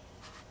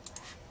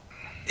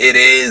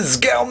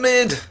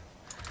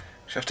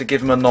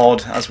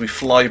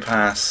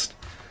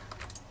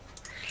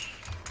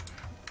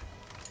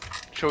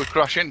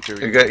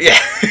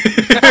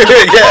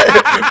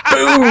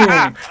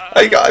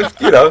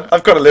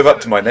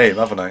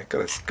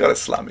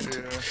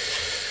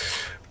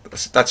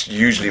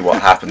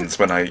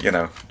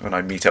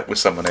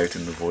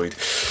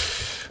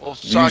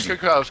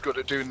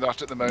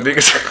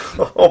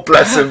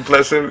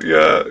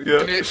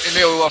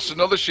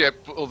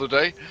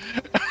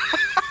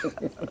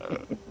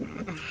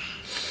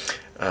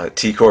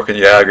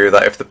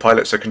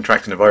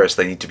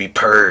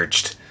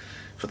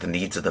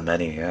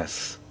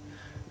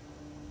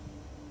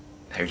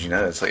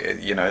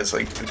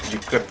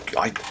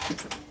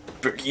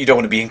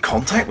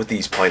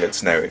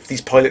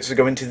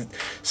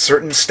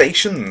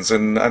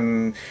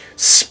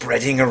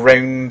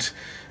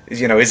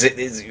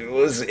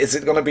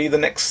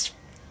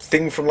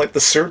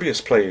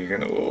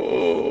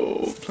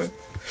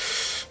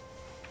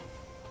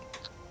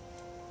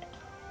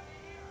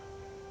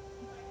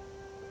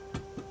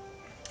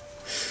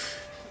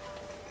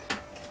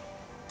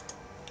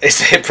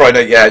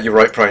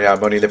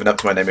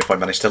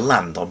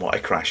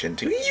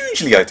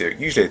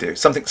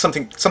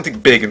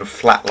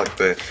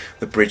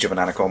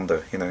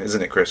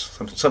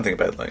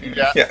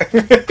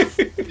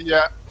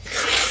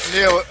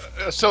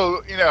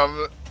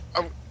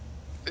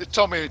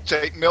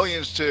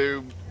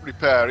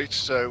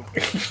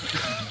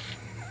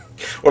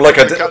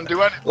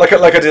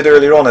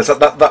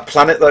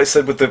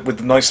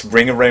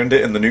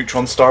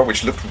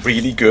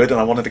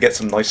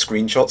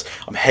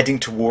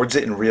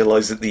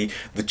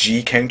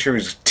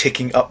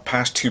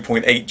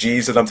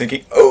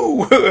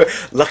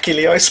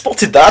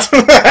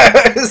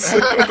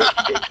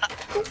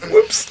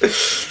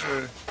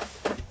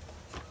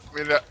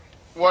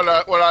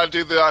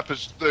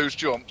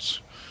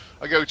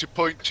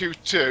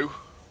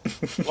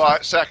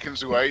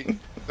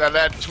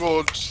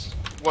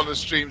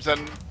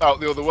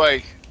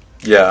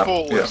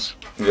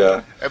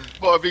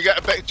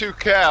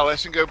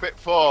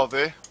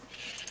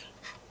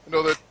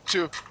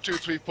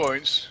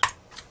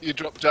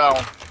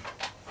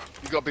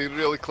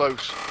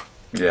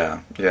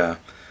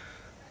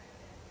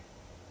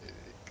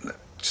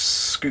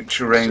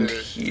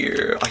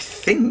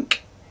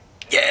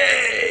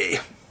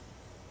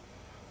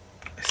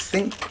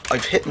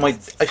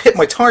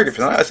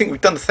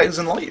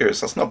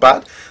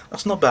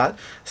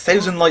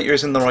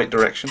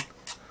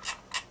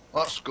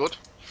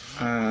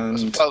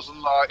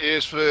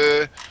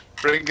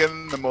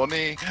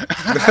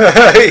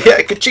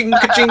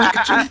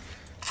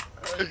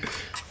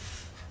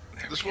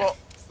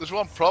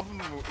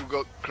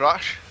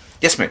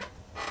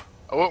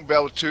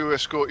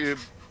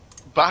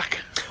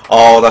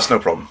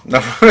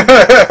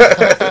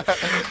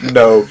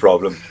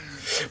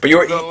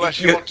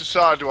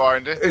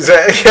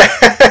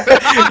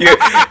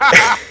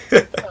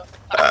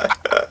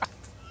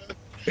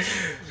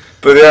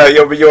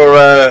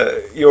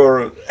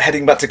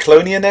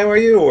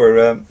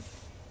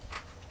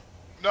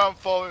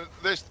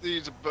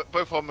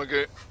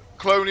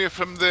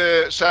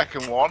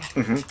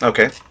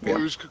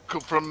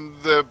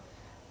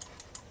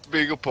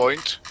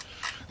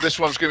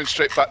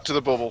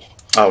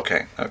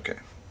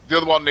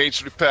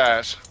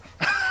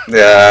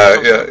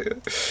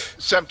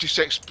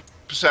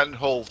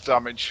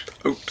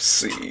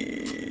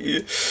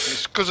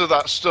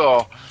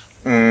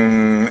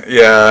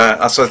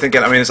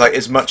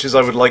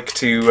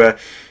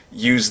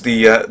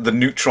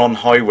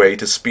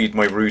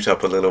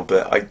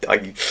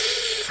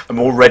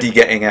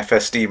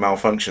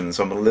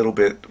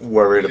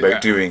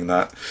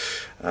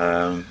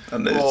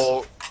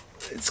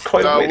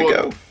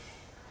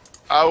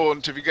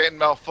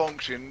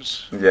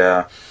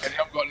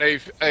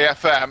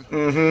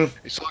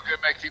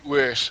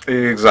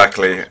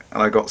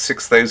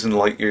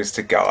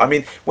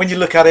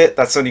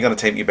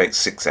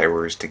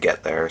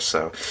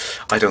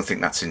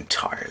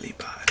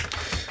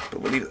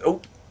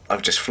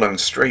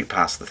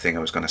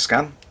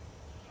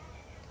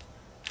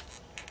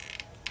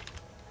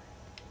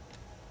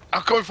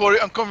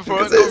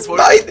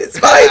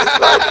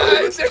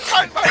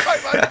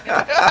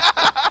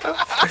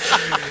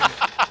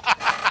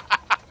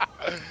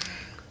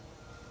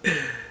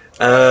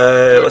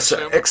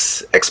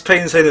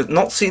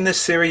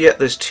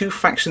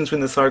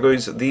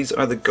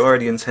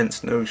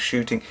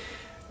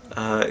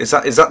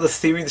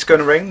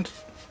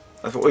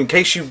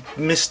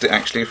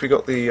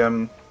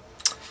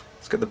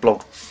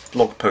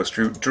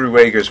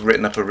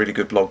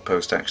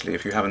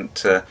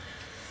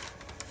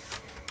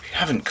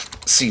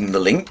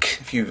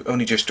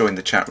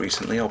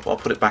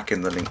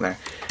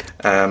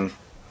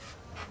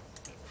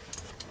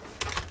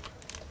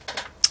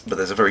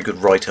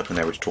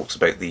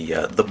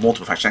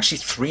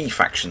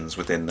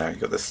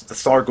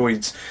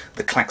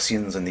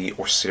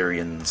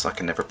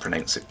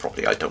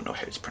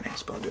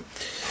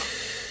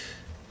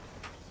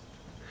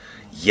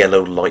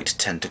 yellow light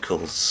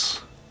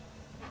tentacles.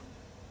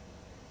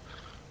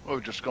 Oh,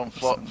 we've just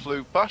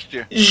flew past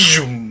you.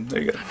 Zoom.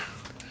 There you go.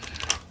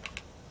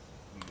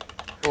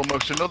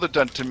 Almost another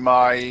dent in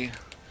my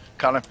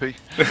canopy.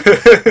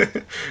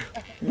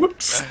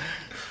 Whoops.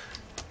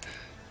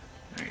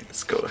 Right,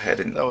 let's go ahead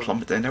and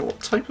plumb it down there. What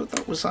type of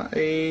that was that?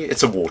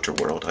 It's a water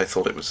world. I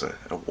thought it was a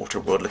water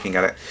world looking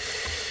at it.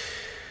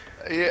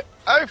 Yeah,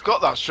 I've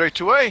got that straight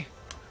away.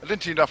 I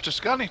didn't even have to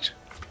scan it.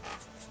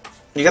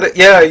 You got it.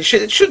 Yeah, you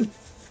should. It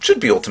should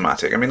be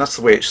automatic. I mean, that's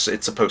the way it's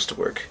supposed to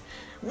work.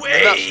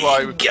 That's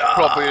why we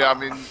probably. I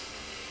mean,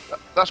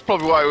 that's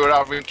probably why we were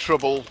having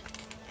trouble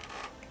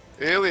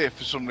earlier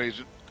for some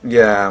reason.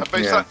 Yeah.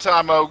 I that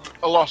time I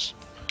lost.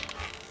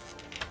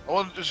 I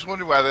was just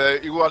wondering whether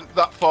he wasn't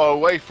that far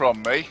away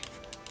from me.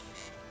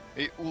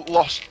 He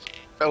lost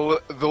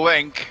the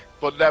link,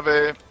 but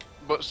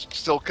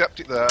still kept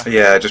it there.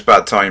 Yeah, just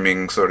bad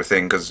timing sort of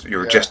thing, because you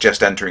were just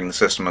entering the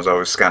system as I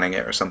was scanning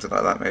it or something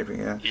like that, maybe.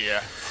 Yeah.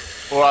 Yeah.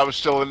 Or I was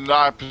still in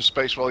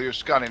hyperspace while you were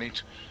scanning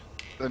it.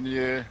 Then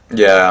yeah.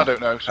 I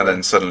don't know. So. And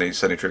then suddenly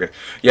triggered.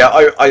 Yeah,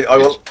 I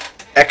will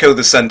echo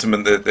the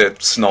sentiment that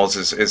Snoz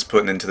is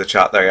putting into the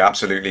chat there.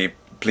 Absolutely,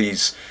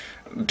 please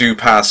do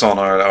pass on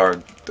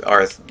our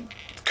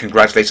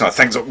congratulations, our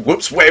thanks.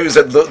 Whoops, where was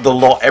it? The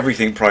lot,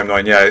 everything Prime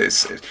 9. Yeah,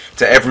 it's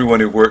to everyone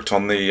who worked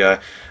on the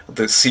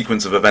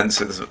sequence of events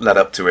that led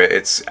up to it.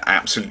 It's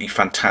absolutely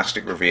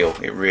fantastic reveal.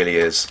 It really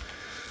is.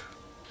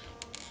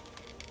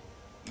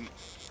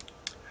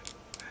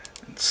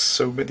 And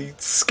so many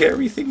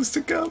scary things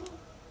to come.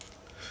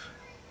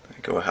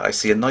 Go ahead. I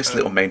see a nice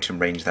little mountain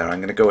range there. I'm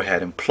going to go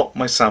ahead and plop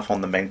myself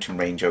on the mountain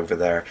range over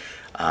there.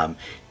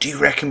 Do you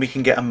reckon we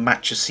can get a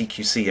match of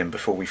CQC in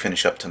before we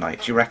finish up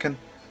tonight? Do you reckon?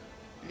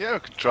 Yeah, we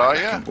could try,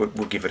 yeah. We'll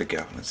give it a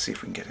go. Let's see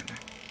if we can get in there.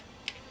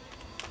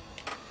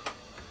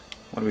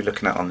 What are we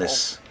looking at on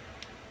this?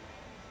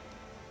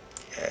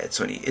 Yeah, it's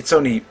only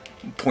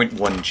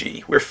 0.1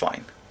 G. We're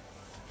fine.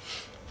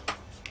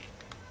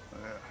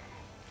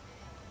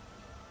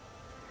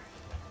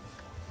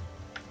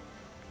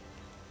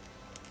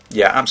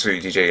 Yeah,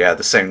 absolutely, DJ. Yeah,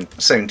 the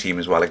same team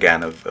as well.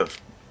 Again,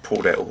 have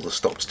pulled out all the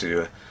stops to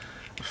do a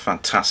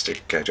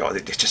fantastic job.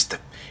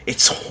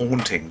 It's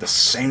haunting. The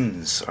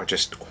sounds are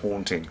just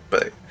haunting,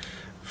 but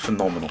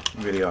phenomenal.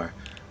 Really are.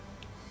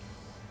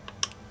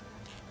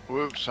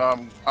 Whoops!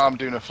 I'm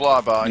doing a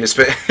flyby. Yes,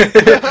 but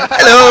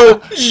hello.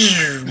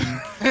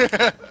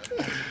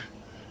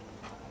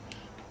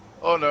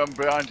 Oh no, I'm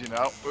behind you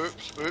now.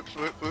 Whoops! Whoops!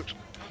 Whoops! Whoops!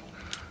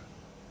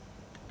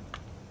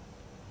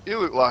 You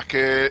look like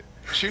a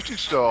shooting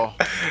star.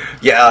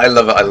 Yeah, I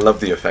love it. I love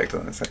the effect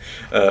on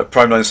it.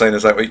 Prime 9 saying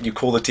is like you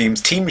call the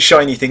teams Team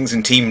Shiny Things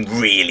and Team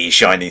Really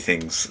Shiny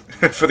Things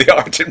for the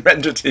art and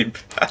render team.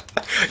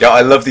 Yeah,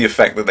 I love the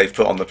effect that they've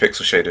put on the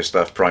pixel shader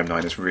stuff. Prime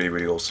 9 is really,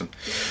 really awesome.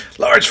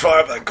 Large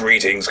Fire,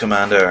 greetings,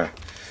 Commander.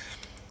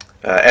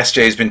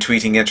 SJ's been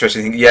tweeting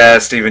interesting things. Yeah,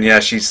 Stephen. Yeah,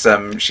 she's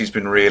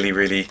been really,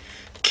 really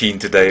keen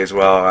today as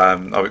well.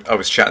 I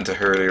was chatting to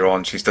her earlier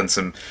on. She's done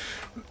some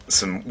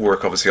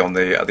work obviously on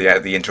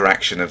the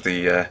interaction of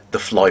the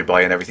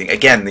flyby and everything.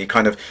 Again, the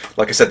kind of,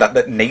 like I said,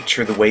 that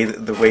nature, the way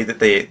that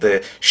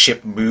the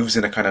ship moves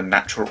in a kind of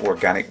natural,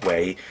 organic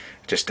way,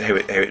 just how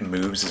it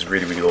moves is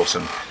really, really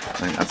awesome. I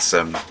think that's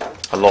a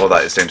lot of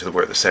that is down to the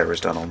work that Sarah's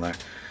done on there.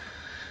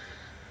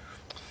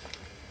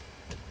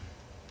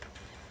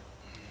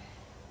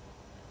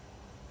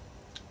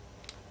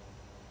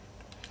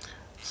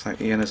 So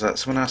Ian, is that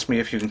someone asked me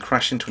if you can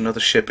crash into another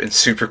ship in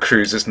Super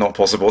Cruise? It's not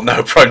possible.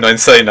 No, Prime 9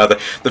 saying no.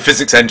 The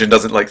physics engine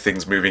doesn't like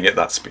things moving at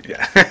that speed.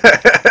 Yeah,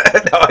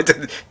 no, I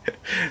didn't.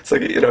 It's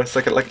like, you know, it's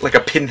like a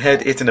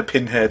pinhead hitting a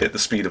pinhead at the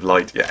speed of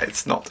light. Yeah,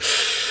 it's not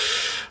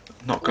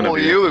going to be. Well,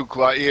 you look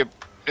like you're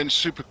in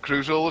Super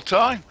Cruise all the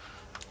time.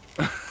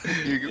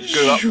 You go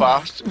that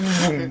fast.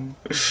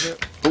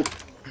 Oh.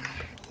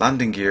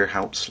 Landing gear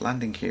helps.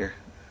 Landing gear.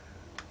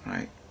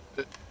 Right.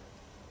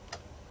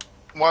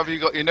 Why have you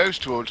got your nose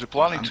towards the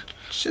planet? I'm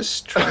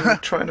just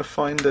trying to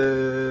find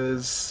a.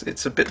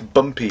 It's a bit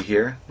bumpy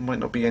here. There might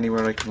not be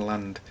anywhere I can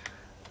land.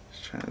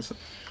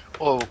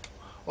 Well,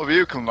 if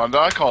you can land,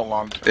 I can't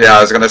land. Yeah,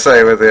 I was gonna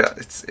say with it,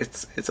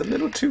 it's a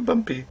little too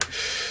bumpy,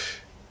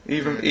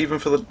 even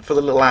for the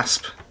little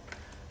asp.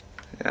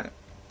 Yeah.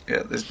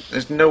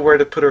 There's nowhere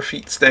to put our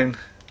feet down.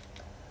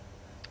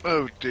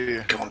 Oh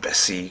dear. Go on,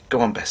 Bessie.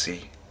 Go on,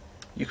 Bessie.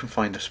 You can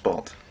find a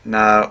spot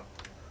now.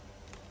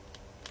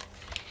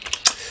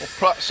 Well,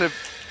 perhaps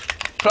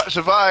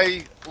if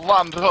I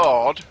land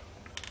hard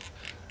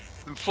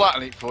and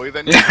flatten it for you,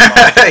 then you can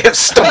land. Yeah,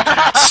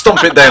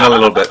 stomp it down a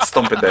little bit.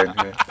 Stomp it down.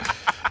 Yeah.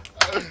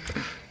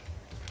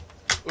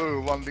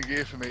 Oh, landing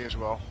gear for me as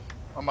well.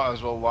 I might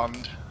as well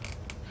land.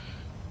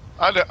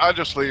 I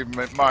just leave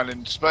mine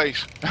in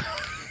space.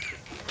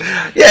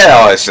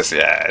 Yeah,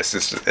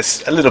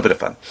 it's a little bit of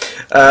fun.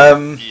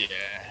 Yeah.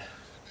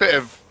 Bit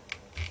of.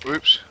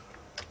 Whoops.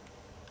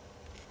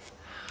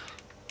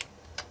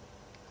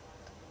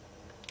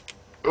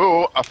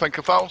 Oh, I think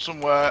I found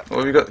somewhere.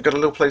 Well, you got a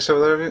little place over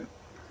there, have you?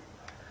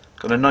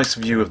 Got a nice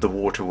view of the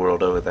water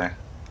world over there.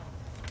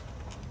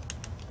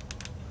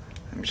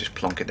 me just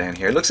plonk it down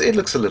here. It looks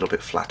a little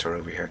bit flatter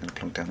over here. I'm going to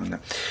plonk down on there.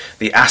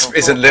 The asp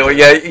is a little...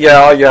 Yeah,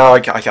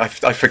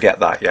 I forget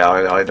that. Yeah,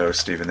 I know,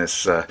 Stephen.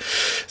 It's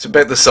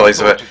about the size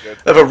of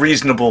a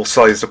reasonable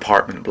sized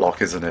apartment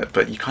block, isn't it?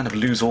 But you kind of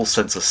lose all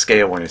sense of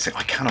scale when you think,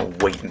 I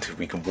cannot wait until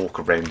we can walk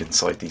around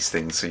inside these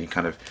things. So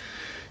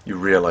you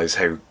realise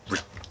how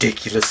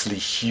ridiculously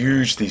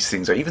huge these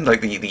things are. Even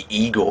like the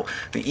Eagle.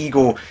 The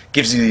Eagle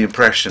gives you the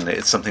impression that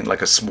it's something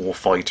like a small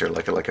fighter,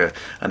 like an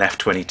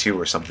F-22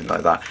 or something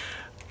like that.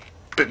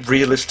 But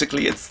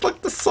realistically, it's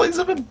like the size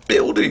of a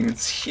building.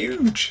 It's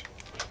huge.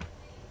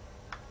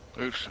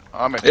 Oops,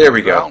 here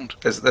we go.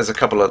 There's a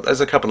couple of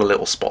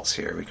little spots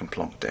here we can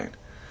plonk down.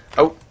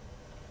 Oh.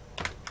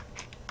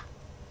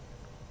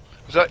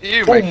 Is that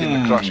you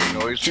making the crashing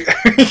noise?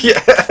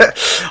 Yeah,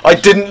 I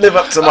didn't live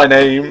up to my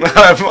name.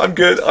 I'm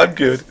good.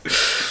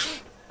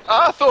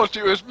 I thought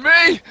it was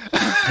me.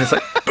 It's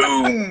like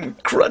boom,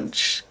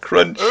 crunch,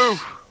 crunch.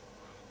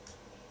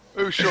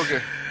 Ooh,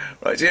 sugar.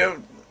 Right,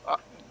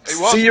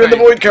 see you in the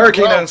void,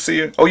 Kerrash. See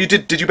you. Oh, you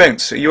did? Did you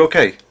bounce? Are you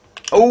okay?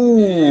 Oh,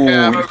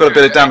 yeah, you've got a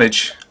bit of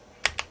damage.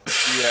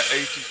 Yeah,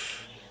 80.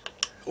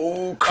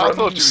 Oh, crumbs. I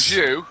thought it was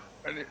you.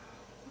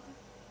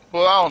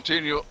 Well, I don't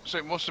think you. So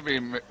it must have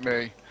been me.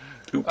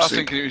 Oopsie. I was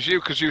thinking it was you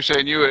because you were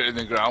saying you were in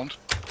the ground.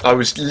 I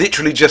was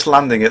literally just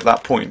landing at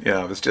that point. Yeah,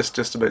 I was just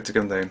about to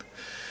come down.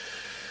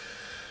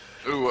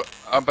 Ooh,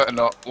 I better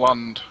not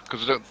land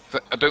because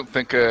I don't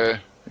think.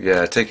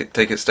 Yeah, take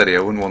it steady. I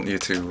wouldn't want you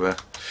to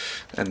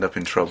end up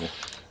in trouble.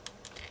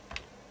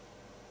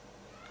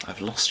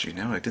 I've lost you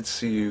now. I did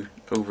see you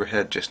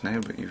overhead just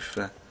now, but you've.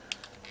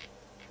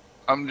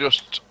 I'm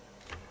just.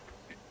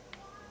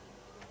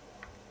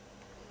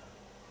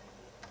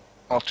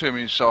 I'll turn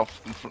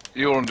myself.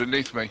 You're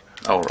underneath me.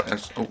 All right.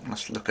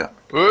 Let's look up.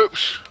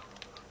 Oops.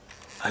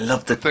 I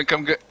love the. I think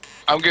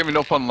I'm giving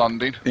up on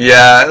landing.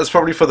 Yeah, that's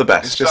probably for the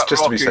best. It's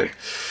just to be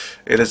safe.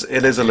 It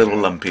is a little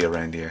lumpy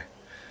around here.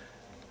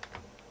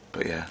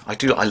 But yeah,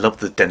 I love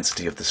the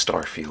density of the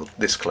star field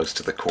this close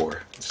to the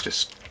core. It's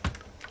just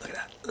look at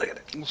that. Look at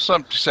it. Well,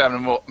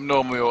 77.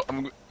 Normally,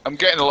 I'm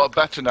getting a lot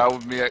better now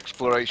with my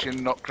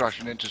exploration, not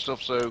crashing into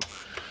stuff. So,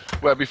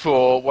 where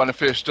before when I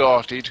first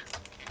started,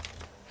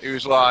 it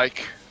was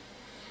like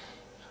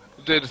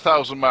I did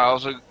 1,000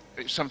 miles.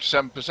 It's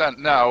 77%.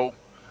 Now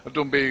I've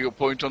done being a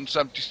point on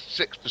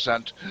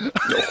 76%.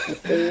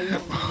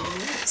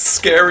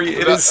 Scary.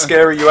 It is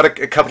scary. You had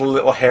a couple of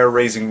little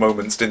hair-raising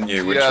moments, didn't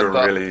you? Which were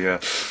really...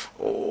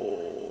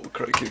 oh,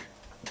 crikey.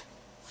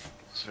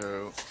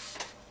 So...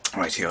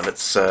 Right, here,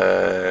 let's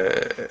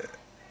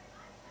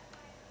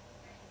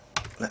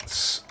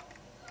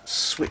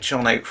switch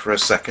on out for a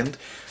second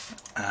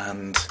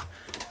and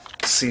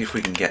see if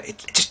we can get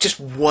it. Just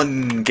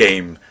one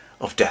game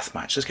of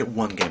deathmatch. Let's get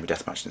one game of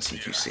deathmatch in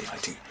CQC. Yeah. I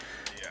think.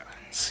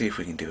 See if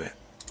we can do it.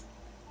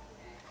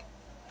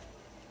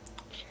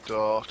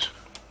 Start.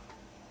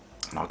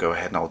 And I'll go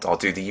ahead and I'll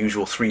do the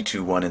usual 3,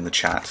 2, 1 in the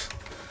chat,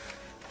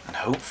 and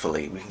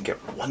hopefully we can get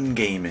one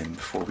game in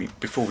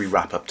before we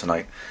wrap up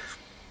tonight.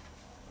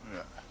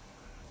 Yeah.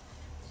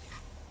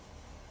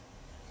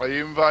 Are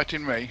you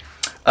inviting me?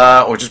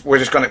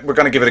 We're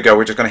gonna give it a go.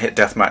 We're just gonna hit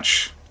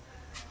deathmatch.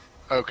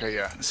 Okay,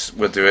 yeah.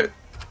 We'll do it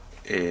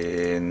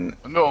in.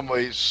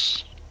 Normally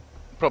it's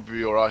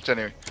probably all right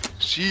anyway.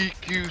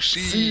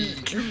 CQC.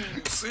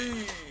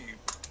 CQC.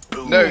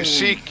 Boom. No,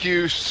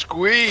 CQ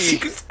squee.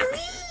 CQ squee.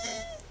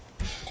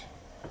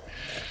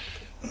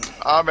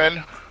 I'm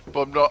in,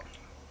 but I'm not.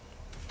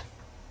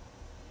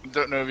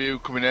 Don't know if you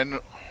coming in.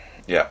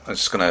 Yeah, I'm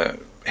just gonna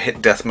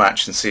hit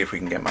deathmatch and see if we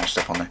can get matched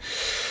up on there.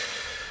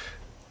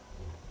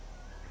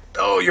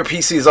 Oh, your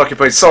PC is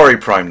occupied. Sorry,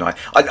 Prime 9.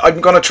 I'm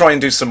going to try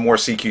and do some more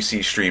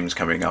CQC streams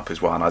coming up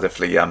as well, and I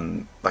definitely,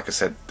 like I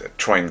said,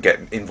 try and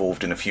get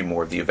involved in a few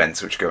more of the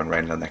events which are going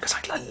around on there, because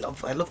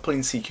I love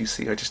playing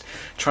CQC. I just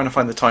trying to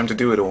find the time to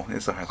do it all.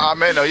 Is the hard thing.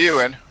 I'm in. Are you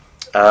in?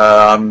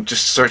 I'm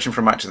just searching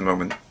for a match at the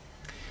moment.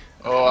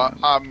 Oh,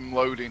 I'm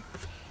loading.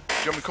 Do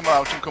you want me to come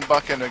out and come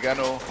back in again,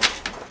 or?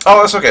 Oh,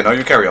 that's okay. No,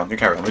 you carry on.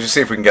 We'll just see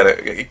if we can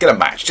get a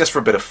match, just for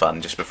a bit of fun,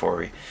 just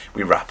before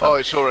we wrap up. Oh,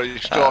 it's already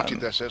started.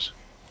 This is.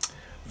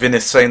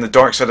 Vinith saying the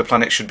dark side of the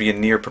planet should be a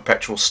near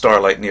perpetual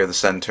starlight near the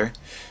centre.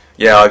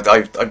 Yeah,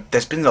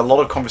 there's been a lot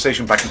of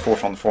conversation back and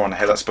forth on the forum on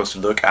how that's supposed to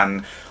look,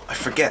 and I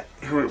forget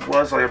who it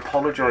was. I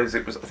apologise.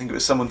 I think it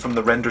was someone from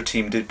the render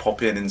team did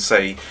pop in and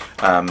say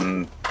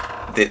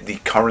the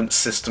current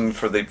system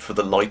for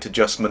the light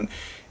adjustment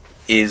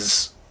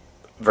is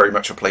very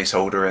much a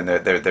placeholder, and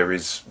there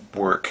is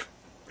work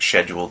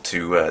scheduled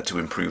to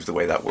improve the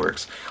way that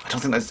works. I don't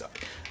think that's.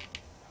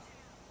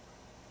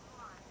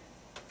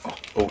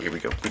 Oh, here we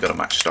go. We got a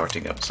match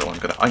starting up, so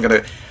I'm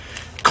gonna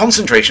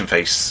concentration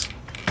face.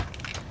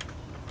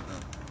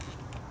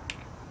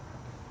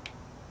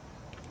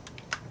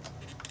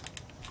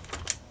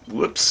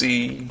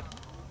 Whoopsie.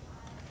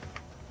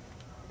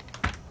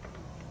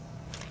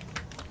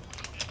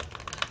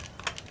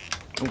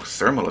 Oh,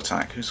 thermal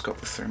attack. Who's got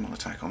the thermal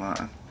attack on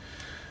that?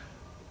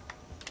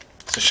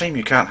 It's a shame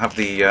you can't have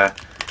the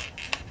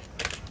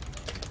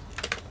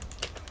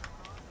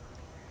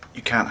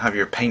can't have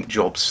your paint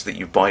jobs that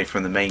you buy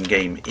from the main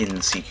game in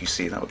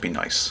CQC. That would be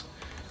nice.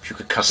 If you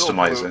could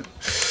customize it.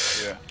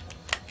 Yeah.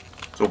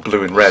 It's all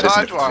blue and red,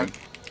 isn't it?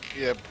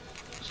 Yeah.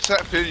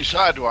 Set for your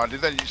sidewinder,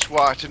 then it's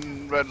white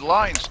and red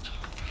lines.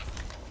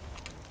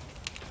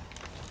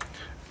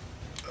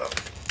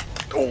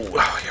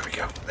 Oh, here we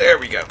go. There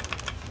we go.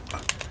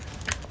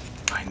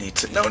 I need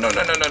to. No.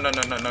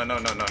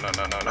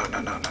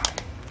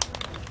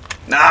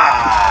 Nah,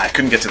 I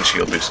couldn't get to the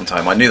shield boost in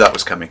time. I knew that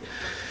was coming.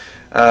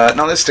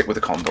 Now let's stick with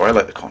the Condor. I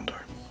like the Condor.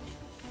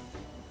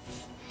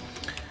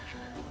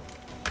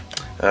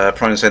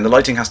 Prime is saying the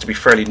lighting has to be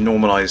fairly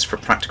normalised for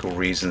practical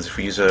reasons. If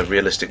we use a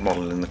realistic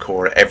model in the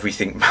core,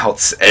 everything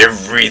melts.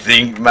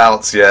 Everything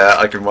melts. Yeah,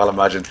 I can well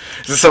imagine.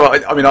 So I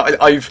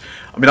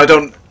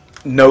don't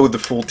know the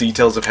full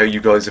details of how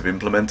you guys have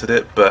implemented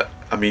it, but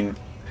I mean,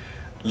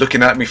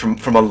 looking at me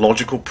from a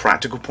logical,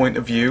 practical point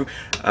of view,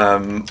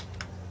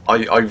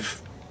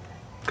 I've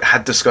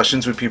had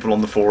discussions with people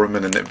on the forum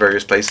and in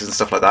various places and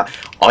stuff like that.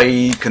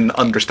 I can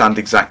understand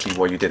exactly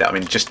why you did it. I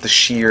mean, just the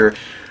sheer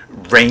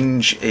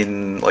range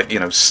in, like, you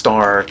know,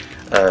 star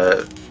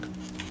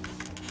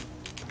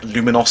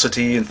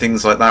luminosity and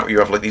things like that, where you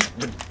have like these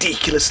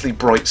ridiculously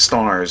bright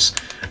stars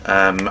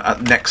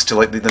next to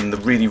like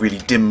the really, really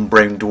dim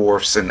brown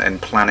dwarfs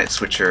and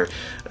planets which are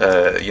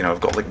you know,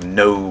 have got like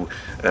no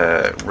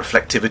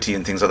reflectivity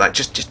and things like that.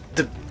 Just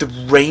the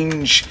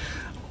range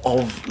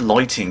of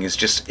lighting is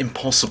just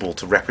impossible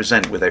to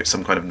represent without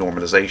some kind of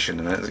normalization.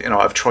 And you know,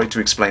 I've tried to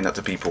explain that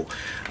to people,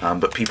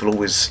 but people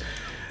always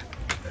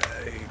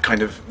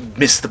kind of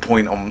miss the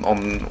point on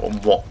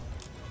what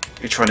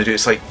you're trying to do.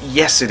 It's like,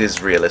 yes, it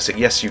is realistic.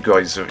 Yes, you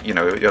guys have, you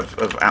know,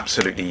 have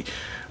absolutely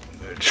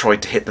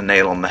tried to hit the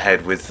nail on the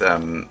head with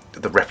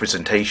the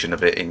representation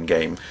of it in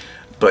game,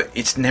 but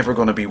it's never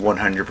going to be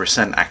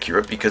 100%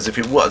 accurate, because if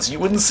it was, you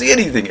wouldn't see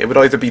anything. It would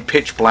either be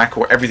pitch black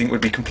or everything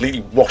would be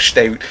completely washed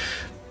out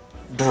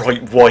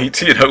bright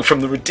white, you know,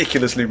 from the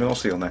ridiculous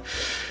luminosity on there.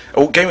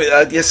 Oh, game.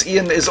 Yes,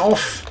 Ian is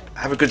off.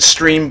 Have a good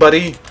stream,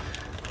 buddy.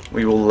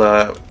 We will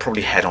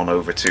probably head on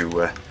over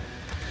to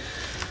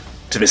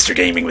Mr.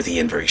 Gaming with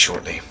Ian very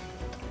shortly.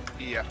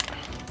 Yeah.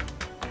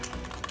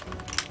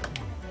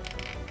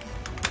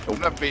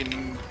 I've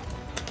been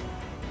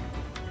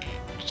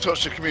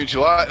such a community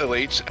like the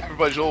Leeds.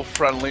 Everybody's all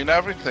friendly and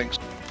everything.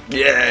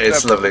 Yeah,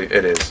 it's lovely.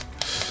 It is.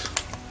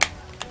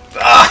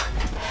 Ah!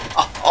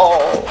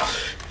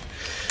 Oh!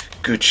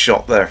 Good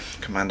shot there,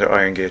 Commander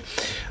Irongate.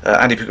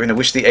 Andy Pickering, I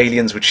wish the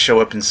aliens would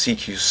show up in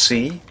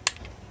CQC.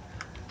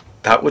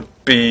 That would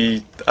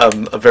be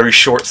a very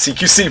short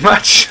CQC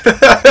match.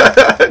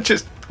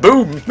 Just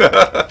boom.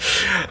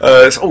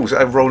 So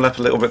I roll up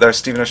a little bit there.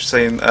 Stephen Usher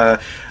saying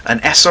an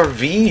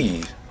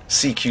SRV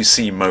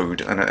CQC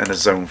mode and a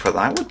zone for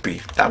that would be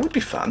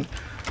fun.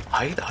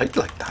 I'd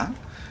like that.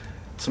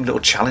 Some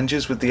little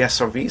challenges with the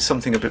SRV,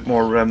 something a bit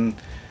more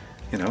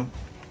you know,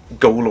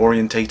 goal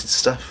orientated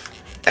stuff.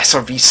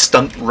 SRV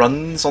stunt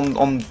runs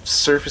on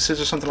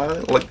surfaces or something like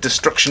that, like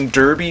Destruction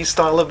Derby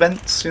style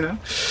events, you know.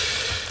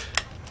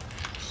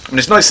 I mean,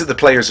 it's nice that the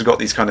players have got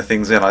these kind of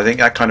things in. I think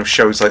that kind of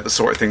shows like the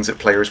sort of things that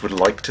players would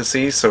like to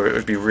see. So it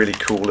would be really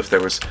cool if there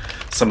was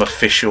some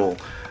official.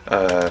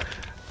 There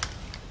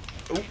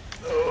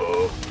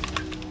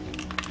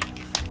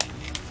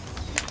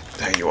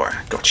you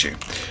are. Got you.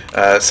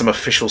 Some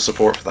official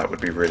support for that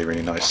would be really,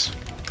 really nice.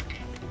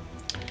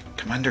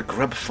 Commander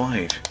Grub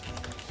 5.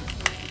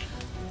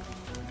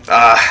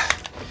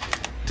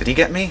 Did he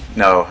get me?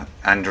 No,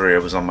 Andrea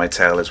was on my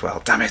tail as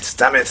well. Damn it!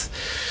 Damn it!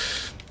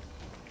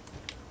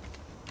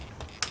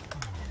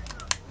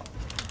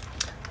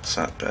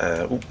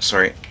 Oh,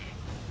 sorry.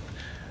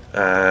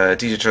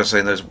 DJ Charles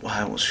saying there's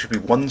should be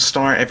 1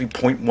 star every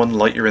 0.1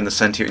 light year in the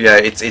center. Yeah,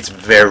 it's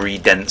very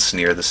dense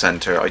near the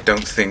center. I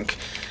don't think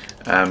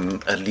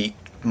Elite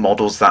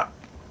models that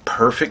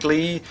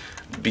perfectly,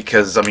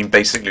 because I mean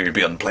basically it would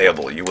be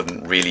unplayable. You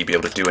wouldn't really be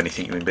able to do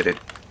anything. You would be able to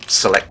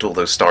select all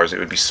those stars. It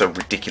would be so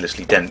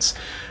ridiculously dense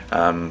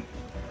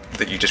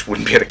that you just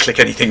wouldn't be able to click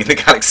anything in the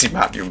galaxy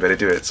map. You wouldn't be able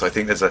to do it. So I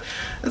think there's a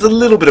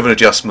little bit of an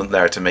adjustment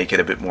there to make it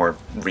a bit more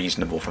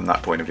reasonable from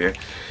that point of view.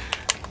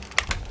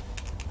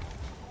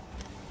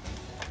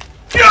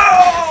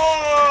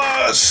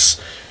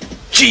 Yes!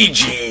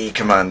 GG,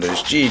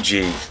 Commanders.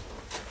 GG.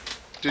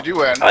 Did you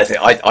win? I think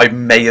I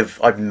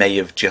may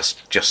have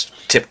just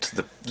tipped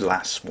the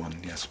last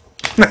one. Yes.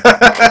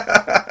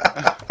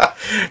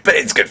 But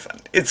it's good fun.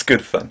 It's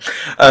good fun.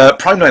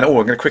 Prime 9. Oh,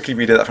 I'm going to quickly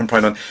read that from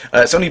Prime 9.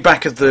 It's only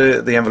back of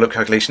the envelope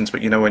calculations,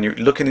 but you know, when you're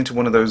looking into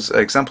one of those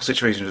example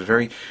situations, it's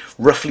very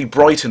roughly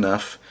bright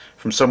enough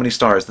from so many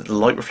stars that the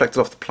light reflected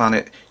off the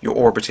planet you're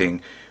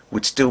orbiting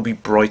would still be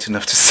bright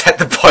enough to set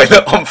the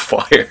pilot on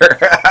fire.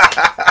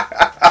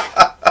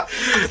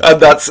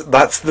 And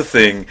that's the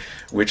thing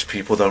which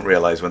people don't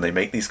realise when they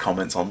make these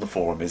comments on the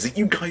forum, is that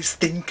you guys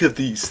think of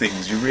these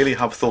things. You really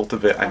have thought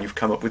of it, and you've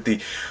come up with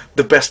the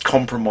best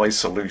compromise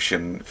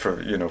solution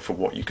for, you know, for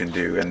what you can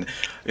do. And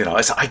you know,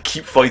 I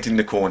keep fighting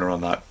the corner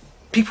on that.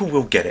 People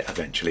will get it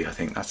eventually. I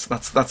think that's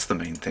the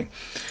main thing.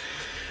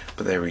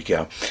 But there we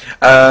go.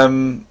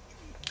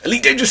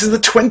 Elite Dangerous is the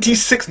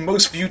 26th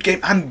most viewed game,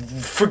 and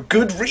for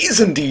good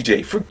reason,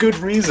 DJ. For good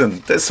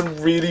reason. There's some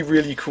really,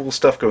 really cool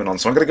stuff going on.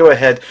 So I'm going to go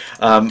ahead.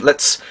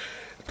 Let's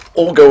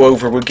all go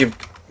over. We'll give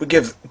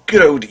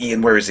good old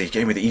Ian. Where is he?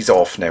 He's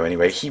off now.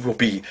 Anyway, he will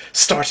be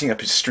starting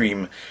up his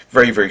stream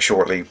very, very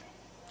shortly.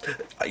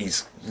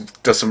 He's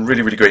does some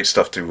really, really great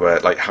stuff to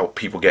like help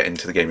people get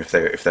into the game if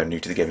they're new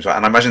to the game as well.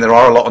 And I imagine there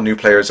are a lot of new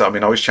players. I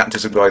mean, I was chatting to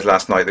some guys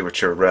last night,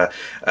 which are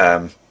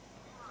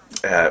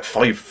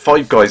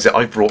five guys that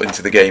I've brought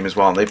into the game as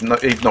well, and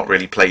they've not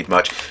really played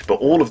much, but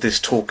all of this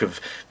talk of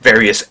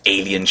various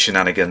alien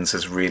shenanigans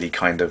has really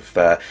kind of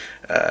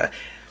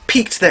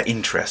piqued their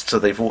interest, so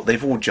they've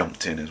all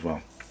jumped in as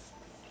well.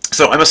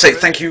 So I must say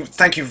thank you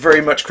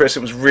very much, Chris. It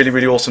was really,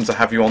 really awesome to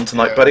have you on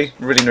tonight, buddy.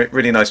 Really,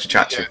 really nice to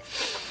chat to you.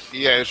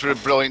 Yeah, it was really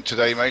brilliant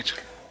today, mate.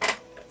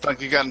 Thank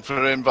you again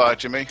for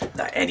inviting me.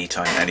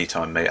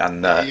 Anytime, mate.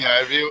 And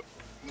yeah,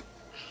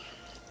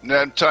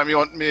 next time you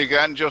want me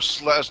again,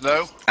 just let us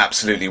know.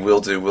 Absolutely,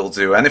 will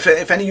do. And if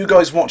any of you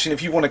guys watching,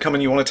 if you want to come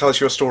and you want to tell us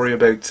your story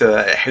about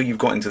how you've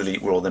got into the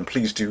Elite world, then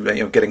please do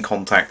get in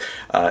contact.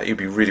 It'd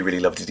be really,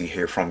 really lovely to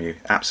hear from you.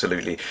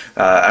 Absolutely.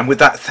 And with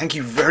that, thank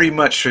you very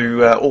much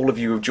to all of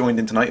you who have joined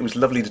in tonight. It was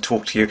lovely to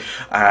talk to you,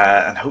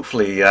 and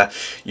hopefully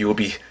you will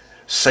be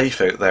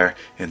safe out there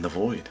in the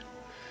void.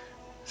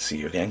 See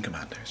you again,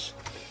 Commanders.